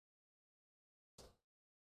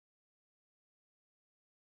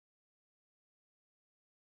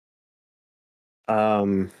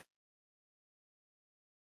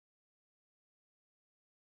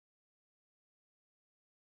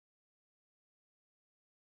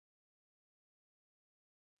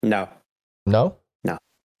 No. No?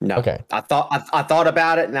 No. Okay. I thought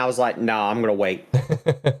about it and I was like, no, I'm gonna wait.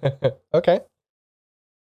 Okay.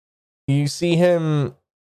 You see him.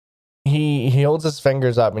 He holds his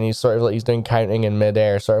fingers up and he's sort of like he's doing counting in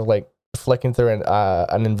midair, sort of like flicking through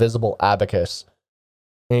an invisible abacus.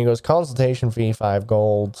 And he goes, "Consultation fee 5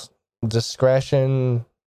 gold. Discretion,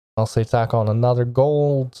 I'll say tack on another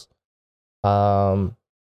gold.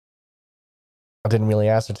 I didn't really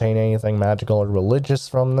ascertain anything magical or religious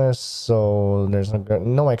from this, so there's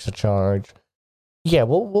no extra charge. Yeah,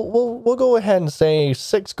 we'll go ahead and say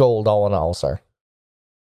 6 gold all in all, sir."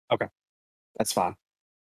 Okay, that's fine.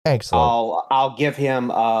 Excellent. I'll give him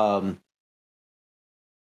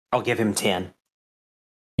 10.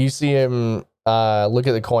 You see him look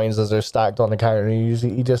at the coins as they're stacked on the counter.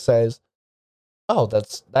 He just says, "Oh,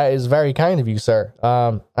 that is very kind of you, sir.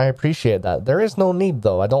 I appreciate that. There is no need,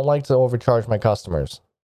 though. I don't like to overcharge my customers."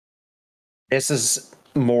 This is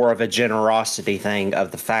more of a generosity thing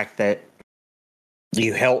of the fact that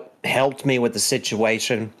you helped me with the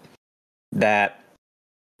situation that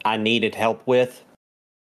I needed help with.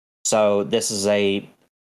 So this is a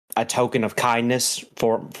token of kindness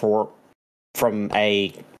from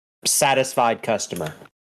a satisfied customer.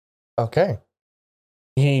 Okay.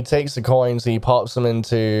 He takes the coins, he pops them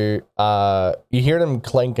into, you hear them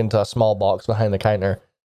clink into a small box behind the counter.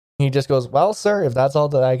 He just goes, "Well, sir, if that's all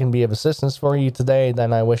that I can be of assistance for you today,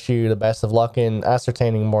 then I wish you the best of luck in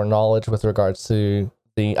ascertaining more knowledge with regards to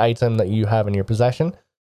the item that you have in your possession.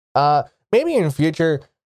 Maybe in future,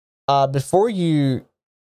 before you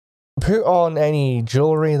put on any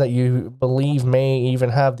jewelry that you believe may even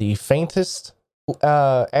have the faintest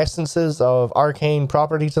essences of arcane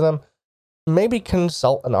property to them, maybe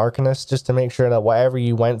consult an arcanist just to make sure that whatever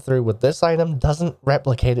you went through with this item doesn't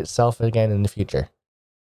replicate itself again in the future."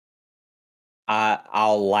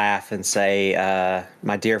 I'll laugh and say,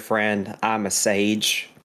 my dear friend, I'm a sage.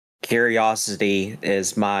 Curiosity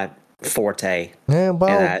is my forte. Yeah,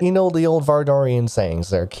 well, you know the old Vardorian sayings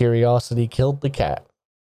there, curiosity killed the cat.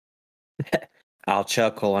 I'll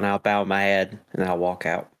chuckle and I'll bow my head and I'll walk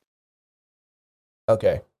out.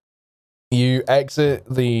 Okay. You exit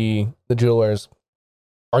the jewelers.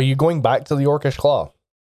 Are you going back to the Orcish Claw?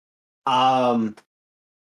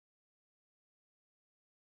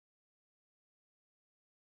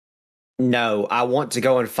 No, I want to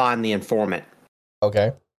go and find the informant.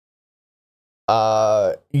 Okay.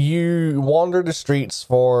 You wander the streets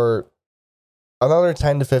for another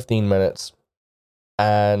 10 to 15 minutes,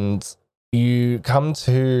 and you come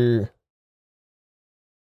to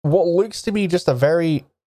what looks to be just a very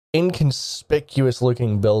inconspicuous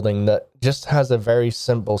looking building that just has a very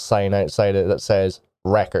simple sign outside it that says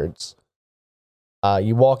records.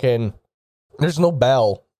 You walk in, there's no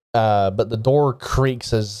bell, but the door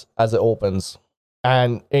creaks as it opens,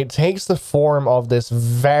 and it takes the form of this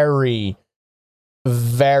very,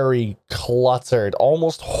 very cluttered,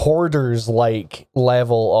 almost hoarders like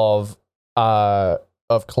level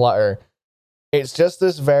of clutter. It's just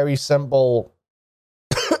this very simple.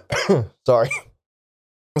 Sorry.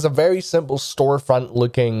 It's a very simple storefront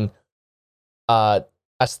looking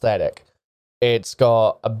aesthetic. It's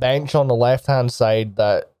got a bench on the left hand side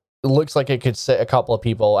that looks like it could sit a couple of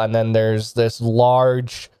people, and then there's this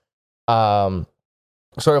large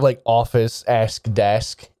sort of like office-esque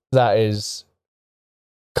desk that is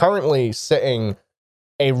currently sitting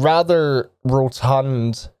a rather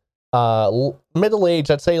rotund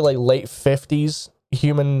middle-aged, I'd say like late 50s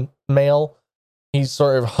human male. He's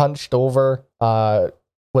sort of hunched over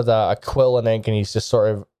with a quill and ink, and he's just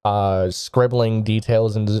sort of scribbling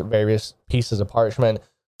details into various pieces of parchment,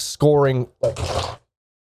 scoring.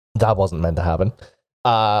 That wasn't meant to happen.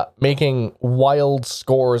 Making wild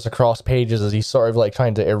scores across pages as he's sort of like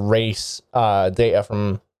trying to erase data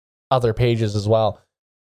from other pages as well.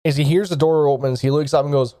 As he hears the door opens, he looks up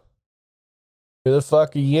and goes, "Who the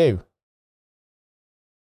fuck are you?"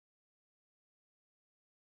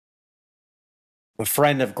 A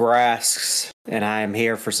friend of Grask's, and I am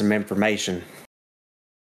here for some information.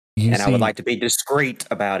 You I would like to be discreet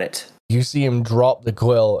about it. You see him drop the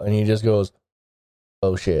quill, and he just goes,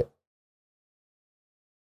 "Oh shit.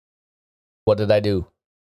 What did I do?"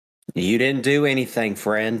 You didn't do anything,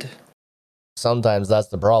 friend. Sometimes that's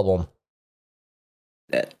the problem.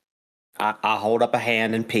 I hold up a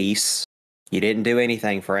hand in peace. You didn't do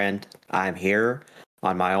anything, friend. I'm here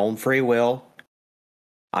on my own free will.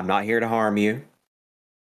 I'm not here to harm you.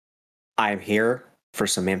 I am here for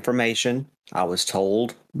some information. I was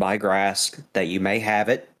told by Grask that you may have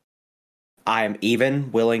it. I am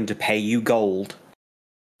even willing to pay you gold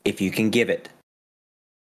if you can give it.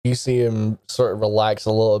 You see him sort of relax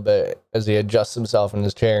a little bit as he adjusts himself in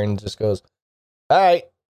his chair and just goes, "All right,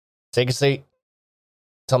 take a seat.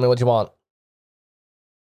 Tell me what you want."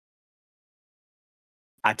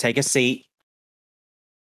 I take a seat.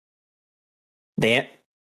 Then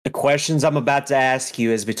the questions I'm about to ask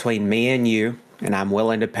you is between me and you, and I'm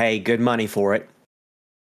willing to pay good money for it.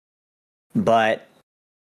 But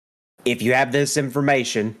if you have this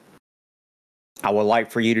information, I would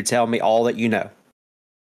like for you to tell me all that you know.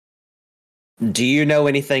 Do you know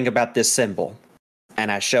anything about this symbol?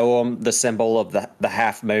 And I show him the symbol of the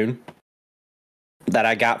half moon that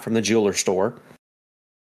I got from the jeweler store.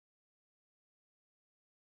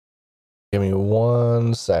 Give me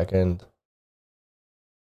 1 second.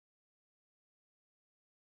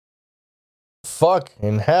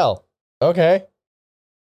 Fucking hell. Okay.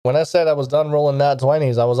 When I said I was done rolling nat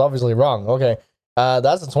 20s, I was obviously wrong. Okay.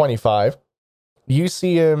 That's a 25. You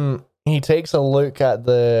see him, he takes a look at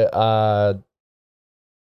the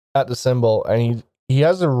symbol, and he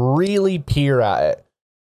has a really peer at it.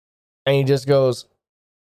 And he just goes,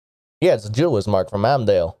 "Yeah, it's a jeweler's mark from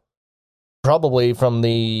Amdale. Probably from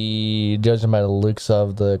the, judging by the looks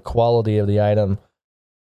of the quality of the item,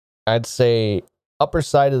 I'd say upper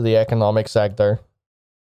side of the economic sector.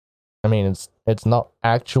 I mean, it's not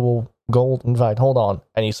actual gold. In fact, hold on."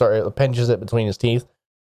 And he sort of pinches it between his teeth.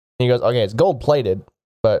 And he goes, "Okay, it's gold plated,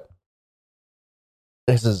 but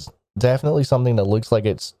this is definitely something that looks like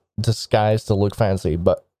it's disguised to look fancy,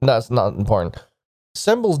 but that's not important.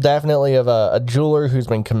 Symbol's definitely of a jeweler who's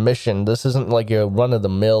been commissioned. This isn't like a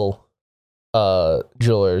run-of-the-mill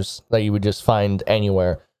jewelers that you would just find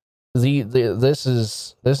anywhere. This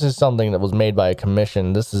is something that was made by a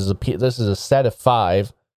commission. This is a set of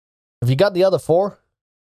 5. Have you got the other 4?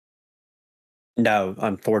 No,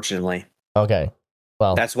 unfortunately. Okay.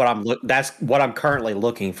 Well, That's what I'm currently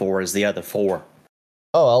looking for is the other 4.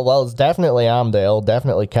 oh well, it's definitely Amdale,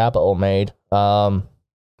 definitely capital made.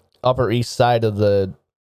 Upper east side of the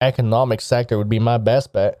economic sector would be my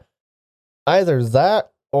best bet. Either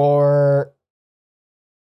that or,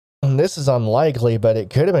 and this is unlikely, but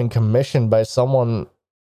it could have been commissioned by someone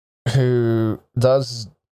who does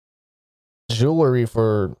jewelry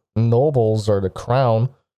for nobles or the crown.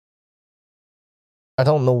 I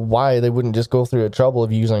don't know why they wouldn't just go through the trouble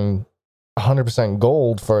of using 100%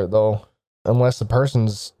 gold for it, though, unless the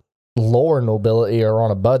person's lower nobility or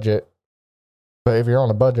on a budget. But if you're on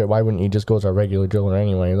a budget, why wouldn't you just go to a regular jeweler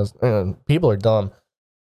anyway? People are dumb.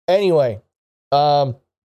 Anyway,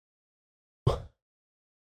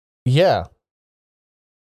 yeah.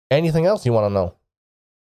 Anything else you want to know?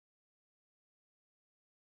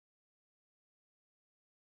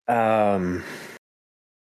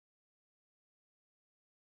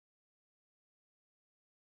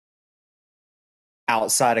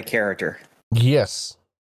 Outside of character. Yes.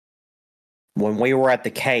 When we were at the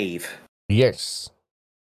cave, Yes.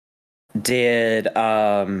 did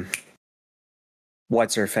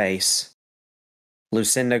what's her face?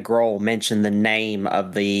 Lucinda Grohl mention the name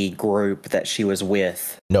of the group that she was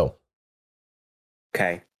with? No.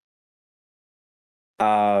 Okay.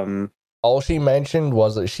 All she mentioned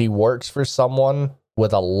was that she works for someone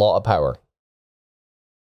with a lot of power.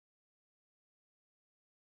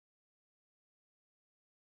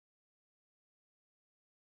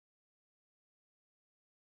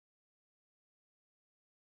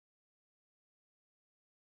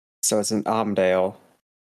 So it's an Amdale.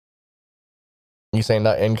 You saying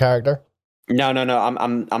that in character? No.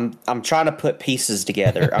 I'm trying to put pieces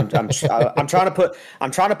together. I'm trying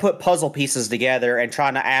to put puzzle pieces together and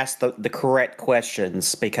trying to ask the correct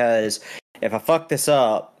questions, because if I fuck this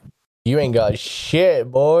up, You ain't got shit,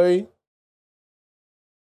 boy.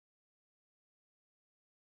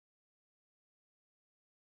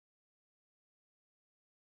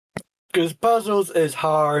 Because puzzles is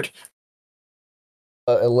hard.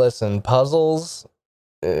 Listen, puzzles.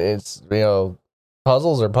 It's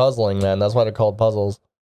puzzles are puzzling, man. That's why they're called puzzles.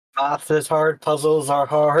 Math is hard. Puzzles are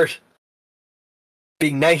hard.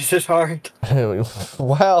 Being nice is hard.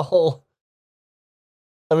 Well,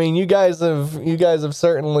 I mean, you guys have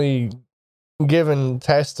certainly given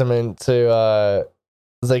testament to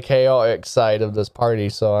the chaotic side of this party,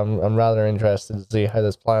 so I'm rather interested to see how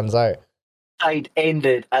this plans out. I'd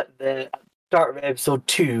ended at the start of episode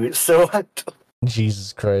 2, so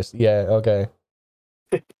Jesus Christ. Yeah, okay.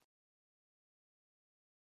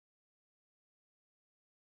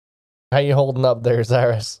 How you holding up there,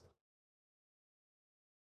 Zaris?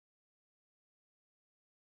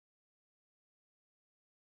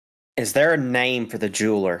 is there a name for the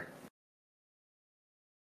jeweler?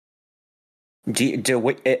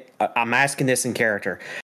 I'm asking this in character.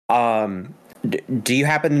 Do you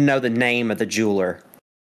happen to know the name of the jeweler?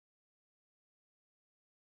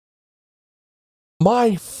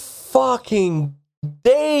 My fucking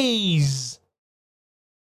days!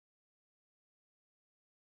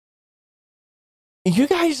 You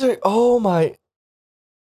guys are... Oh my...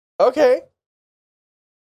 Okay.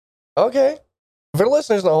 Okay. For the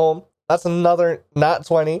listeners at home, that's another nat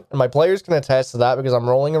 20, and my players can attest to that because I'm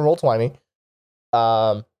rolling a roll 20.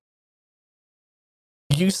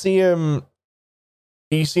 You see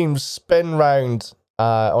him spin round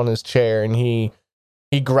on his chair, and he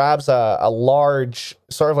grabs a large,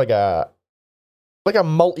 sort of like a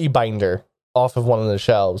multi-binder off of one of the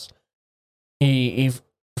shelves. He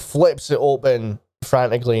flips it open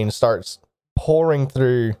frantically and starts pouring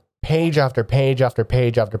through page after page after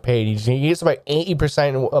page after page. He gets about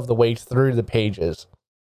 80% of the way through the pages,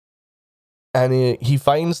 and he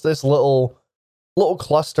finds this little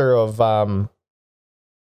cluster of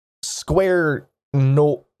square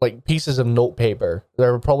pieces of note paper.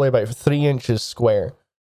 They're probably about 3 inches square,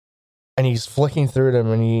 and he's flicking through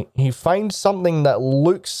them, and he finds something that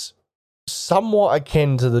looks somewhat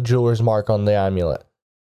akin to the jeweler's mark on the amulet.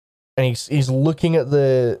 And he's looking at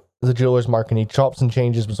the jeweler's mark, and he chops and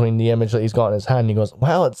changes between the image that he's got in his hand. And he goes,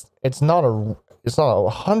 "Well, it's not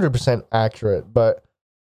 100% accurate, but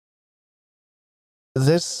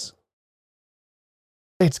it's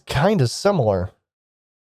kind of similar.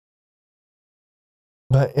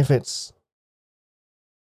 But if it's,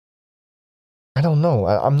 I don't know.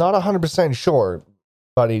 I'm not 100% sure,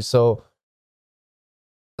 buddy. So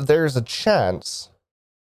there's a chance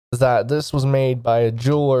that this was made by a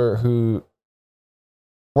jeweler who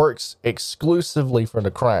works exclusively for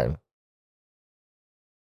the crown.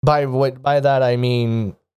 By that I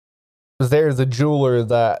mean they're the jeweler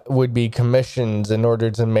that would be commissioned in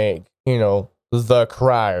order to make, the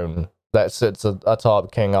crown that sits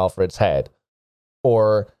atop King Alfred's head,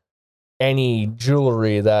 or any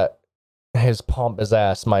jewelry that his pompous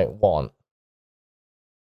ass might want.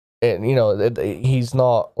 And he's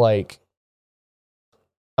not like,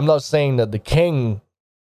 I'm not saying that the king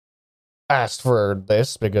asked for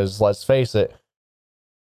this, because let's face it,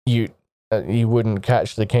 you wouldn't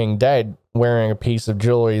catch the king dead wearing a piece of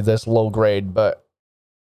jewelry this low grade, but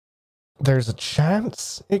there's a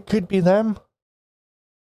chance it could be them.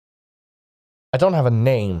 I don't have a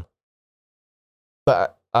name,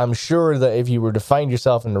 but I'm sure that if you were to find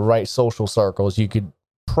yourself in the right social circles, you could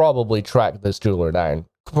probably track this jeweler down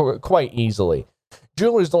quite easily.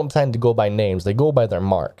 Jewelers don't tend to go by names, they go by their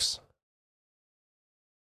marks.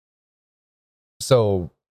 So,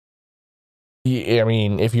 I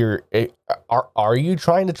mean, if you're... Are you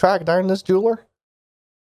trying to track down this jeweler?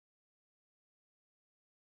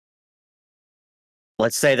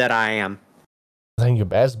 Let's say that I am. I think your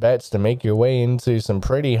best bet's to make your way into some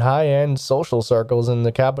pretty high-end social circles in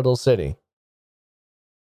the capital city.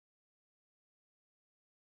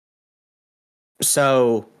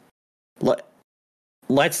 So,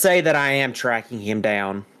 let's say that I am tracking him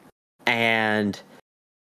down, and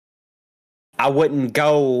I wouldn't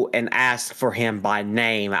go and ask for him by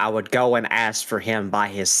name. I would go and ask for him by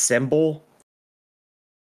his symbol,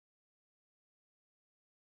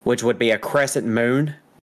 which would be a crescent moon.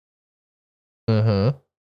 Mm-hmm.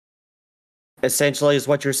 Essentially, is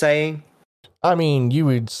what you're saying. I mean,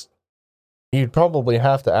 you'd probably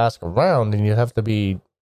have to ask around, and you'd have to be,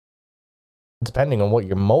 depending on what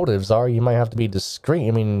your motives are, you might have to be discreet.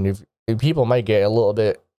 I mean, if people might get a little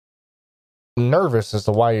bit nervous as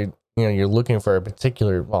to why you're looking for a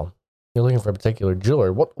particular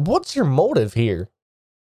jeweler. What's your motive here?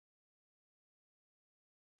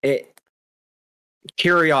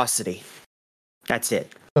 Curiosity. That's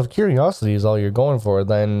it. If curiosity is all you're going for,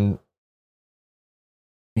 then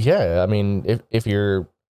yeah, I mean, if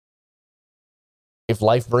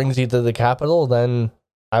life brings you to the capital, then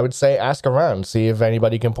I would say ask around, see if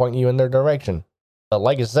anybody can point you in their direction. But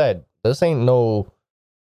like I said, this ain't no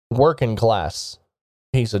working class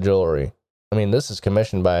piece of jewelry. I mean, this is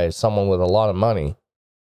commissioned by someone with a lot of money.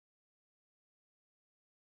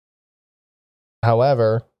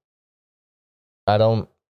 However, I don't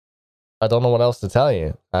know what else to tell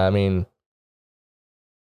you. I mean,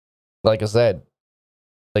 like I said,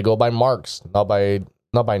 they go by marks, not by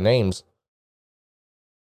names.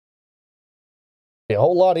 Be a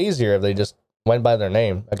whole lot easier if they just went by their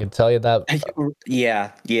name. I can tell you that.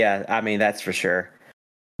 Yeah. I mean, that's for sure.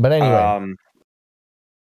 But anyway,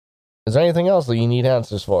 is there anything else that you need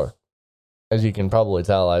answers for? As you can probably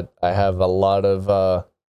tell, I have a lot of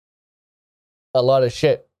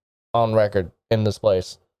shit on record in this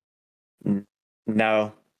place.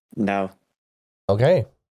 No. Okay.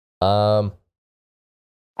 I'll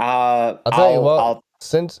tell you what.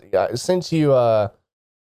 Since you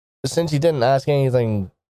didn't ask anything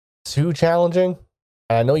too challenging,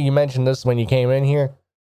 and I know you mentioned this when you came in here,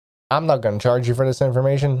 I'm not going to charge you for this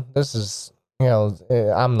information. This is,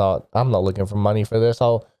 I'm not looking for money for this.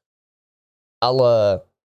 I'll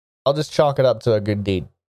just chalk it up to a good deed.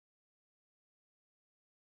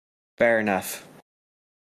 Fair enough.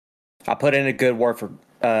 I'll put in a good word for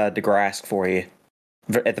DeGrasse for you,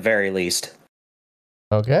 at the very least.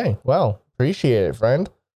 Okay, well, appreciate it, friend.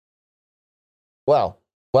 Well,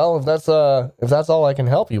 if that's all I can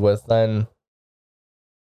help you with, then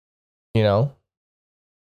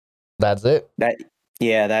that's it.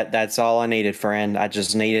 That's all I needed, friend. I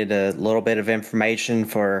just needed a little bit of information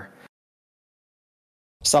for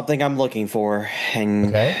something I'm looking for, and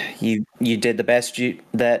okay. you did the best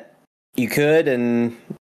that you could and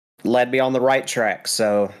led me on the right track.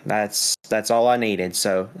 So that's all I needed.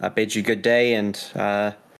 So I bid you good day and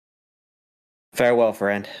farewell,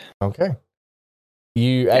 friend. Okay.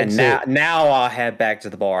 You exit. And now I'll head back to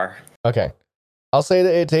the bar. Okay. I'll say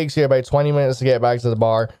that it takes you about 20 minutes to get back to the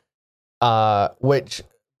bar. Which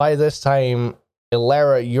by this time,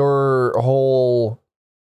 Ilara, your whole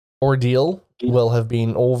ordeal will have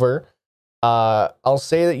been over. I'll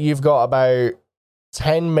say that you've got about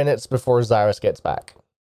 10 minutes before Zyrus gets back.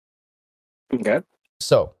 Okay.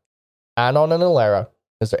 So, Anon and Ilara,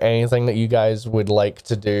 is there anything that you guys would like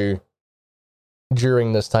to do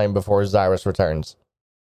during this time before Zyrus returns?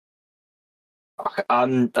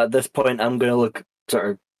 At this point, I'm gonna look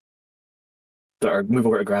sort of move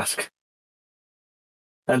over to Grask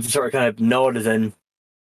and sort of kind of nod as in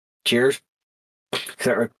cheers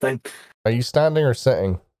sort of thing. Are you standing or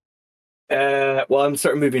sitting? Well, I'm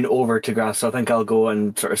sort of moving over to Grask, so I think I'll go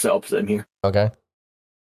and sort of sit opposite him here. Okay.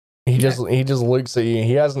 He just looks at you.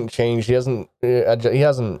 He hasn't changed. He hasn't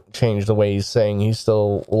changed the way he's saying. He's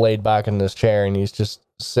still laid back in this chair, and he's just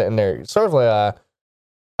sitting there, sort of like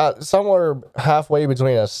somewhere halfway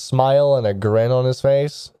between a smile and a grin on his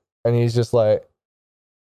face, and he's just like,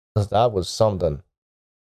 "That was something.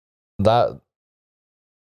 That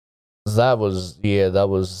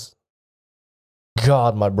was.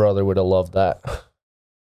 God, my brother would have loved that."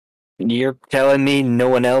 You're telling me no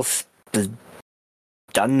one else has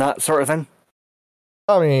done that sort of thing?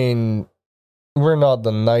 I mean, we're not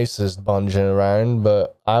the nicest bunch around,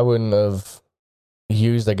 but I wouldn't have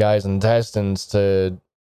used the guy's intestines to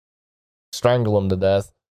strangle him to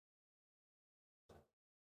death.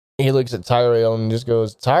 He looks at Tyrael and just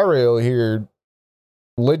goes, Tyrael here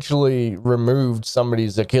literally removed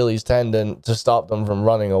somebody's Achilles tendon to stop them from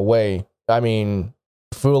running away. I mean,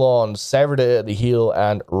 full on severed it at the heel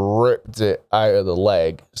and ripped it out of the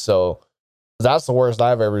leg. So that's the worst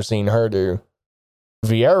I've ever seen her do.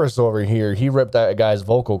 Vieras over here, he ripped out a guy's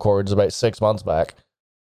vocal cords about 6 months back.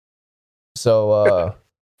 So,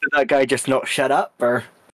 did that guy just not shut up, or?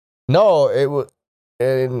 No, it was.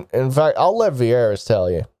 In fact, I'll let Vieras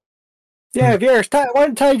tell you. Yeah, Vieras, why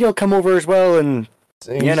don't Tyrael come over as well and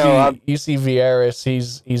You see Vieiras,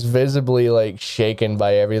 he's visibly like shaken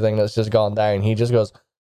by everything that's just gone down. He just goes,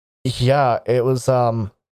 yeah, it was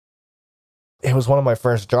one of my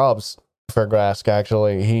first jobs for Grask,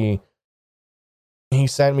 actually. He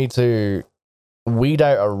sent me to weed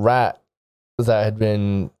out a rat that had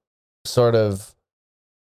been sort of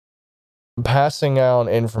passing on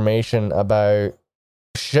information about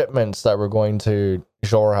shipments that were going to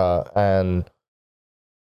Jorha, and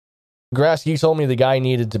Grask, you told me the guy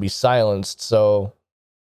needed to be silenced, so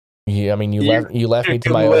you left me to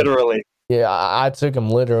my literally. Yeah, I took him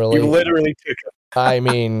literally. You literally took him. I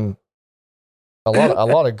mean, a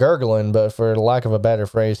lot of gurgling, but for lack of a better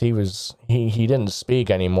phrase, he didn't speak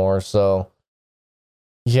anymore. So,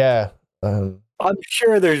 yeah. I'm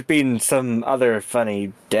sure there's been some other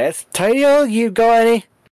funny deaths. Tyrell, you got any?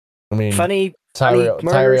 I mean, funny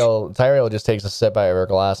Tyrell just takes a sip out of her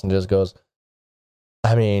glass and just goes,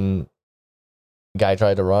 I mean, guy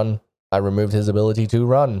tried to run. I removed his ability to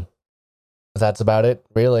run. That's about it,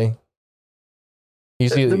 really. You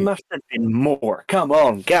see, there must have been more. Come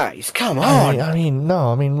on, guys. Come on.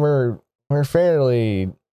 We're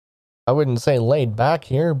fairly, I wouldn't say laid back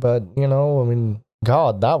here, but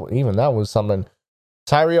God, that was something.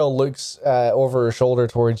 Tyrell looks over her shoulder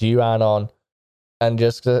towards you, Anon, and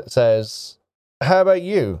just says, "How about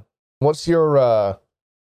you? What's your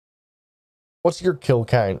kill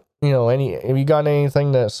count? Have you got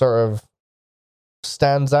anything that sort of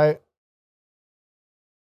stands out?"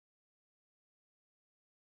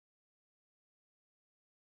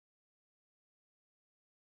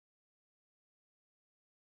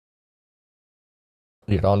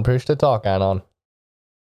 You're on push to talk, Anon.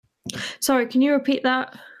 Sorry, can you repeat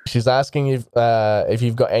that? She's asking if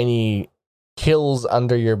you've got any kills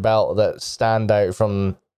under your belt that stand out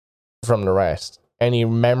from the rest. Any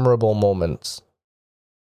memorable moments?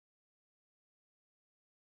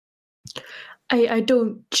 I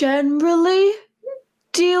don't generally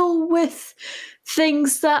deal with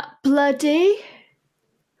things that bloody.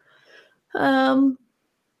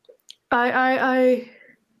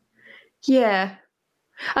 Yeah.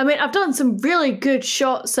 I mean, I've done some really good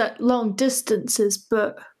shots at long distances,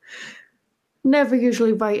 but never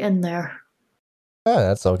usually right in there.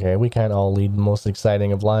 That's okay. We can't all lead the most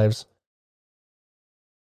exciting of lives.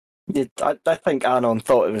 I think Anon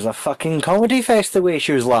thought it was a fucking comedy fest the way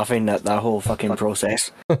she was laughing at that whole fucking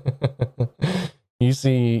process. You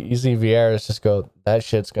see Vieiras just go, that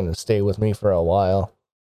shit's gonna stay with me for a while.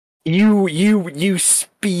 You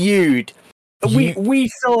spewed. We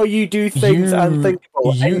saw you do things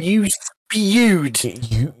unthinkable, and you spewed.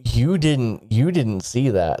 You didn't see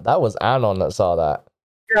that. That was Anon that saw that.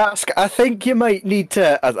 Grask, I think you might need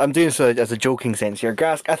to. I'm doing so as a joking sense here,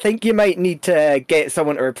 Grask. I think you might need to get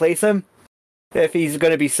someone to replace him if he's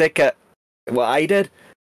going to be sick at what I did.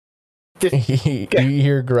 You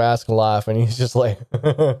hear Grask laugh, and he's just like,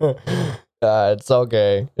 "It's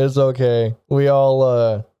okay. It's okay. We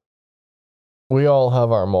all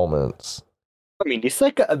have our moments." I mean, he's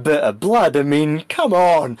sick at a bit of blood. I mean, come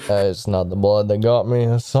on. It's not the blood that got me.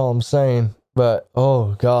 That's all I'm saying. But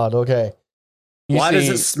oh god, okay. Why does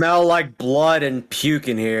it smell like blood and puke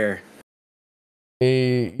in here?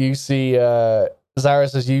 You see,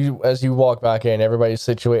 Zaris, as you walk back in, everybody's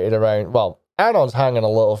situated around. Well, Anon's hanging a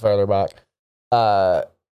little further back.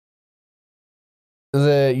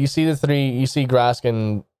 You see the three. You see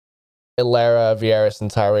Graskin, Ilera, Vieiras,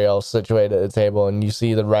 and Tyrell situated at the table, and you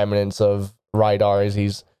see the remnants of Rydar as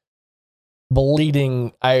he's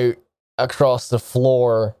bleeding out across the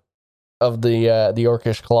floor of the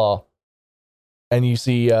Orcish Claw. And you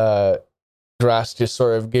see Grask just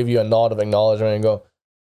sort of give you a nod of acknowledgement and go,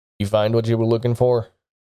 "You find what you were looking for?"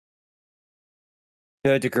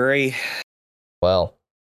 To a degree. Well,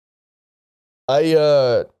 I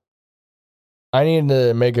need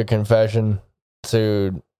to make a confession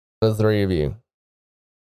to the three of you.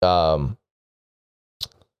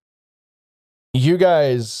 You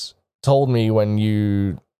guys told me when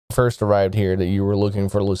you first arrived here that you were looking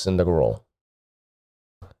for Lucinda Gruul.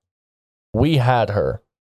 We had her,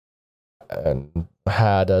 and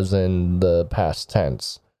had as in the past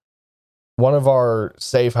tense. One of our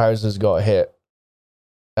safe houses got hit,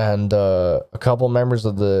 and a couple members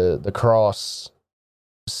of the Cross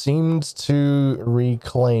seemed to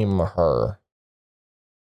reclaim her.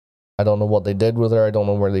 I don't know what they did with her. I don't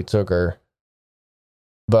know where they took her.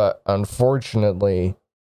 But unfortunately,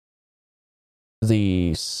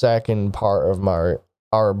 the second part of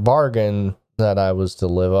our bargain that I was to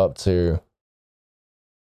live up to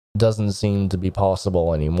doesn't seem to be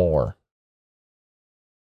possible anymore.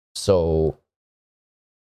 So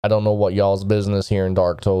I don't know what y'all's business here in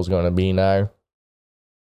Dark Toll is going to be now,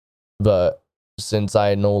 but since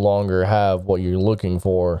I no longer have what you're looking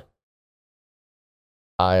for,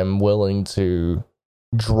 I am willing to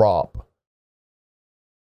drop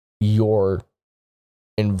your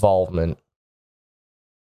involvement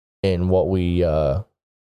in what we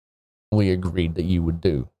agreed that you would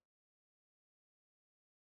do.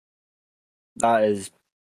 That is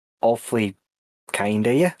awfully kind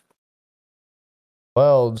of you.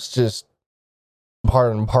 Well, it's just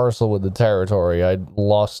part and parcel with the territory. I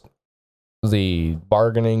lost the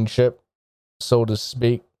bargaining chip, so to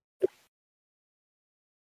speak.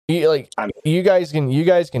 You guys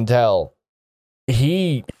can tell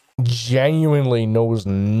he genuinely knows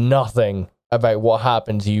nothing about what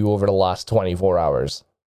happened to you over the last 24 hours.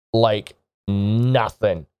 Like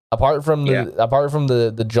nothing. Apart from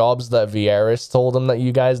the jobs that Vieras told him that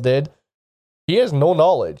you guys did, he has no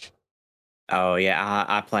knowledge. Oh yeah,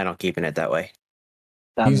 I plan on keeping it that way.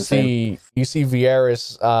 You see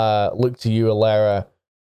Vieras look to you, Alara,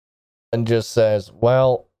 and just says,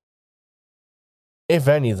 well, if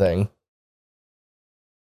anything,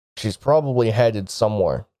 she's probably headed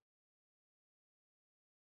somewhere.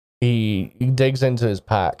 He digs into his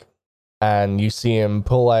pack, and you see him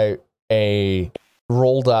pull out a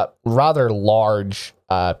rolled up, rather large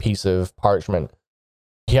piece of parchment.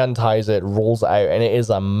 He unties it, rolls it out, and it is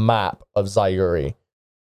a map of Zyuri.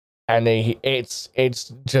 And it's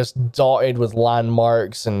just dotted with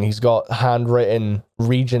landmarks, and he's got handwritten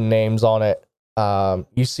region names on it.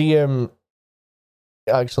 You see him.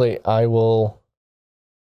 Actually, I will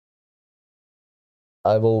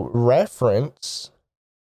reference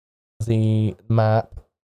the map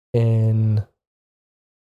in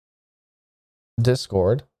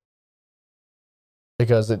Discord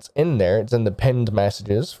because it's in there. It's in the pinned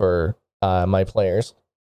messages for my players.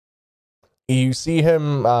 You see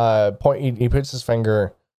him point. He puts his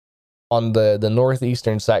finger on the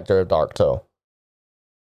northeastern sector of Darktoe.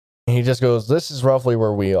 He just goes, "This is roughly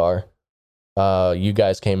where we are. You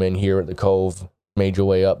guys came in here at the cove, made your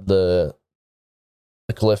way up the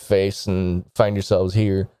cliff face, and find yourselves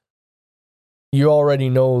here. You already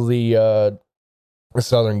know the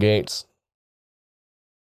southern gates.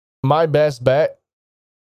 My best bet,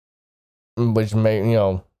 which may,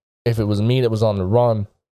 if it was me that was on the run,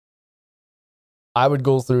 I would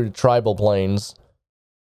go through the tribal plains,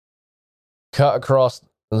 cut across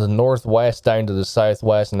the northwest down to the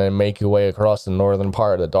southwest, and then make your way across the northern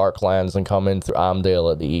part of the Darklands and come in through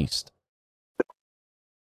Amdale at the east.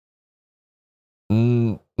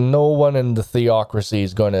 No one in the theocracy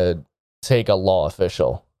is going to take a law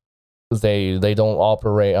official. They don't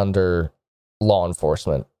operate under law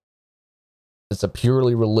enforcement. It's a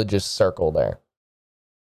purely religious circle there.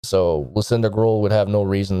 So Lucinda Grohl would have no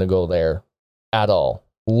reason to go there at all.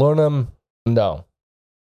 Lunam, no.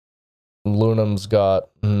 Lunam's got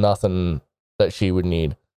nothing that she would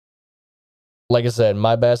need. Like I said,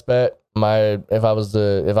 my best bet, if I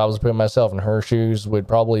was putting myself in her shoes, would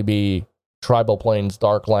probably be Tribal Plains,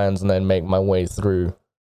 Darklands, and then make my way through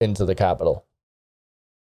into the capital.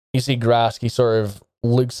 You see Grask, he sort of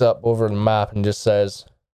looks up over the map and just says,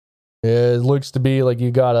 "Yeah, it looks to be like you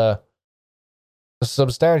got a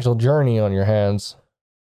substantial journey on your hands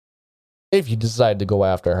if you decide to go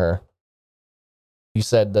after her." You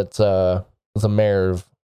said that the mayor of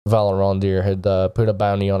Valorondir had put a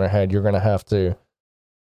bounty on her head. You're gonna have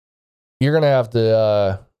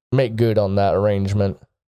to make good on that arrangement.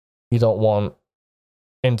 You don't want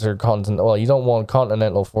you don't want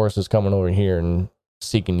continental forces coming over here and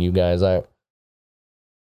seeking you guys out.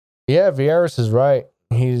 Yeah, Vieras is right.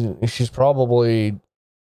 She's probably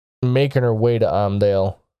making her way to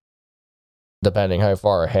Amdale. Depending how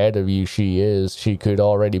far ahead of you she is, she could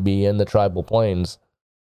already be in the tribal plains.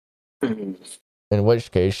 In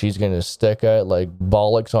which case, she's gonna stick out like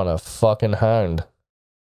bollocks on a fucking hound.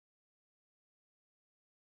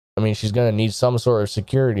 I mean, she's gonna need some sort of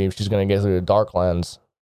security if she's gonna get through the Darklands.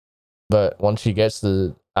 But once she gets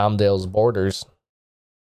to Amdale's borders,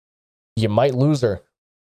 you might lose her.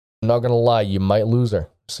 I'm not gonna lie, you might lose her.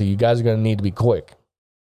 So you guys are gonna need to be quick.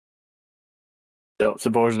 Don't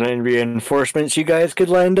suppose any reinforcements you guys could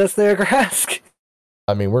lend us there, Grask?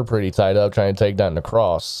 I mean, we're pretty tied up trying to take down the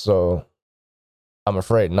cross, so I'm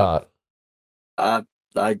afraid not. I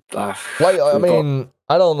mean,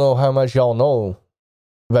 I don't know how much y'all know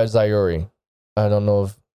about Zyuri. I don't know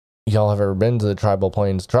if y'all have ever been to the Tribal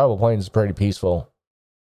Plains. Tribal Plains is pretty peaceful.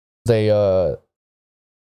 They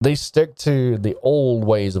stick to the old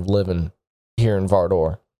ways of living here in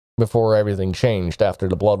Vardor before everything changed after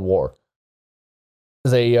the Blood War.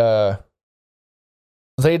 They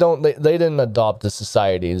didn't adopt the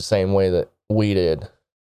society the same way that we did.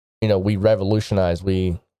 We revolutionized.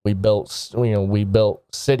 We We built, we built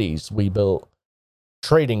cities. We built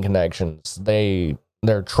trading connections. They're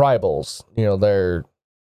tribals. They're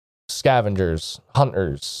scavengers,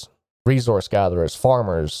 hunters, resource gatherers,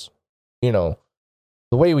 farmers. The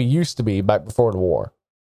way we used to be back before the war.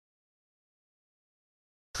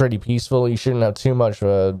 Pretty peaceful. You shouldn't have too much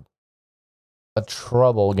of a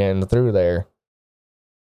trouble getting through there.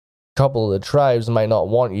 A couple of the tribes might not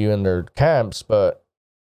want you in their camps, but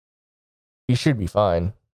you should be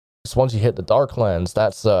fine. Just once you hit the Darklands,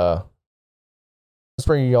 that's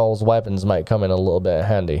where y'all's weapons might come in a little bit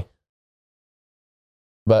handy.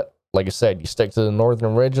 But like I said, you stick to the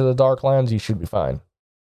northern ridge of the Darklands, you should be fine.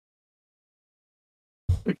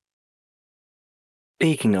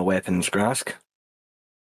 Speaking of weapons, Grask.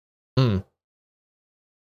 Hmm.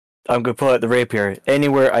 I'm going to pull out the rapier.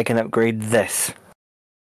 Anywhere I can upgrade this.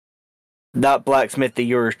 That blacksmith of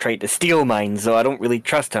yours tried to steal mine, so I don't really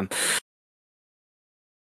trust him.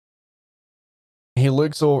 He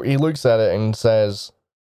looks at it and says,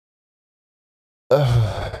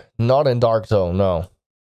 not in Darktone, no.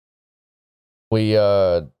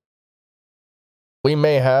 We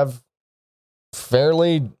may have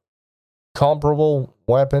fairly comparable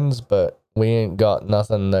weapons, but we ain't got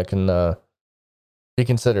nothing that can be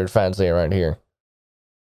considered fancy around here.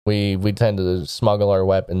 We tend to smuggle our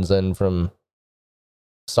weapons in from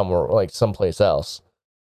somewhere, like someplace else.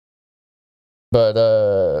 But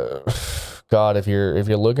God, if you're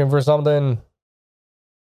looking for something,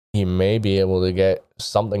 you may be able to get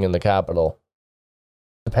something in the capital.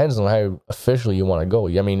 Depends on how official you want to go.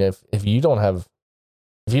 I mean, if you don't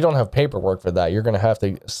have paperwork for that, you're gonna have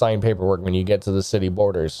to sign paperwork when you get to the city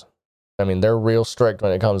borders. I mean, they're real strict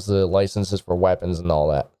when it comes to licenses for weapons and all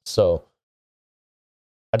that. So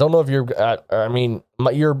I don't know if you're. I mean,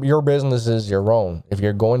 your business is your own. If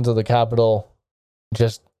you're going to the capital,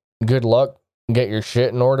 just good luck. Get your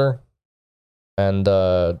shit in order, and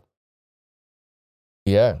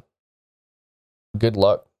yeah, good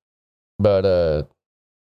luck. But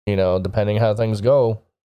depending how things go,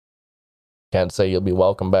 can't say you'll be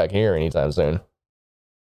welcome back here anytime soon.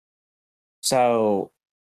 So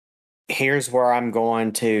here's where I'm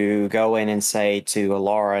going to go in and say to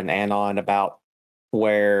Alara and Anon about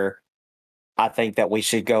where I think that we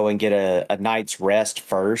should go and get a night's rest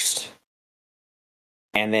first.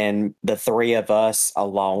 And then the three of us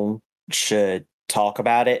alone should talk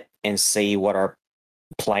about it and see what our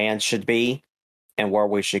plan should be and where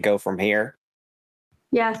we should go from here.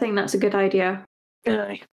 Yeah, I think that's a good idea.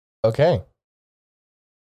 Aye. Okay.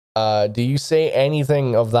 Do you say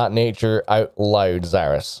anything of that nature out loud,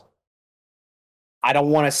 Zaris? I don't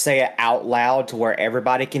want to say it out loud to where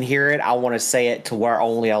everybody can hear it. I want to say it to where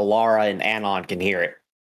only Alara and Anon can hear it.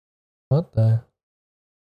 What the?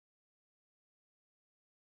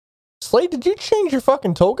 Slade, did you change your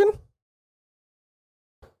fucking token?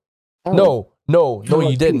 Oh. No,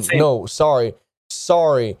 you didn't. No, sorry.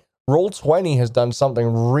 Roll20 has done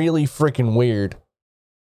something really freaking weird.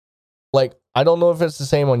 Like, I don't know if it's the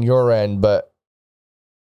same on your end, but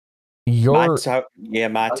my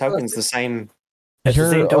token's the same. It's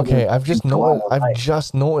the same token. Okay, I've just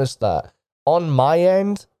noticed that. On my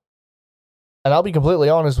end, and I'll be completely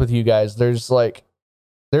honest with you guys, there's like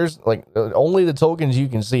only the tokens you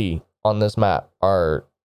can see on this map are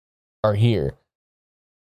here.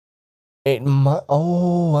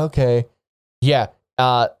 Okay. Yeah.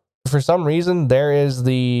 For some reason there is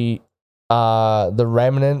the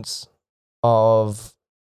remnants of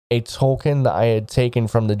a token that I had taken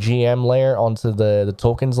from the GM layer onto the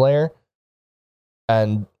tokens layer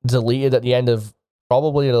and deleted at the end of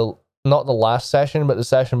probably not the last session, but the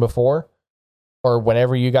session before, or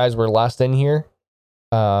whenever you guys were last in here.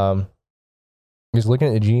 Just looking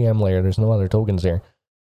at the GM layer, there's no other tokens here.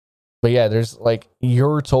 But yeah, there's like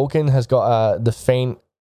your token has got the faint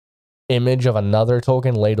image of another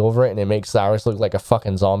token laid over it, and it makes Cyrus look like a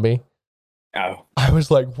fucking zombie. Oh. I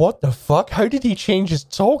was like, what the fuck? How did he change his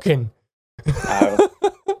token? Oh.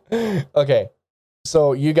 Okay.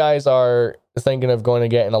 So you guys are thinking of going to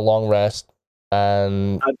get in a long rest,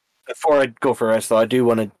 and Before I go for rest, though, I do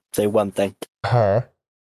want to say one thing. Grask,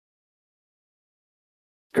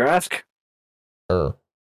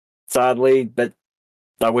 sadly, but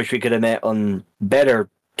I wish we could have met on better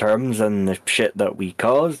terms than the shit that we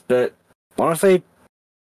caused, but honestly,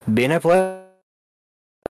 being a player,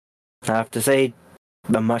 I have to say,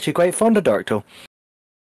 I'm actually quite fond of Darktoe.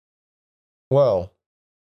 Well,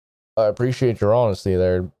 I appreciate your honesty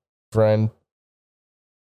there, friend.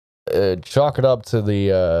 Chalk it up to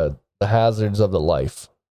the hazards of the life.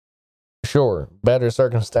 Sure, better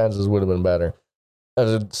circumstances would have been better.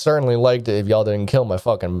 I'd certainly liked it if y'all didn't kill my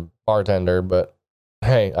fucking bartender, but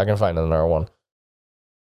Hey, I can find another one.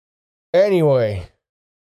 Anyway,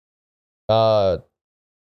 yeah,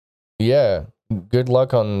 good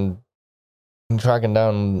luck on tracking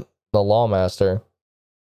down the Lawmaster.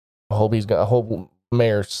 I hope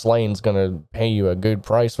Mayor Slane's gonna pay you a good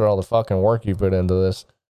price for all the fucking work you put into this.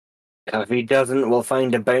 If he doesn't, we'll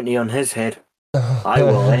find a bounty on his head. I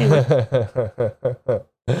will, anyway.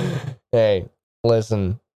 Hey,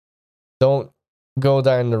 listen, don't go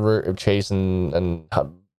down the route of chasing and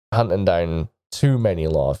hunting down too many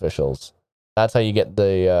law officials. That's how you get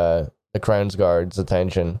the Crown's Guard's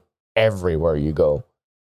attention everywhere you go.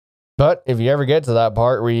 But if you ever get to that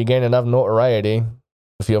part where you gain enough notoriety,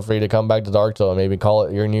 feel free to come back to Darktow and maybe call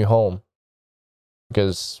it your new home.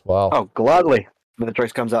 Because, well... Oh, gladly, when the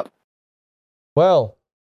choice comes up. Well,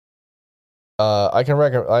 I can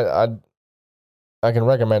recommend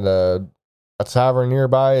a tavern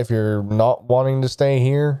nearby if you're not wanting to stay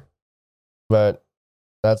here, but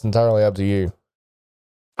that's entirely up to you.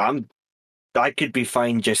 I could be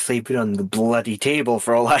fine just sleeping on the bloody table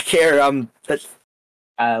for all I care.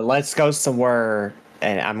 Let's go somewhere,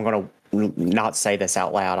 and I'm gonna not say this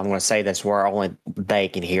out loud. I'm gonna say this where only they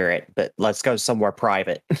can hear it, but let's go somewhere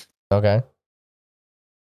private. Okay.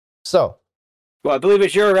 So. Well, I believe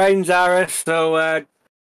it's your round, Zara, so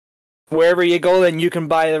wherever you go, then you can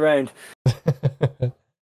buy the round.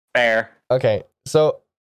 Fair. Okay, so...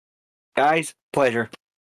 Guys, pleasure.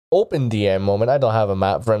 Open DM moment. I don't have a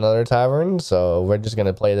map for another tavern, so we're just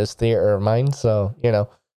gonna play this theater of mine, so, you know.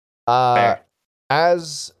 Fair.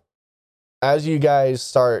 As you guys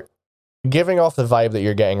start giving off the vibe that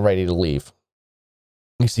you're getting ready to leave,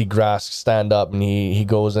 you see Grask stand up and he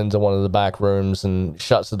goes into one of the back rooms and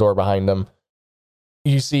shuts the door behind him.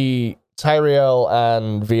 You see Tyrael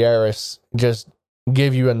and Vieris just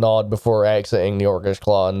give you a nod before exiting the Orcish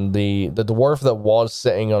Claw, and the dwarf that was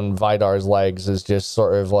sitting on Vidar's legs is just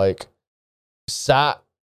sort of like sat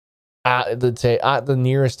at the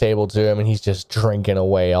nearest table to him, and he's just drinking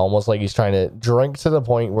away, almost like he's trying to drink to the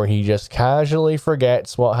point where he just casually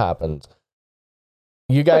forgets what happened.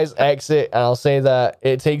 You guys exit, and I'll say that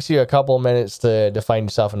it takes you a couple minutes to find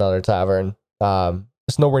yourself another tavern.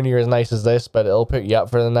 It's nowhere near as nice as this, but it'll put you up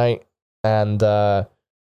for the night. And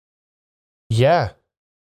yeah.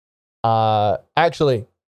 Actually,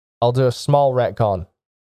 I'll do a small retcon.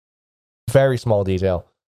 Very small detail.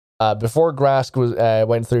 Before Grask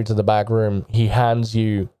went through to the back room, he hands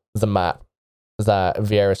you the map that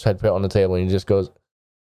Vieris had put on the table, and he just goes,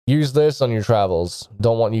 use this on your travels.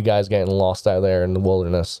 Don't want you guys getting lost out there in the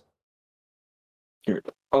wilderness.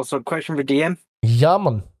 Also, question for DM. Yeah,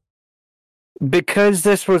 man. Because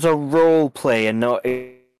this was a role play and not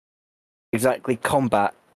exactly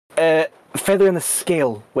combat, feather in the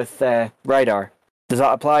scale with Rydar, does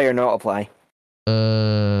that apply or not apply?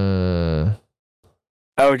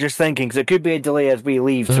 I was just thinking, because it could be a delay as we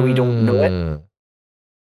leave, so we don't know it.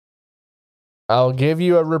 I'll give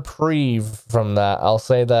you a reprieve from that. I'll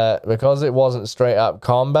say that because it wasn't straight up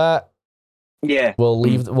combat, yeah, we'll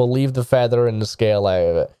leave the feather and the scale out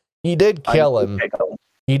of it. He did kill him.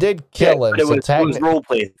 He did kill him. It was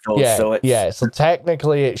roleplay, though. So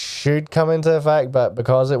technically it should come into effect, but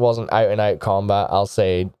because it wasn't out and out combat, I'll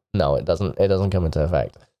say no, it doesn't come into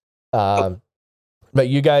effect. But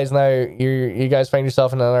you guys now, you guys find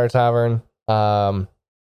yourself in another tavern.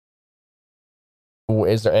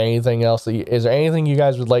 Is there anything else? Is there anything you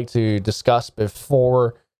guys would like to discuss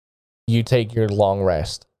before you take your long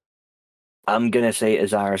rest? I'm gonna say to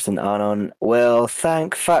Zaris and Anon, well,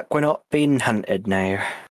 thank fuck we're not being hunted now.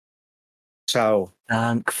 So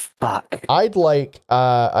thank fuck. I'd like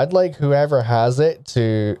whoever has it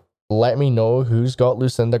to let me know who's got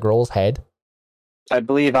Lucinda Grohl's head. I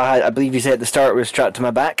believe you said at the start it was strapped to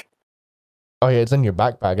my back. Oh yeah, it's in your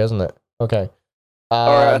backpack, isn't it? Okay.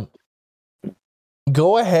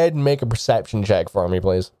 Go ahead and make a perception check for me,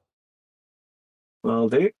 please. Will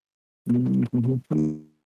do.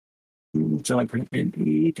 So I put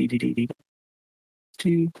in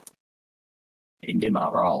two and do my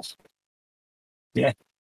rolls. Yeah.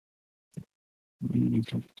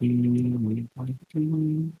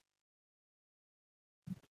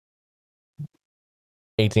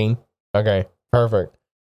 18. Okay, perfect.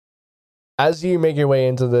 As you make your way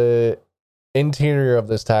into the interior of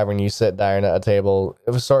this tavern, you sit down at a table.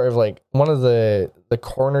 It was sort of like one of the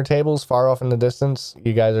corner tables far off in the distance.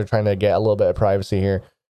 You guys are trying to get a little bit of privacy here.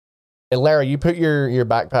 And Lara, you put your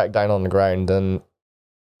backpack down on the ground, and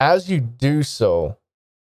as you do so,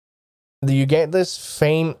 you get this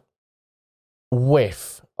faint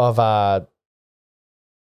whiff of an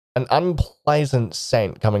unpleasant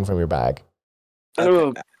scent coming from your bag.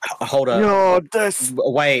 Oh, hold up. no, this.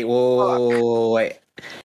 Wait.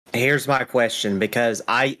 Here's my question, because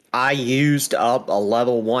I used up a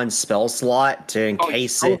level 1 spell slot to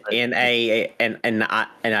encase it in a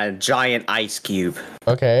giant ice cube.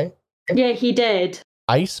 Okay. Yeah, he did.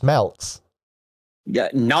 Ice melts. Yeah,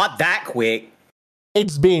 not that quick.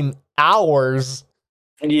 It's been hours.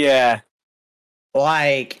 Yeah.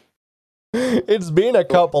 Like, It's been a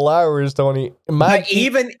couple hours, Tony. but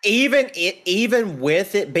even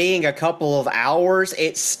with it being a couple of hours,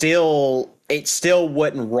 it still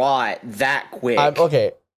wouldn't rot that quick.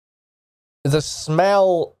 Okay. The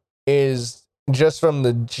smell is just from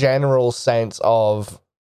the general sense of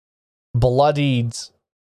bloodied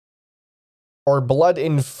or blood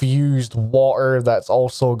infused water that's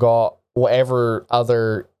also got whatever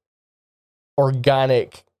other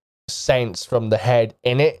organic scents from the head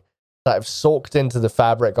in it that have soaked into the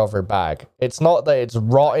fabric of her bag. It's not that it's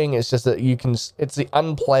rotting, it's just that it's the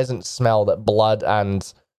unpleasant smell that blood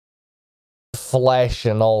and flesh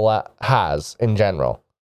and all that has in general.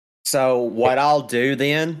 So what I'll do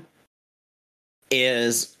then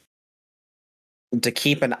is if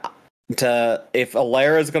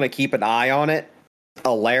Alara's going to keep an eye on it,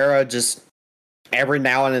 Alara just every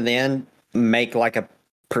now and then make like a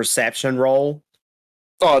perception roll.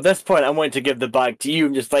 Oh, at this point, I'm going to give the bag to you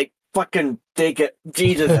and just like fucking take it.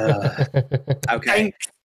 Jesus. Okay.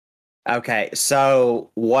 Okay. So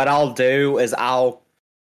what I'll do is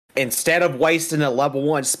instead of wasting a level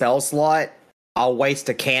 1 spell slot, I'll waste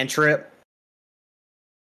a cantrip.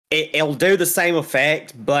 It'll do the same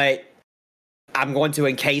effect, but I'm going to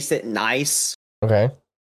encase it in ice. Okay.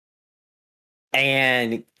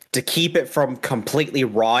 And to keep it from completely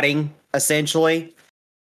rotting, essentially.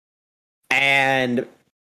 And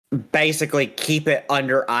basically keep it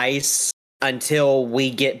under ice until we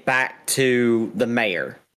get back to the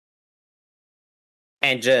mayor.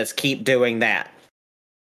 And just keep doing that.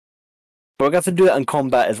 But we're going to have to do that in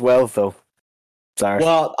combat as well, though. Sorry.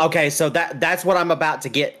 Well, okay, so that's what I'm about to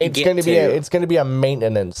get. It's going to be a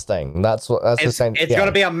maintenance thing. That's the sense. It's going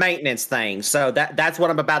to be a maintenance thing. So that's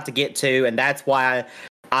what I'm about to get to, and that's why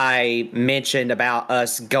I mentioned about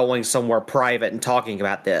us going somewhere private and talking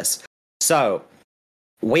about this. So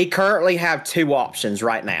we currently have 2 options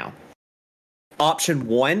right now. Option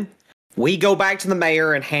 1, we go back to the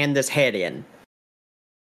mayor and hand this head in.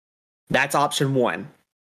 That's option 1.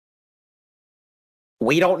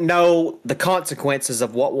 We don't know the consequences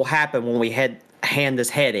of what will happen when we hand this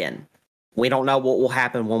head in. We don't know what will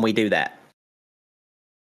happen when we do that.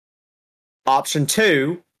 Option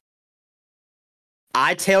 2,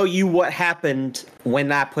 I tell you what happened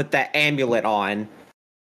when I put that amulet on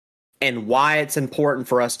and why it's important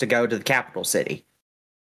for us to go to the capital city.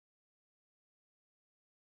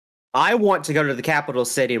 I want to go to the capital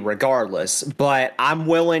city regardless, but I'm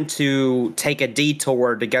willing to take a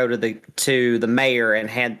detour to go to the mayor and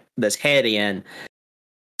hand this head in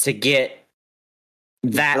to get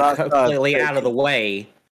that completely out of the way.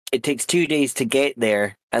 It takes 2 days to get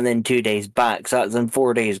there and then 2 days back, so that's in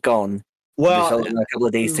 4 days gone. Well, a couple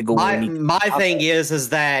of days to go. My thing is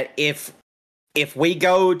that if we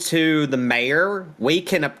go to the mayor, we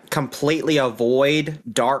can completely avoid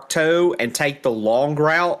Darktoe and take the long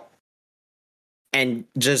route and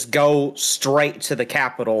just go straight to the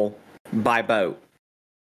capital by boat.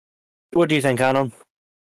 What do you think, Anon?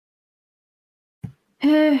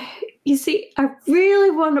 You see, I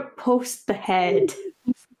really want to post the head.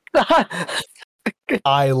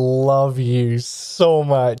 I love you so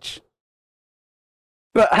much.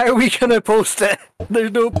 But how are we going to post it?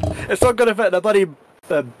 It's not going to fit in a bloody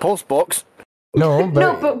post box. No, but,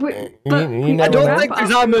 I don't think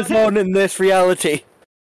there's Amazon in this reality.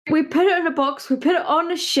 We put it in a box, we put it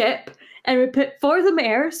on a ship, and we put for the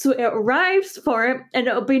mayor, so it arrives for him, and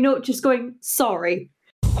it'll be note just going, sorry.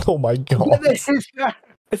 Oh my god. It's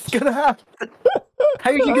gonna happen. How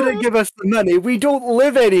are you gonna give us the money? We don't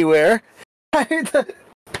live anywhere.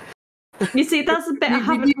 You see, that's a bit I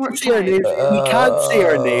haven't worked out. We can't say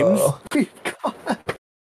our names.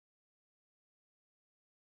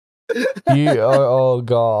 Oh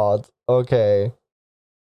god. Okay.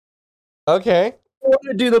 I want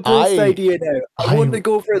to do the post idea now. I want to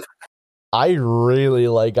go for it. I really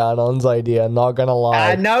like Anon's idea, not gonna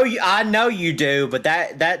lie. I know you do, but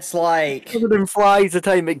that's like covered in flies the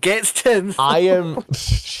time it gets to him. I am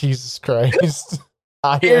Jesus Christ.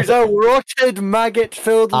 Here's a rotted maggot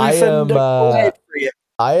filled Lucinda head for you.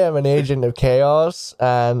 I am an agent of chaos,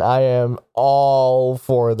 and I am all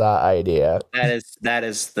for that idea. That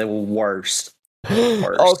is the worst.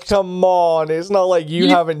 Oh come on! It's not like you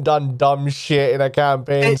haven't done dumb shit in a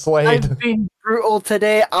campaign, Slade. I've been brutal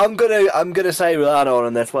today. I'm gonna side with Anon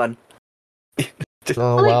on this one.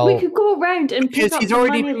 Oh, well. We could go round and pick Because up he's the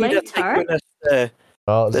already money paid us, like, later. when us,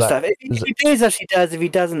 Oh, is the that, stuff. If is he pays us, he does. If he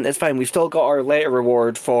doesn't, it's fine. We've still got our later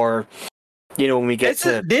reward for, when we get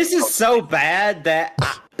This is so bad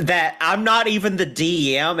that I'm not even the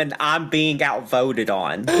DM and I'm being outvoted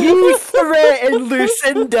on. You threatened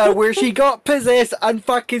Lucinda where she got possessed and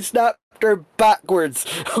fucking snapped her backwards.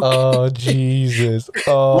 oh Jesus!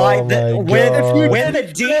 Oh Like my when God! We might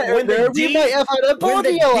have had a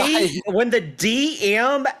body alive. when the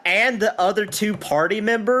DM and the other two party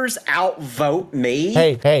members outvote me,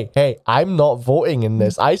 Hey! I'm not voting in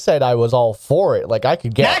this. I said I was all for it. Like I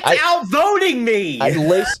could get. that's outvoting me.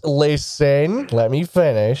 Listen. Let me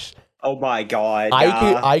finish. Oh my God!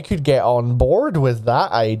 I could get on board with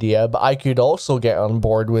that idea, but I could also get on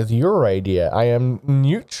board with your idea. I am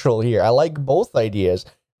neutral here. I like both ideas.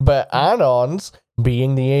 But Anon's,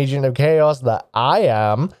 being the agent of chaos that I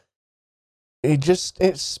am,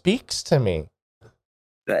 it speaks to me.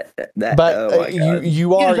 But But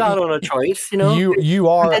you are He's not on a choice, you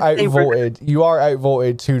are Let's say we're- outvoted. You are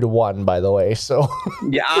outvoted 2-1, by the way. So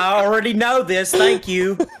yeah, I already know this. Thank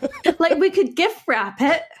you. Like, we could gift wrap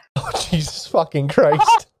it. oh, Jesus fucking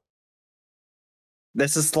Christ.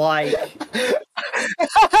 This is like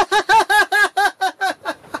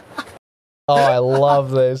Oh, I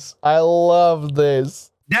love this. I love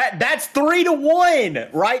this. that's 3-1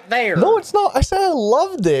 right there. No, it's not. I said I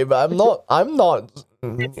loved it, but I'm not.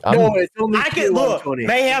 it's only I can 2-1, look, Tony.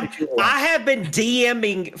 Mayhem. It's only 2-1. I have been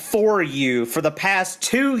DMing for you for the past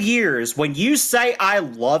 2 years. When you say I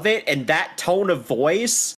love it in that tone of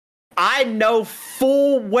voice, I know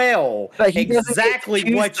full well But he doesn't get to exactly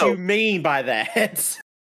choose, what though. you mean by that.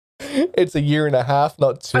 It's 1.5 years,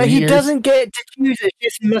 not 2 But he years. doesn't get to choose. It's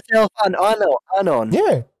just myself and Anon.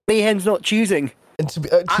 Yeah. Mayhem's not choosing. And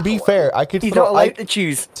to be fair, I could He's throw. not allowed to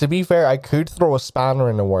choose. To be fair, I could throw a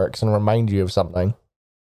spanner in the works and remind you of something.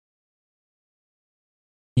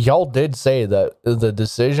 Y'all did say that the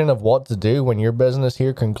decision of what to do when your business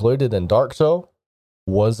here concluded in Dark Soul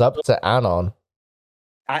was up to Anon.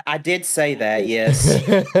 I did say that, yes.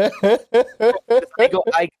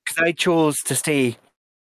 I chose to stay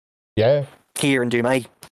Yeah, here and do my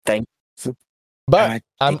thing. but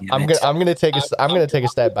I'm damn it. gonna take a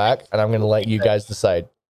step back and I'm gonna let you guys decide.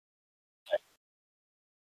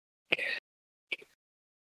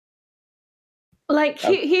 Like,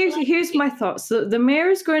 here's my thoughts. The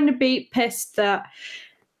mayor's going to be pissed that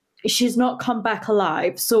she's not come back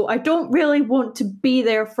alive. So I don't really want to be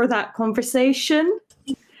there for that conversation.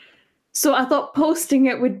 So I thought posting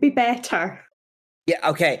it would be better. Yeah,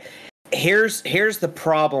 okay. Here's the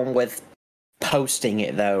problem with posting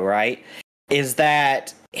it though, right? Is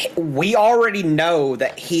that we already know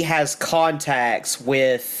that he has contacts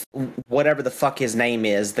with whatever the fuck his name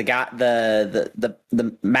is, the guy,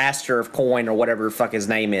 the master of coin or whatever the fuck his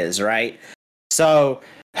name is, right? So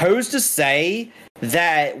who's to say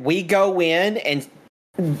that we go in and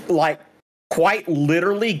like quite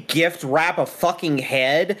literally gift wrap a fucking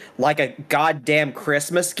head like a goddamn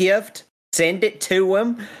Christmas gift, send it to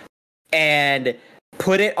him, and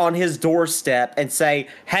put it on his doorstep and say,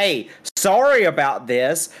 hey, sorry about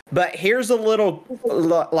this, but here's a little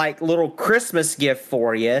Christmas gift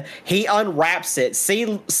for you. He unwraps it,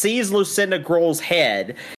 sees Lucinda Grohl's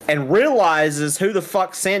head, and realizes who the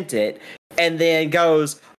fuck sent it, and then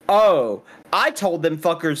goes, oh, I told them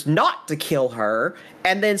fuckers not to kill her,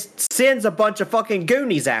 and then sends a bunch of fucking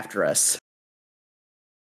Goonies after us.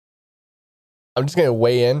 I'm just gonna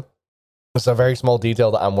weigh in. It's a very small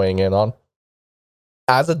detail that I'm weighing in on.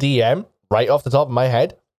 As a DM, right off the top of my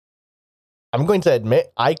head, I'm going to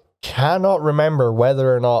admit I cannot remember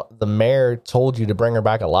whether or not the mayor told you to bring her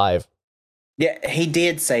back alive. Yeah, he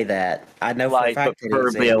did say that. I know for a Alive, fact but that he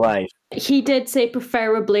preferably said. alive. He did say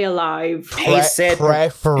preferably alive. He said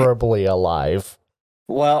preferably alive.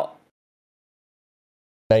 Well,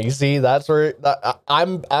 Now you see, that's where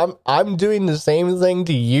I'm doing the same thing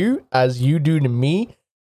to you as you do to me.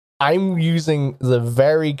 I'm using the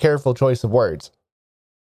very careful choice of words.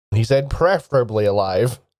 He said preferably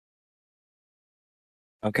alive.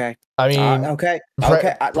 okay. I mean, Okay. pre-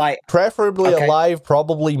 Okay. preferably okay. alive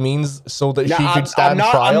probably means so that No, she could stand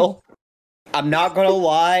trial. I'm not gonna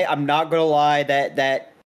lie. I'm not gonna lie that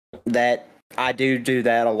I do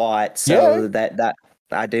that a lot. So that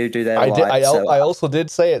I do that a lot. I also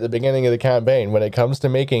did say at the beginning of the campaign, when it comes to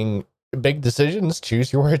making big decisions,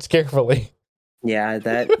 choose your words carefully. Yeah,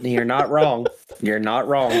 that you're not wrong. You're not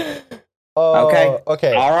wrong. Okay.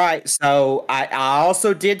 All right. So I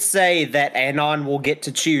also did say that Anon will get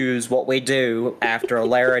to choose what we do after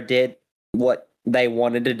Alara did what they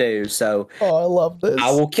wanted to do. So Oh, I love this.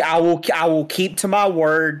 I will keep to my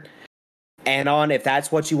word. Anon, if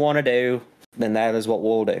that's what you want to do, then that is what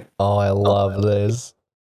we'll do. Oh, I love this.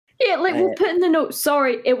 Yeah, like we'll put in the note,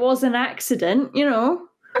 sorry, it was an accident, you know.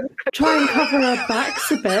 Try and cover our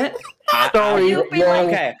backs a bit. You'll be like,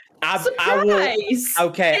 okay. surprise!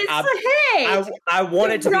 Okay. It's the head! I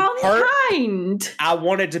want it to be kind. I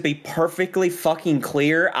want it to be perfectly fucking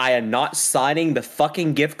clear. I am not signing the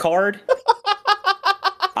fucking gift card.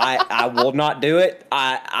 I will not do it.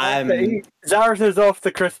 I'm Zareth is off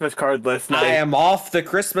the Christmas card list now. I am off the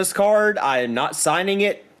Christmas card. I am not signing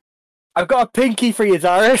it. I've got a pinky for you,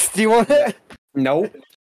 Zareth. Do you want it? Nope.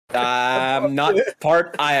 I am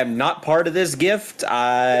not part of this gift.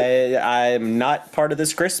 I'm not part of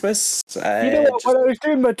this Christmas. You know what?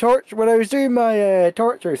 When I was doing my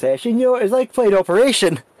torture session, you know, it was like playing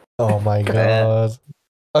Operation. Oh my god.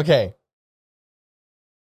 Okay.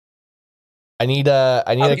 I need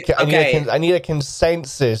a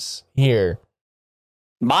consensus here.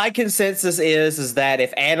 My consensus is that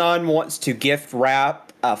if Anon wants to gift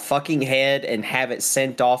wrap a fucking head and have it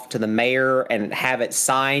sent off to the mayor and have it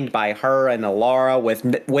signed by her and Alara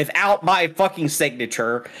without my fucking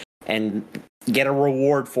signature and get a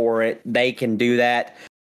reward for it, they can do that.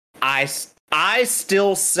 I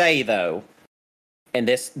still say though, and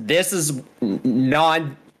this is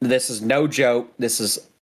no joke. This is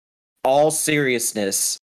all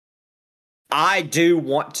seriousness. I do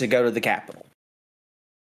want to go to the Capitol.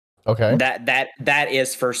 Okay. That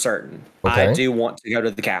is for certain. Okay. I do want to go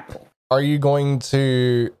to the Capitol. Are you going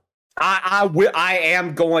to? I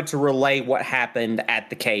am going to relay what happened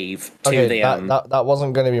at the cave to them. That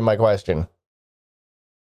wasn't going to be my question.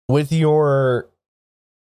 With your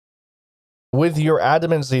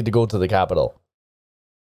adamancy to go to the Capitol,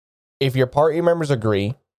 if your party members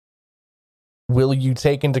agree, will you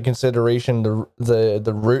take into consideration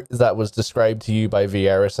the route that was described to you by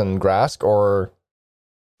Viserys and Grask, or?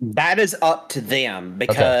 That is up to them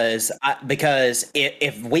because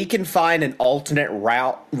if we can find an alternate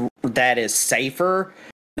route that is safer,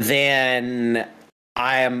 then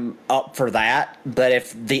I am up for that. But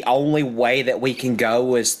if the only way that we can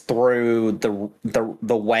go is through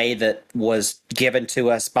the way that was given to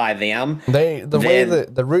us by them,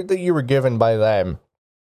 the route that you were given by them,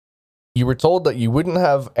 you were told that you wouldn't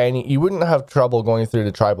have trouble going through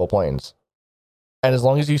the tribal plains. And as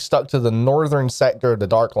long as you stuck to the northern sector of the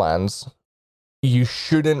Darklands, you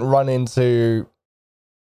shouldn't run into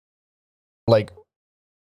like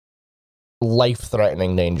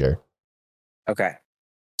life-threatening danger. Okay.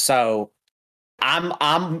 So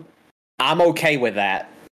I'm okay with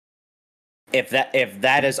that. If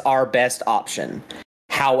that is our best option.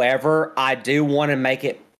 However, I do want to make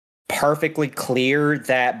it perfectly clear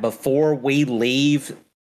that before we leave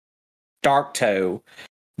Darktoe,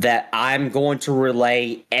 that I'm going to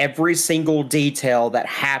relay every single detail that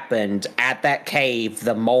happened at that cave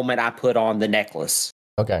the moment I put on the necklace.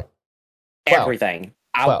 Okay. Everything.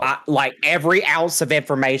 I like every ounce of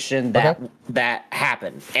information that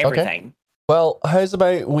happened. Everything. Okay. Well, how's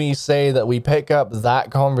about we say that we pick up that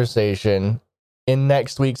conversation in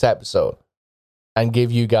next week's episode and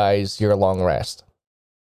give you guys your long rest?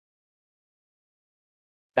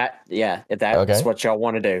 If that's what y'all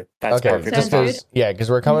want to do, that's perfect. Because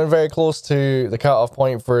we're coming very close to the cutoff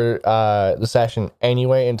point for the session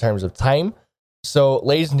anyway in terms of time. So,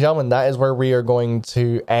 ladies and gentlemen, that is where we are going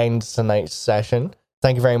to end tonight's session.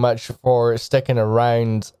 Thank you very much for sticking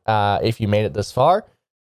around if you made it this far.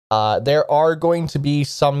 There are going to be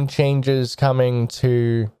some changes coming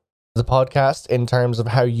to the podcast in terms of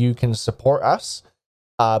how you can support us.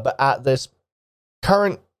 But at this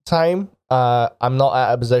current time, I'm not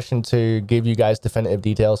at a position to give you guys definitive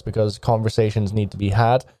details because conversations need to be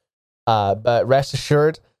had. But rest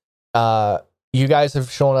assured, you guys have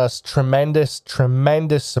shown us tremendous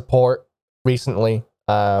support recently.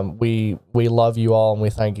 We love you all and we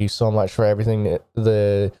thank you so much for everything that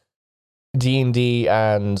the D&D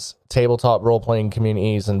and tabletop role-playing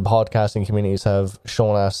communities and podcasting communities have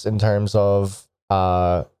shown us in terms of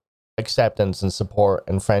acceptance and support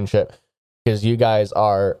and friendship. Because you guys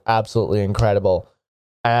are absolutely incredible.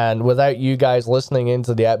 And without you guys listening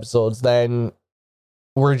into the episodes, then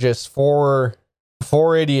we're just four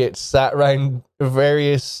idiots sat around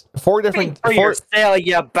four different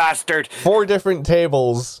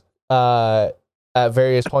tables at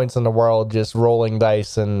various points in the world, just rolling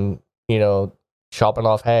dice and, chopping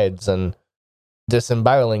off heads and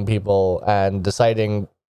disemboweling people and deciding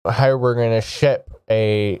how we're going to ship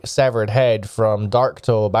a severed head from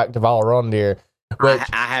Darktoe back to Valrondir. I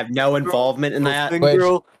have no involvement in that.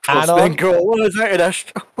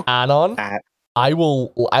 Anon, I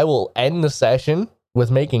will end the session with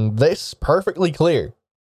making this perfectly clear.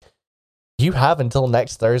 you have until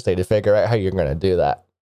next Thursday to figure out how you're going to do that.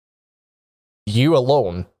 You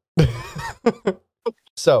alone.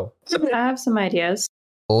 So, I have some ideas.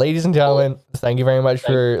 ladies and gentlemen, thank you very much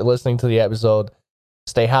for listening to the episode.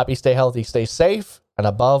 Stay happy, stay healthy, stay safe, and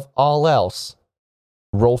above all else,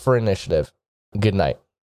 roll for initiative. Good night.